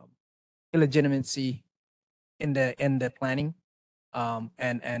illegitimacy in the planning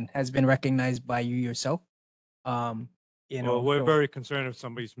and has been recognized by you yourself. You know, Well, we're so- very concerned if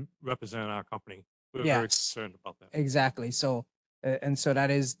somebody's representing our company. We're very Yes. concerned about that. Exactly. So and so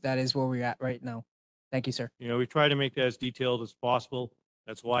that is where we're at right now. Thank you, sir. You know, we try to make that as detailed as possible.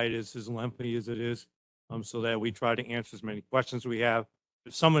 That's why it is as lengthy as it is, so that we try to answer as many questions we have.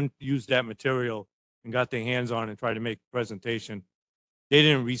 If someone used that material and got their hands on it and tried to make a presentation, they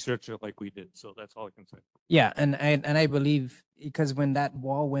didn't research it like we did. So that's all I can say. Yeah, and I believe because when that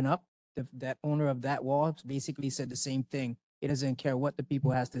wall went up, that owner of that wall basically said the same thing. He doesn't care what the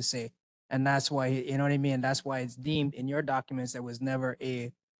people has to say, and that's why you know what I mean. And that's why it's deemed in your documents there was never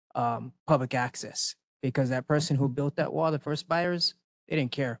a public access because that person who built that wall, the first buyers, they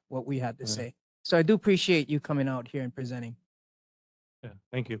didn't care what we had to say. So I do appreciate you coming out here and presenting. Yeah,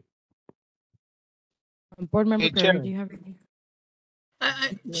 thank you. Board member Hey, Perry, Chair. do you have anything?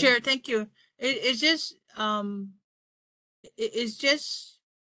 Chair, thank you. It's just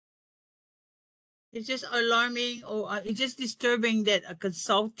it's just alarming or it's just disturbing that a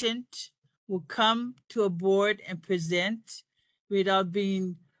consultant will come to a board and present without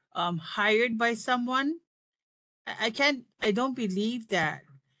being hired by someone. I don't believe that.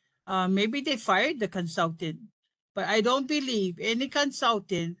 Maybe they fired the consultant, but I don't believe any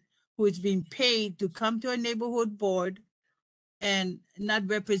consultant who is being paid to come to a neighborhood board and not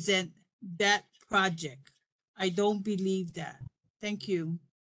represent that project. I don't believe that. Thank you.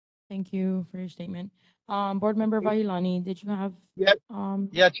 Thank you for your statement. Board member Vahilani, did you have? Yeah. Um,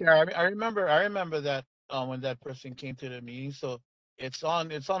 Yeah, Chair. I remember that when that person came to the meeting. So it's on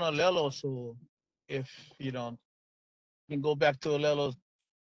Alelo. So if you don't, you can go back to Alelo's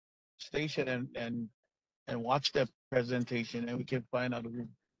station and watch that presentation, and we can find out who.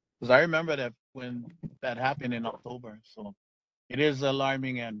 Because I remember that when that happened in October. So it is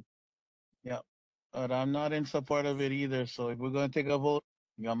alarming, and yeah, but I'm not in support of it either. So if we're going to take a vote,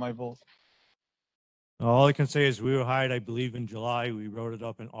 you got my vote. All I can say is we were hired, I believe, in July. We wrote it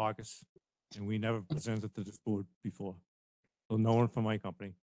up in August, and we never presented to this board before. So no one from my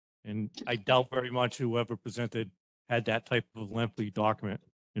company. And I doubt very much whoever presented had that type of lengthy document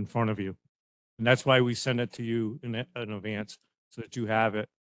in front of you. And that's why we send it to you in advance so that you have it.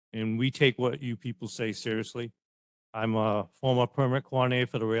 And we take what you people say seriously. I'm a former permit coordinator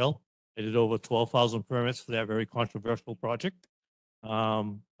for the rail. I did over 12,000 permits for that very controversial project.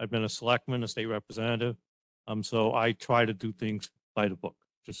 I've been a selectman, a state representative. So I try to do things by the book,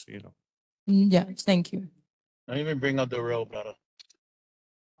 just so you know. yes, thank you. Don't even bring up the real brother.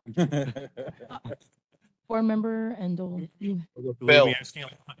 Board member Endel, you. Believe Bill. me,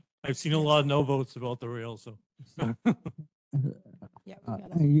 I've seen a lot of no votes about the rail, so. Yeah,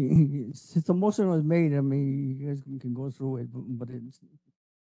 Since the motion was made, I mean, you guys can go through it, but it's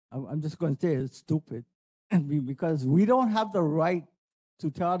I'm just going to say it's stupid because we don't have the right to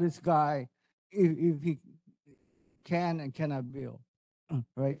tell this guy if he can and cannot build,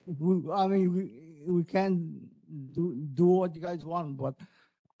 right? I mean, we can do what you guys want, but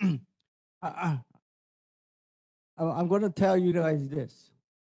I, I'm going to tell you guys this.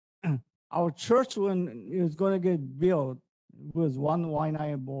 Our church, when it was going to get built, was one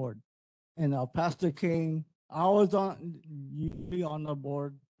Waianae board. And our pastor came, I was usually on the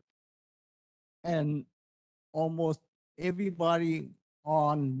board, and almost everybody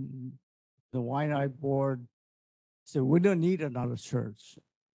on the Waianae board said, we don't need another church.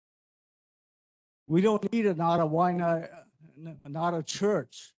 We don't need another Waianae, another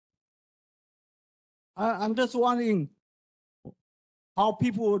church. I'm just wondering how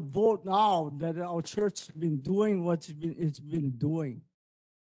people would vote now that our church has been doing what it's been doing.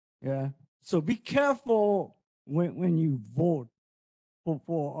 Yeah. So be careful when you vote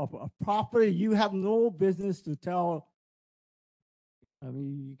for a property. You have no business to tell. I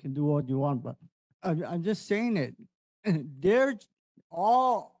mean, you can do what you want, but I'm just saying it. They're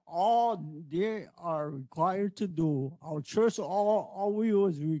all they are required to do. Our church, all we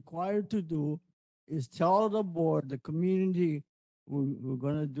was required to do is tell the board, the community, we're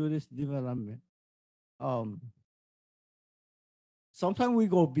gonna do this development. Sometimes we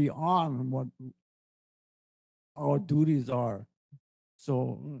go beyond what our duties are.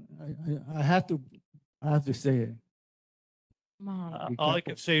 So I have to say it. Be All I careful.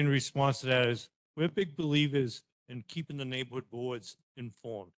 can say in response to that is we're big believers in keeping the neighborhood boards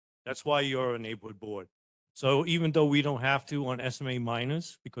informed. That's why you're a neighborhood board. So even though we don't have to on SMA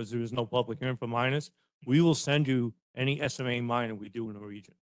minors, because there is no public hearing for minors, we will send you any SMA minor we do in the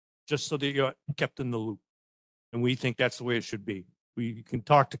region, just so that you're kept in the loop. And we think that's the way it should be. We can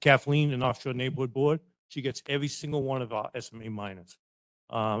talk to Kathleen in Offshore Neighborhood Board. She gets every single one of our SMA minors,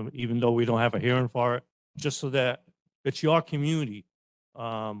 even though we don't have a hearing for it, just so that it's your community.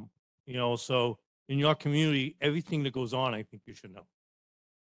 So in your community, everything that goes on, I think you should know.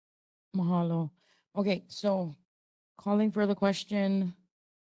 Mahalo. Okay, so calling for the question.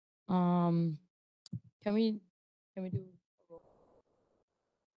 Um, can we do?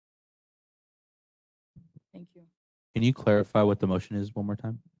 Thank you. Can you clarify what the motion is one more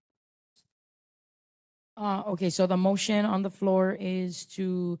time? Okay, so the motion on the floor is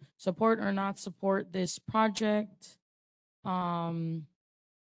to support or not support this project. Mr.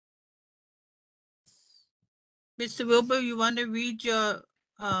 Wilbur, you want to read your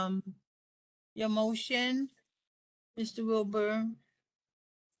motion, Mr. Wilbur?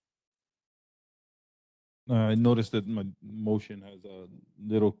 I noticed that my motion has a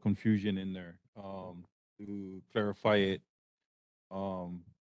little confusion in there. To clarify it, the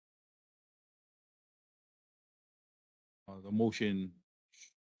motion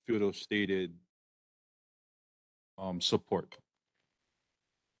should have stated support.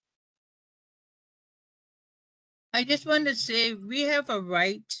 I just want to say we have a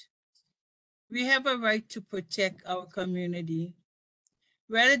right. We have a right to protect our community.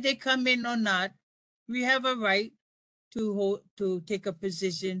 Whether they come in or not, we have a right to take a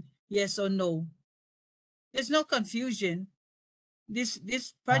position, yes or no. There's no confusion.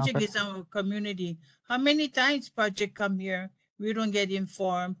 This project is our community. How many times project come here, we don't get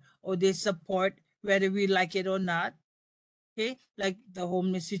informed or they support whether we like it or not. Okay, like the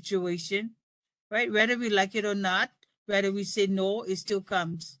homeless situation, right? Whether we like it or not, whether we say no, it still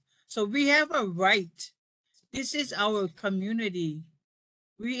comes. So we have a right. This is our community.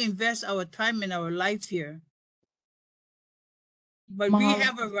 We invest our time and our life here. But we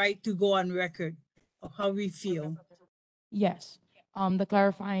have a right to go on record of how we feel. Yes. The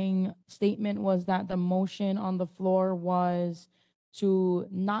clarifying statement was that the motion on the floor was to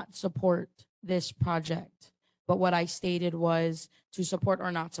not support this project. But what I stated was to support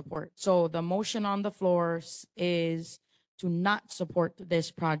or not support. So the motion on the floor is to not support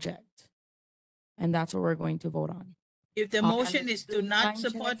this project. And that's what we're going to vote on. If the motion is to not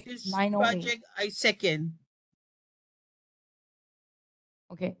support this project, I second.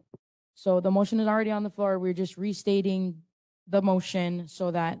 Okay. So the motion is already on the floor. We're just restating the motion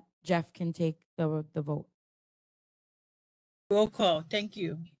so that Jeff can take the vote. Roll call. Thank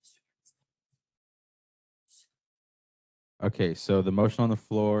you. Okay, so the motion on the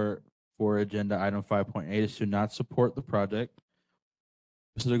floor for agenda item 5.8 is to not support the project.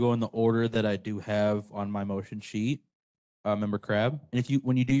 So to go in the order that I do have on my motion sheet. Member Crab, and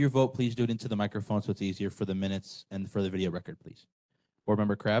when you do your vote, please do it into the microphone so it's easier for the minutes and for the video record, please. Board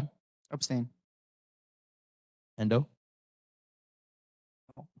Member Crab? Abstain. Endo?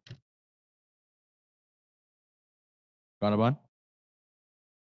 Ganaban?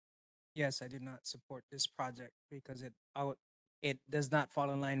 Yes, I do not support this project because it does not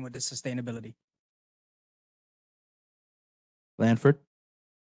fall in line with the sustainability. Lanford,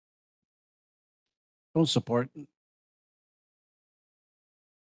 Don't support.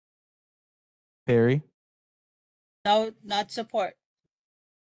 Perry, No, not support.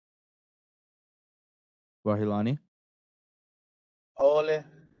 Wahilani, Ole.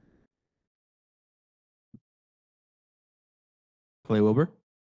 Clay Wilbur,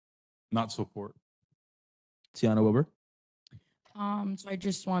 Not support. Tiana Wilbur. So I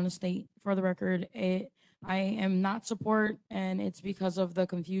just want to state for the record, I am not support, and it's because of the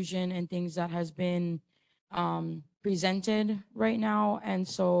confusion and things that has been presented right now. And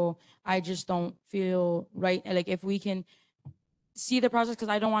so I just don't feel right. Like if we can see the process, because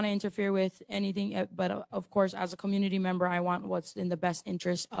I don't want to interfere with anything, but of course, as a community member, I want what's in the best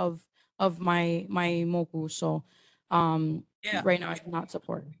interest of my moku. So Yeah. right now I cannot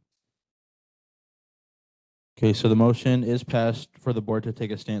support. Okay, so the motion is passed for the board to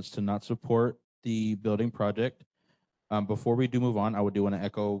take a stance to not support the building project. Before we do move on, I would do want to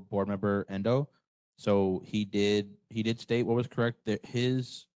echo board member Endo. So he did state what was correct, that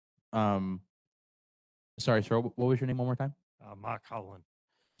his sorry, sir, what was your name one more time? Mark Howland.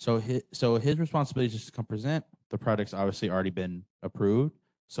 So his responsibility is just to come present. The project's obviously already been approved.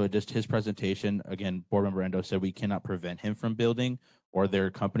 So just his presentation, again, board member Endo said we cannot prevent him from building or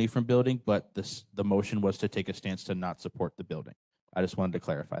their company from building, but the motion was to take a stance to not support the building. I just wanted to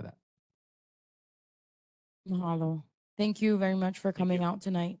clarify that. Mahalo. Thank you very much for coming out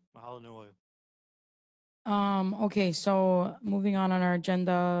tonight. Mahalo nui. Okay, so moving on our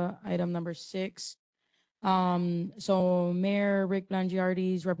agenda, item number 6. So Mayor Rick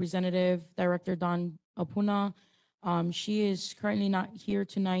Blangiardi's representative, Director Don Apuna, she is currently not here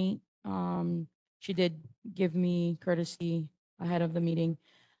tonight. She did give me courtesy ahead of the meeting.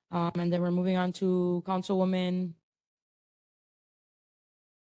 And then we're moving on to Councilwoman.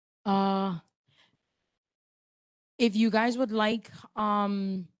 If you guys would like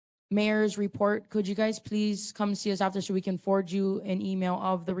mayor's report, could you guys please come see us after so we can forward you an email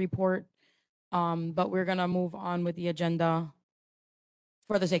of the report? But we're gonna move on with the agenda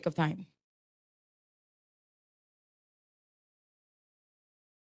for the sake of time.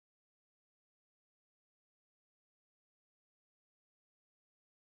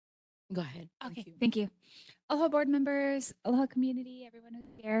 Go ahead. Okay, thank you. Aloha board members, aloha community, everyone who's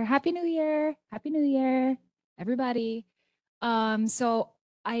here. Happy New Year. Happy New Year, everybody. So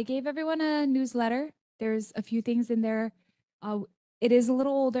I gave everyone a newsletter. There's a few things in there. It is a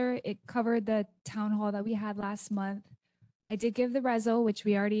little older. It covered the town hall that we had last month. I did give the reso, which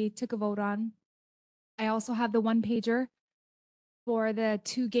we already took a vote on. I also have the one pager for the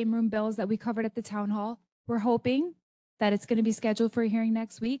 2 game room bills that we covered at the town hall. We're hoping that it's going to be scheduled for a hearing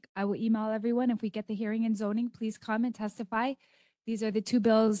next week. I will email everyone. If we get the hearing and zoning, please come and testify. These are the 2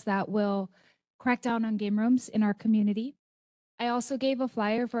 bills that will crack down on game rooms in our community. I also gave a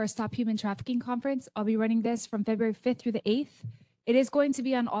flyer for our Stop Human Trafficking Conference. I'll be running this from February 5th through the 8th. It is going to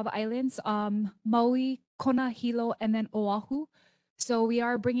be on all the islands, Maui, Kona, Hilo, and then Oahu. So we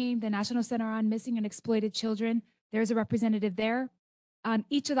are bringing the National Center on Missing and Exploited Children. There's a representative there. On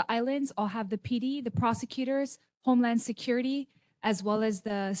each of the islands, I'll have the PD, the prosecutors, Homeland Security, as well as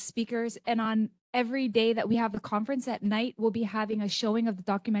the speakers. And on every day that we have the conference at night, we'll be having a showing of the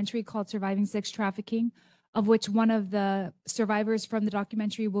documentary called Surviving Sex Trafficking, of which one of the survivors from the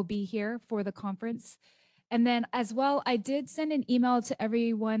documentary will be here for the conference. And then as well, I did send an email to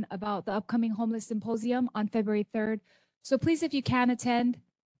everyone about the upcoming homeless symposium on February 3rd. So please, if you can attend,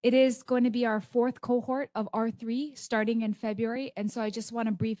 it is going to be our 4th cohort of R3 starting in February. And so I just want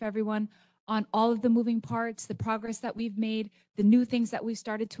to brief everyone on all of the moving parts, the progress that we've made, the new things that we've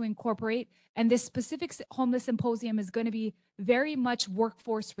started to incorporate. And this specific homeless symposium is going to be very much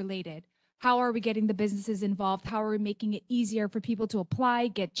workforce related. How are we getting the businesses involved? How are we making it easier for people to apply,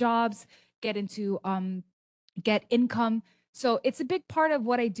 get jobs, get into get income? So it's a big part of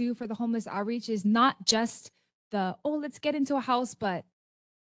what I do for the homeless outreach is not just the, oh, let's get into a house, but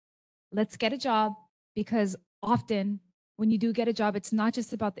let's get a job, because often when you do get a job, it's not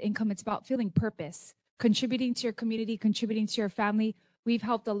just about the income, it's about feeling purpose, contributing to your community, contributing to your family. We've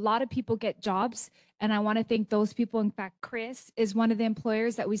helped a lot of people get jobs, and I want to thank those people. In fact, Chris is one of the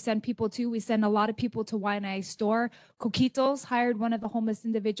employers that we send people to. We send a lot of people to Waianae store. Coquitos hired one of the homeless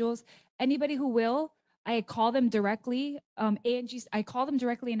individuals. Anybody who will, I call them directly. A&G, I call them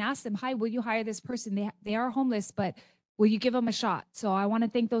directly and ask them, hi, will you hire this person? They are homeless, but will you give them a shot? So I want to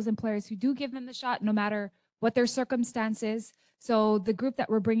thank those employers who do give them the shot, no matter what their circumstances. So the group that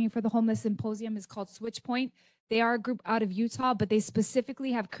we're bringing for the homeless symposium is called Switch Point. They are a group out of Utah, but they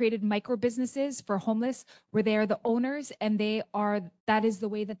specifically have created micro businesses for homeless where they are the owners and that is the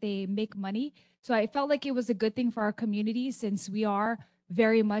way that they make money. So I felt like it was a good thing for our community since we are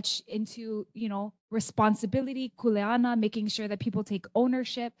very much into, responsibility, kuleana, making sure that people take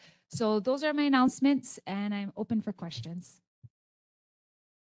ownership. So those are my announcements and I'm open for questions.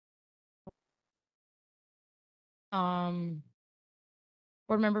 Board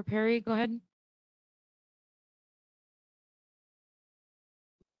Member Perry, go ahead.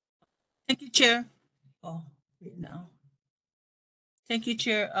 Thank you, Chair. Oh, wait now. Thank you,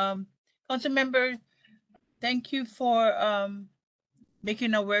 Chair. Council member, thank you for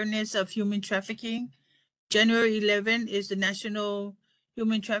making awareness of human trafficking. January 11 is the National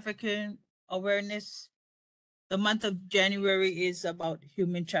Human Trafficking Awareness. The month of January is about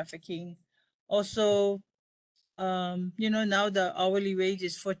human trafficking. Also, now the hourly wage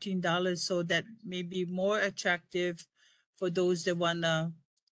is $14, so that may be more attractive for those that wanna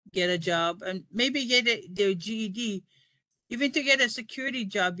get a job and maybe get their GED. Even to get a security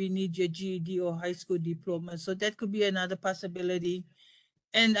job, you need your GED or high school diploma. So that could be another possibility.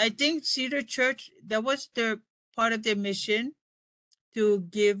 And I think Cedar Church, that was their part of their mission to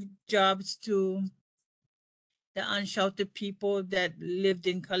give jobs to the unsheltered people that lived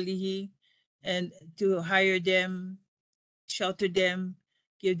in Kalihi and to hire them, shelter them,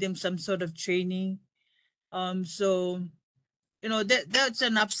 give them some sort of training. So that's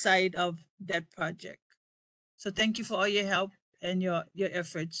an upside of that project. So thank you for all your help and your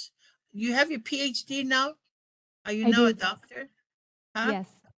efforts. You have your PhD now? Are you now a doctor? Huh? Yes.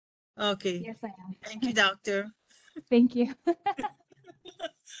 Okay. Yes, I am. Thank you, doctor. Thank you.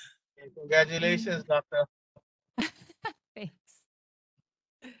 Congratulations, doctor. Thanks.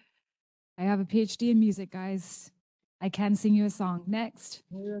 I have a PhD in music, guys. I can sing you a song. Next.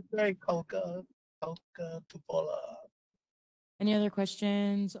 Any other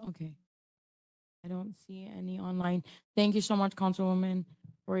questions? Okay. I don't see any online. Thank you so much, Councilwoman,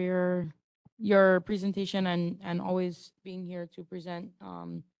 for your presentation and always being here to present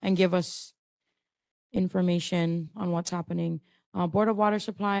and give us information on what's happening. Board of Water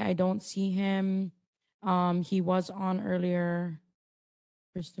Supply, I don't see him. He was on earlier,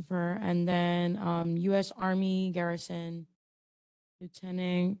 Christopher, and then U.S. Army Garrison,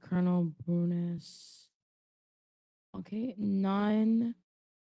 Lieutenant Colonel Brunes. Okay, none.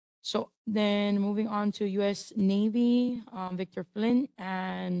 So then moving on to U.S. Navy, Victor Flint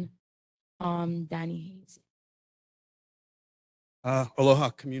and Danny Hayes.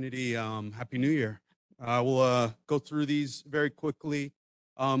 Aloha community, Happy New Year. We'll go through these very quickly.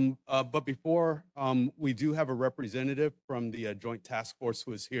 But before, we do have a representative from the Joint Task Force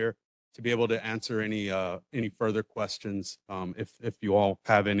who is here to be able to answer any further questions, if you all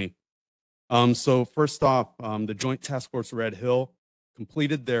have any. So first off, the Joint Task Force Red Hill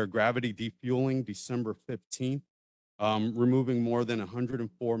completed their gravity defueling December 15th, removing more than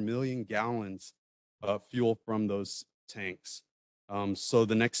 104 million gallons of fuel from those tanks. So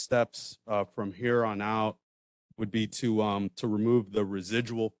the next steps from here on out would be to remove the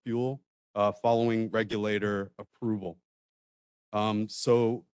residual fuel following regulator approval.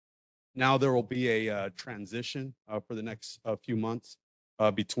 So now there will be a transition for the next few months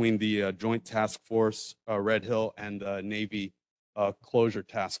between the Joint Task Force Red Hill and the Navy Closure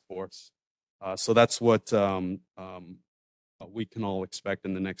Task Force. So that's what we can all expect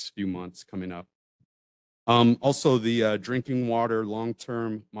in the next few months coming up. Also, the drinking water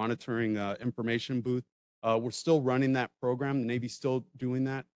long-term monitoring information booth. We're still running that program. The Navy's still doing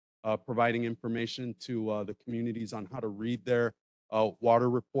that, providing information to the communities on how to read their water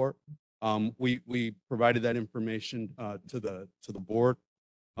report. We provided that information to the board.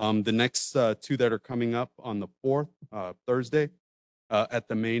 The next two that are coming up on the 4th, Thursday, at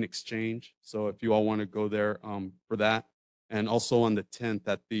the main exchange. So if you all want to go there for that, and also on the 10th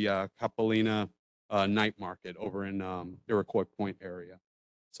at the Capilina night market over in Iroquois Point area.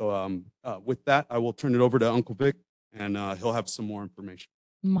 So with that, I will turn it over to Uncle Vic, and he'll have some more information.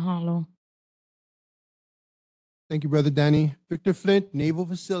 Mahalo. Thank you, Brother Danny. Victor Flint, Naval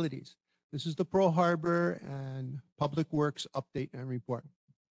Facilities. This is the Pearl Harbor and Public Works update and report.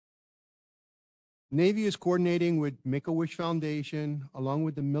 Navy is coordinating with Make-A-Wish Foundation along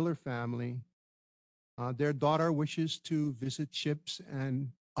with the Miller family. Their daughter wishes to visit ships and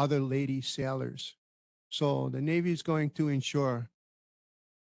other lady sailors. So the Navy is going to ensure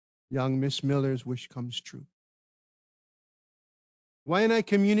young Miss Miller's wish comes true. Waianae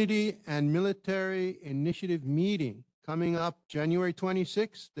Community and Military Initiative Meeting coming up January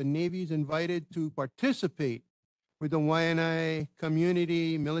 26th, the Navy is invited to participate with the Waianae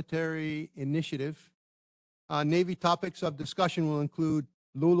Community Military Initiative. Navy topics of discussion will include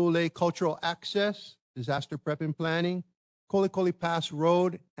Lulule cultural access, disaster prep and planning, Kolikoli Pass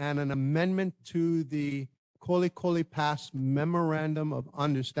Road, and an amendment to the Kolikoli Pass Memorandum of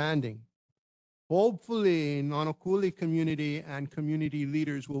Understanding. Hopefully, Nanakuli community and community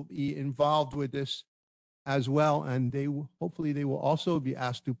leaders will be involved with this as well, and hopefully they will also be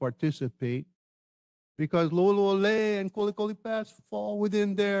asked to participate because Luluole and Kolikoli Pass fall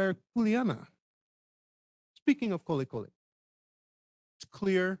within their kuleana. Speaking of Kolikoli, it's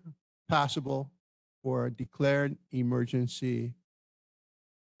clear, passable for declared emergency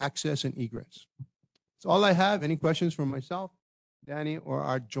access and egress. That's all I have. Any questions from myself, Danny, or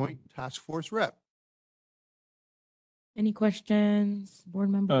our joint task force rep? Any questions, board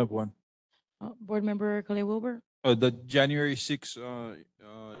member? I have one. Board member Clay Wilbur? The January 6th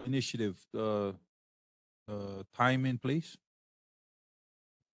initiative, time and place?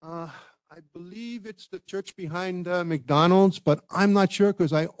 I believe it's the church behind McDonald's, but I'm not sure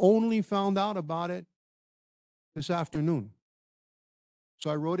because I only found out about it this afternoon. So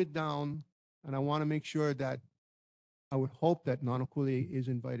I wrote it down, and I want to make sure that I would hope that Nanakuli is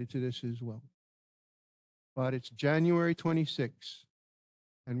invited to this as well. But it's January 26th,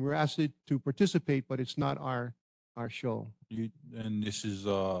 and we're asked to participate, but it's not our show. And this is,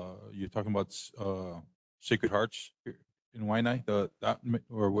 you're talking about Sacred Hearts here in Waianae,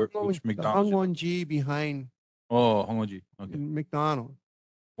 which McDonald's? Hangwon behind Oh, Hongwanji, okay. McDonald.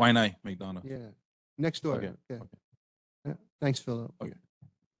 Waianae, McDonald's. Yeah, next door. Okay, Yeah. Yeah. Thanks, Philip. Okay.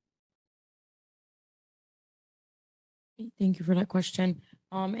 Thank you for that question.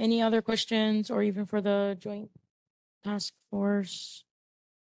 Any other questions or even for the joint task force?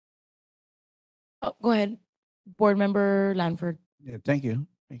 Oh, go ahead, board member Lanford. Yeah, thank you.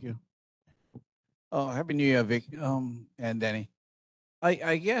 Thank you. Happy New Year, Vic, and Danny.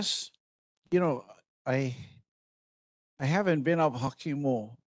 I guess, I haven't been up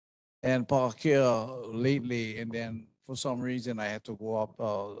Hakimo and Pakea lately, and then for some reason I had to go up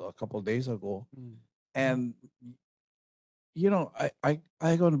a couple of days ago. And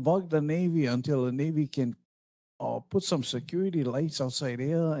I gonna bug the Navy until the Navy can put some security lights outside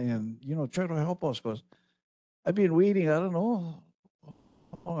there and try to help us, because I've been waiting, I don't know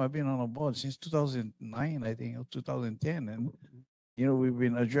how long I've been on a board, since 2009, I think, or 2010. And we've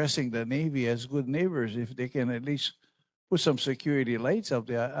been addressing the Navy as good neighbors. If they can at least put some security lights up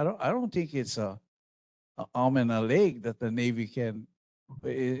there, I don't think it's a arm and a leg that the Navy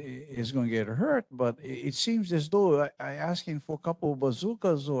is going to get hurt. But it seems as though I asking for a couple of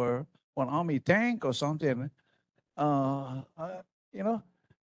bazookas or one army tank or something.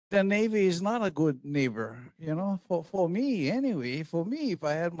 The Navy is not a good neighbor, for me anyway. For me, if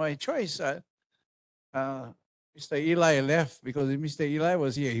I had my choice, Mr. Eli left, because if Mr. Eli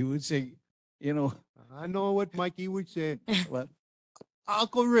was here, he would say, I know what Mikey would say. What?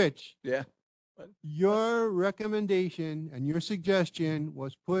 Uncle Rich. Yeah. Your recommendation and your suggestion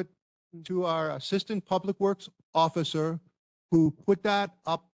was put to our assistant public works officer, who put that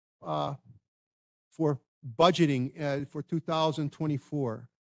up for budgeting for 2024.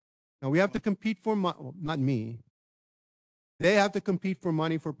 Now we have to compete for money, not me. They have to compete for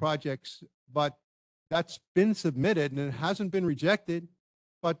money for projects, but that's been submitted and it hasn't been rejected.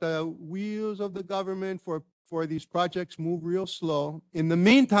 But the wheels of the government for these projects move real slow. In the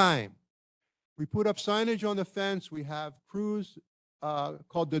meantime, we put up signage on the fence. We have crews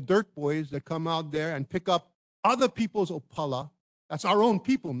called the Dirt Boys that come out there and pick up other people's opala. That's our own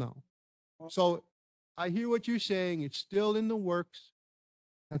people now. So I hear what you're saying. It's still in the works.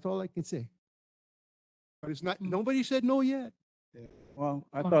 That's all I can say. But it's not, nobody said no yet. Well,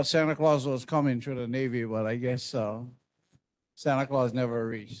 I thought Santa Claus was coming through the Navy, but I guess Santa Claus never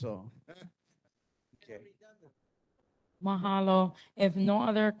reached, so. Okay. Mahalo. If no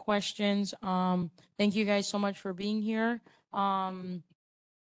other questions, thank you guys so much for being here. We're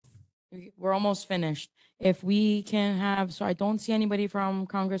almost finished. If we can have, so I don't see anybody from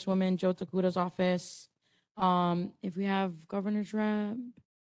Congresswoman Joe Takuta's office. If we have Governor's Rep,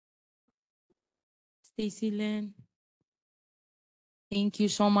 Stacy Lynn. Thank you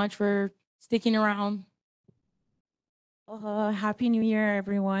so much for sticking around. Happy New Year,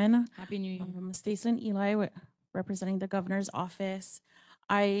 everyone. Happy New Year. Stacey Eli representing the governor's office.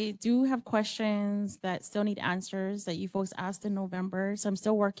 I do have questions that still need answers that you folks asked in November, so I'm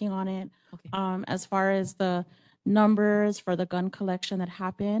still working on it. Okay. As far as the numbers for the gun collection that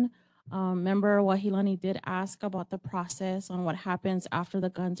happened, member Wahilani did ask about the process on what happens after the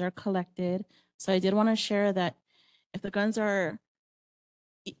guns are collected. So I did want to share that if the guns are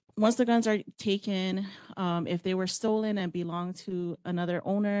once the guns are taken, if they were stolen and belong to another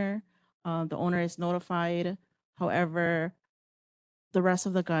owner, the owner is notified. However, the rest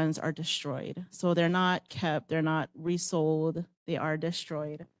of the guns are destroyed. So they're not kept, they're not resold, they are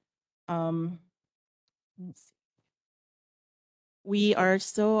destroyed. Let's see. We are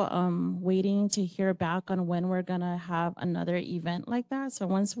still waiting to hear back on when we're gonna have another event like that. So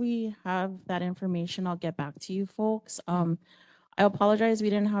once we have that information, I'll get back to you folks. I apologize, we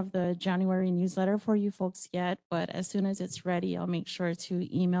didn't have the January newsletter for you folks yet, but as soon as it's ready, I'll make sure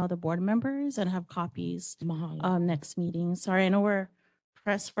to email the board members and have copies next meeting. Sorry, I know we're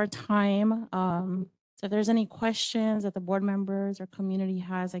pressed for time. So if there's any questions that the board members or community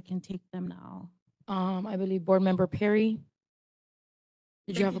has, I can take them now. I believe Board Member Perry.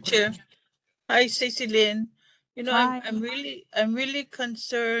 Did you have a question? Chair. Hi, Stacey Lynn. You know, Hi. I'm really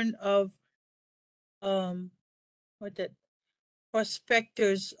concerned of what that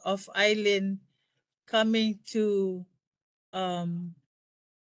prospectors of island coming to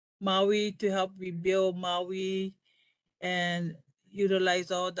Maui to help rebuild Maui and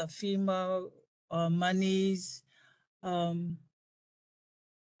utilize all the FEMA monies. And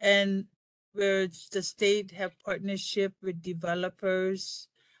where the state have partnership with developers.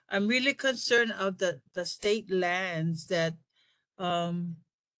 I'm really concerned of the state lands that I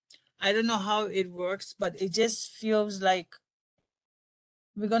don't know how it works, but it just feels like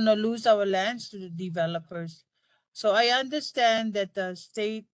we're gonna lose our lands to the developers. So I understand that the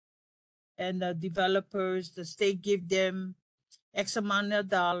state and the developers, the state give them X amount of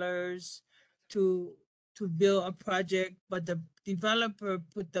dollars to build a project, but the developer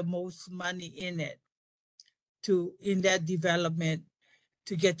put the most money in it in that development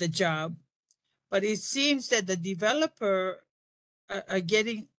to get the job. But it seems that the developer are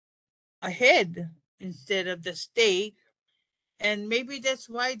getting ahead instead of the state. And maybe that's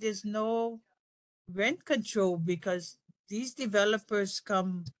why there's no rent control, because these developers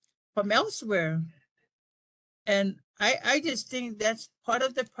come from elsewhere. And I just think that's part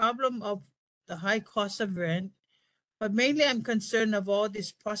of the problem of the high cost of rent. But mainly I'm concerned of all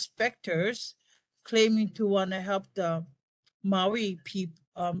these prospectors claiming to want to help the Maui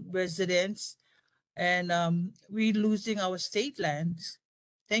residents, and we losing our state lands.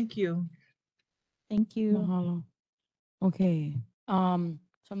 Thank you. Thank you. Mahalo. Okay. So I'm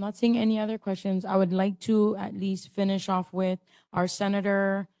not seeing any other questions. I would like to at least finish off with our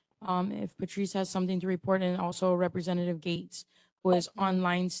senator, if Patrice has something to report, and also Representative Gates, who is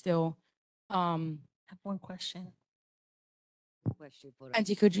online still. I have one question. Question for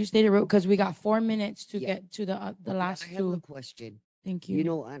Auntie, could you state it real, because we got 4 minutes to Yeah. get to the Okay, last I have two. a question. Thank You you.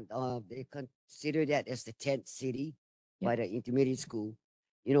 know, and they consider that as the 10th city by Yep. the intermediate school.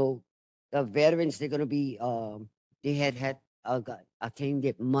 You know, the veterans, they're gonna be they had attained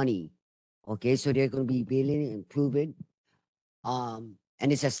their money. Okay, so they're gonna be building and improving. And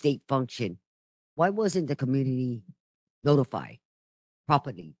it's a state function. Why wasn't the community notified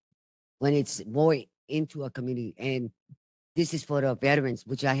properly when it's more into a community? And this is for the veterans,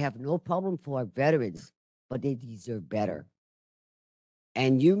 which I have no problem for veterans, but they deserve better.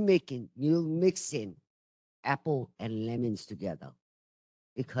 And you mixing apple and lemons together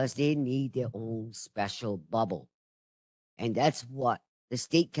because they need their own special bubble. And that's what the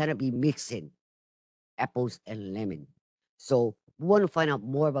state cannot be mixing apples and lemon. So we want to find out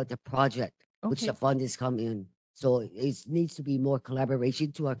more about the project, which the Okay. fund is coming in. So it needs to be more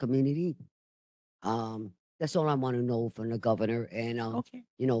collaboration to our community. That's all I want to know from the governor. And Okay.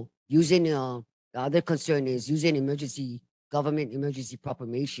 you know, using the other concern is using government emergency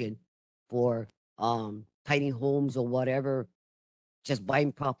proclamation for tiny homes or whatever, just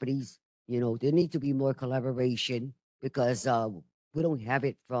buying properties. You know, there need to be more collaboration because we don't have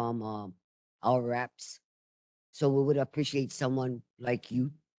it from our reps. So we would appreciate someone like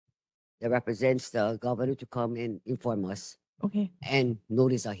you that represents the governor to come and inform us Okay. and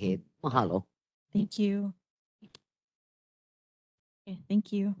notice ahead. Mahalo. Thank you. Okay,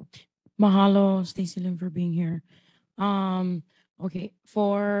 thank you. Mahalo, Stacey Lynn, for being here. Okay,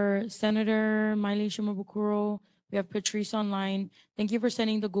 for Senator Miley Shimabukuro, we have Patrice online. Thank you for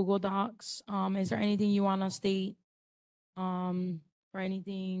sending the Google Docs. Is there anything you want to state or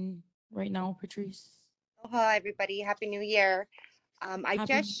anything right now, Patrice? Aloha, everybody. Happy New Year. I Happy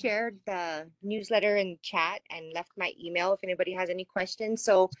just shared the newsletter in chat and left my email if anybody has any questions.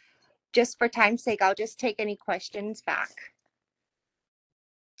 So just for time's sake, I'll just take any questions back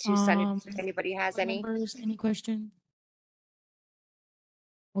to send it if anybody has board any. members, any questions?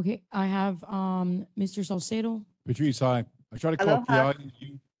 Okay, I have Mr. Salcedo. Patrice, hi. I try to call Aloha.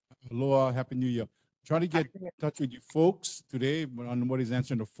 PI. Aloha, Happy New Year. trying to get in touch with you folks today on what is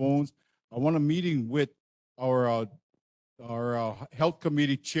answering the phones. I want a meeting with our health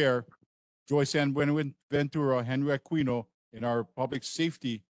committee chair, Joyce Ann Ventura, Henry Aquino, in our public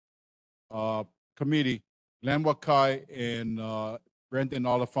safety committee, Len Wakai and Brendan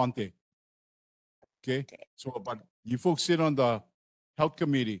Olafante. Okay, so but you folks sit on the health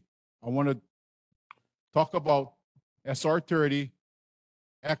committee. I want to talk about SR 30,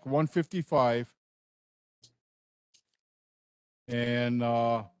 Act 155, and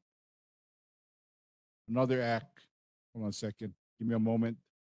another act. Hold on a second. Give me a moment.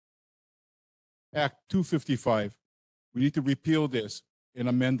 Act 255. We need to repeal this and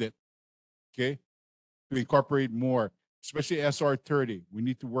amend it. Okay, to incorporate more, especially SR 30. We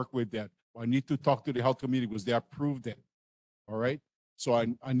need to work with that. I need to talk to the health committee because they approved it. All right. So I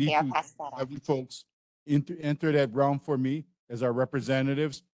need Yeah, to pass that have on. you folks enter that round for me as our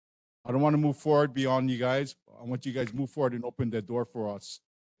representatives. I don't want to move forward beyond you guys. I want you guys to move forward and open that door for us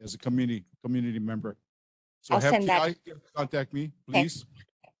as a community member. So I'll have send that. TI contact me, Okay, please.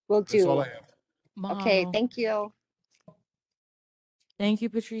 will That's all do. I have. Okay, Mahalo. thank you. Thank you,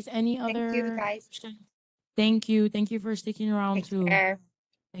 Patrice. Any Thank you, other guys. questions? Thank you. Thank you for sticking around Take too. care.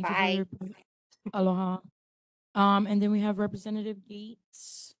 Thank you for your Bye. report. Aloha. And then we have Representative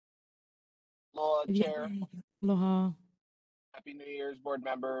Gates. Aloha, If you have Chair. anything. Aloha. Happy New Year's, board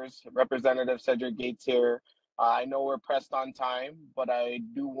members. Representative Cedric Gates here. I know we're pressed on time, but I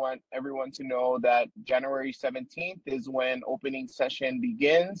do want everyone to know that January 17th is when opening session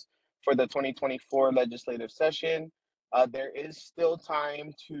begins for the 2024 legislative session. There is still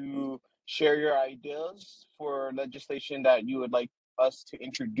time to share your ideas for legislation that you would like us to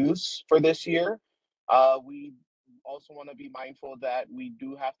introduce for this year. We also want to be mindful that we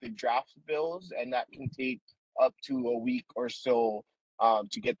do have to draft bills, and that can take up to a week or so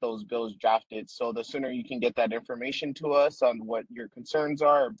to get those bills drafted. So the sooner you can get that information to us on what your concerns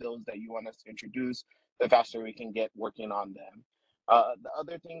are or bills that you want us to introduce, the faster we can get working on them. The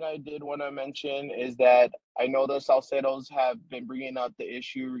other thing I did want to mention is that I know the Salcedos have been bringing up the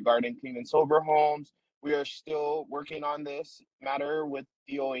issue regarding clean and sober homes. We are still working on this matter with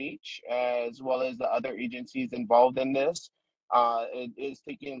DOH as well as the other agencies involved in this. It is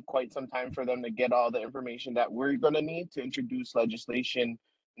taking quite some time for them to get all the information that we're going to need to introduce legislation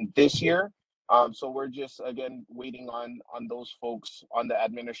this year. So we're just again waiting on those folks on the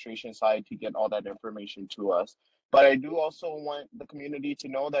administration side to get all that information to us. But I do also want the community to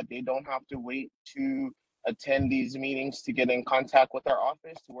know that they don't have to wait to attend these meetings to get in contact with our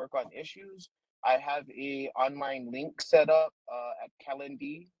office to work on issues. I have a online link set up at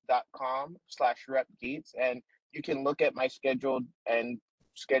calendly.com/repgates, and you can look at my schedule and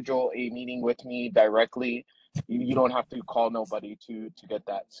schedule a meeting with me directly. You don't have to call nobody to get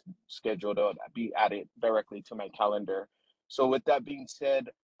that scheduled to be added directly to my calendar. So with that being said,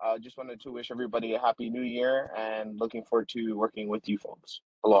 just wanted to wish everybody a happy new year and looking forward to working with you folks.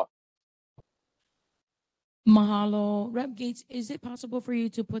 Aloha. Mahalo. Rep Gates, is it possible for you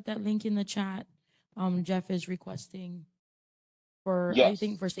to put that link in the chat? Jeff is requesting for, I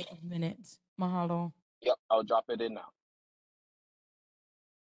think, Yes. for 6 minutes. Mahalo. Yep, I'll drop it in now.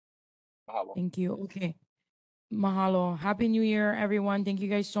 Mahalo. Thank you. Okay. Mahalo. Happy New Year, everyone. Thank you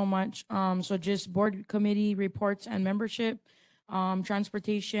guys so much. So just board committee reports and membership,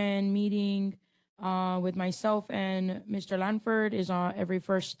 transportation meeting with myself and Mr. Lanford is on every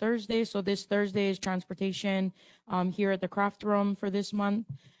first Thursday. So this Thursday is transportation here at the craft room for this month.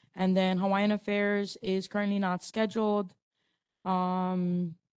 And then Hawaiian Affairs is currently not scheduled.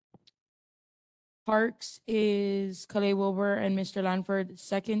 Parks is Kalei Wilbur and Mr. Lanford,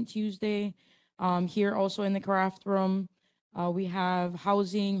 second Tuesday. Here also in the craft room, we have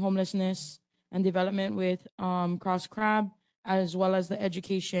housing, homelessness, and development with Cross Crab, as well as the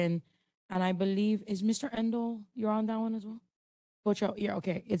education. And I believe, is Mr. Endel, you're on that one as well? Coach, yeah,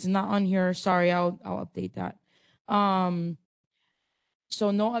 okay. It's not on here. Sorry, I'll update that. So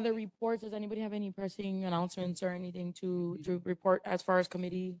no other reports. Does anybody have any pressing announcements or anything to report as far as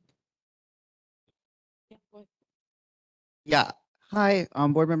committee? Yeah, go ahead. Yeah. Hi,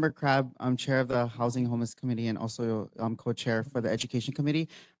 Board Member Crab. I'm Chair of the Housing Homeless Committee and also co-chair for the Education Committee.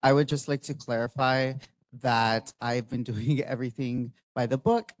 I would just like to clarify that I've been doing everything by the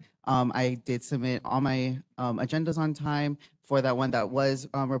book. I did submit all my agendas on time. For that one that was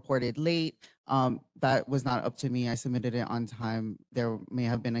reported late, that was not up to me. I submitted it on time. There may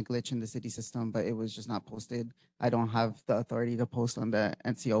have been a glitch in the city system, but it was just not posted. I don't have the authority to post on the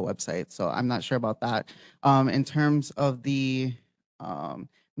NCO website, so I'm not sure about that. In terms of the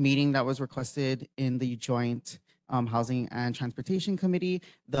meeting that was requested in the joint Housing and Transportation Committee.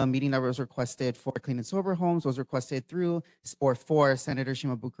 The meeting that was requested for Clean and Sober Homes was requested through or for Senator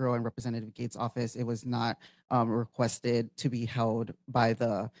Shimabukuro and Representative Gates' office. It was not requested to be held by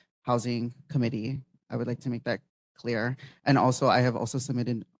the Housing Committee. I would like to make that clear. And also, I have also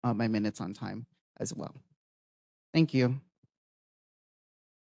submitted my minutes on time as well. Thank you.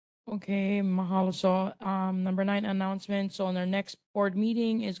 Okay, mahalo. So, number 9 announcement. So, on our next board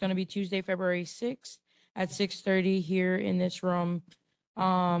meeting is going to be Tuesday, February 6th at 6:30 here in this room.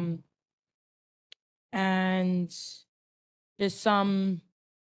 And just some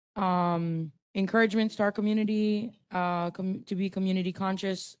encouragements to our community to be community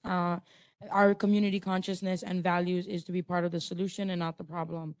conscious. Our community consciousness and values is to be part of the solution and not the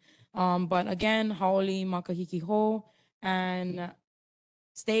problem. But again, haoli makahiki ho, and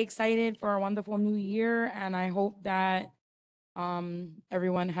stay excited for a wonderful new year. And I hope that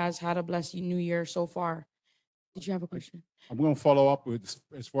everyone has had a blessed new year so far. Did you have a question? I'm going to follow up with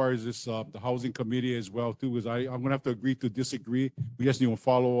as far as this the housing committee as well too. Is I'm going to have to agree to disagree. We just need to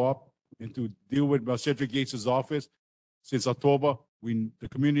follow up and to deal with Cedric Gates' office. Since October, the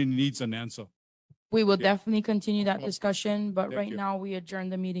community needs an answer. We will definitely continue that discussion, but Thank right you. now we adjourn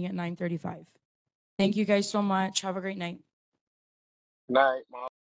the meeting at 9:35. Thank you guys so much. Have a great night. Night, Mom.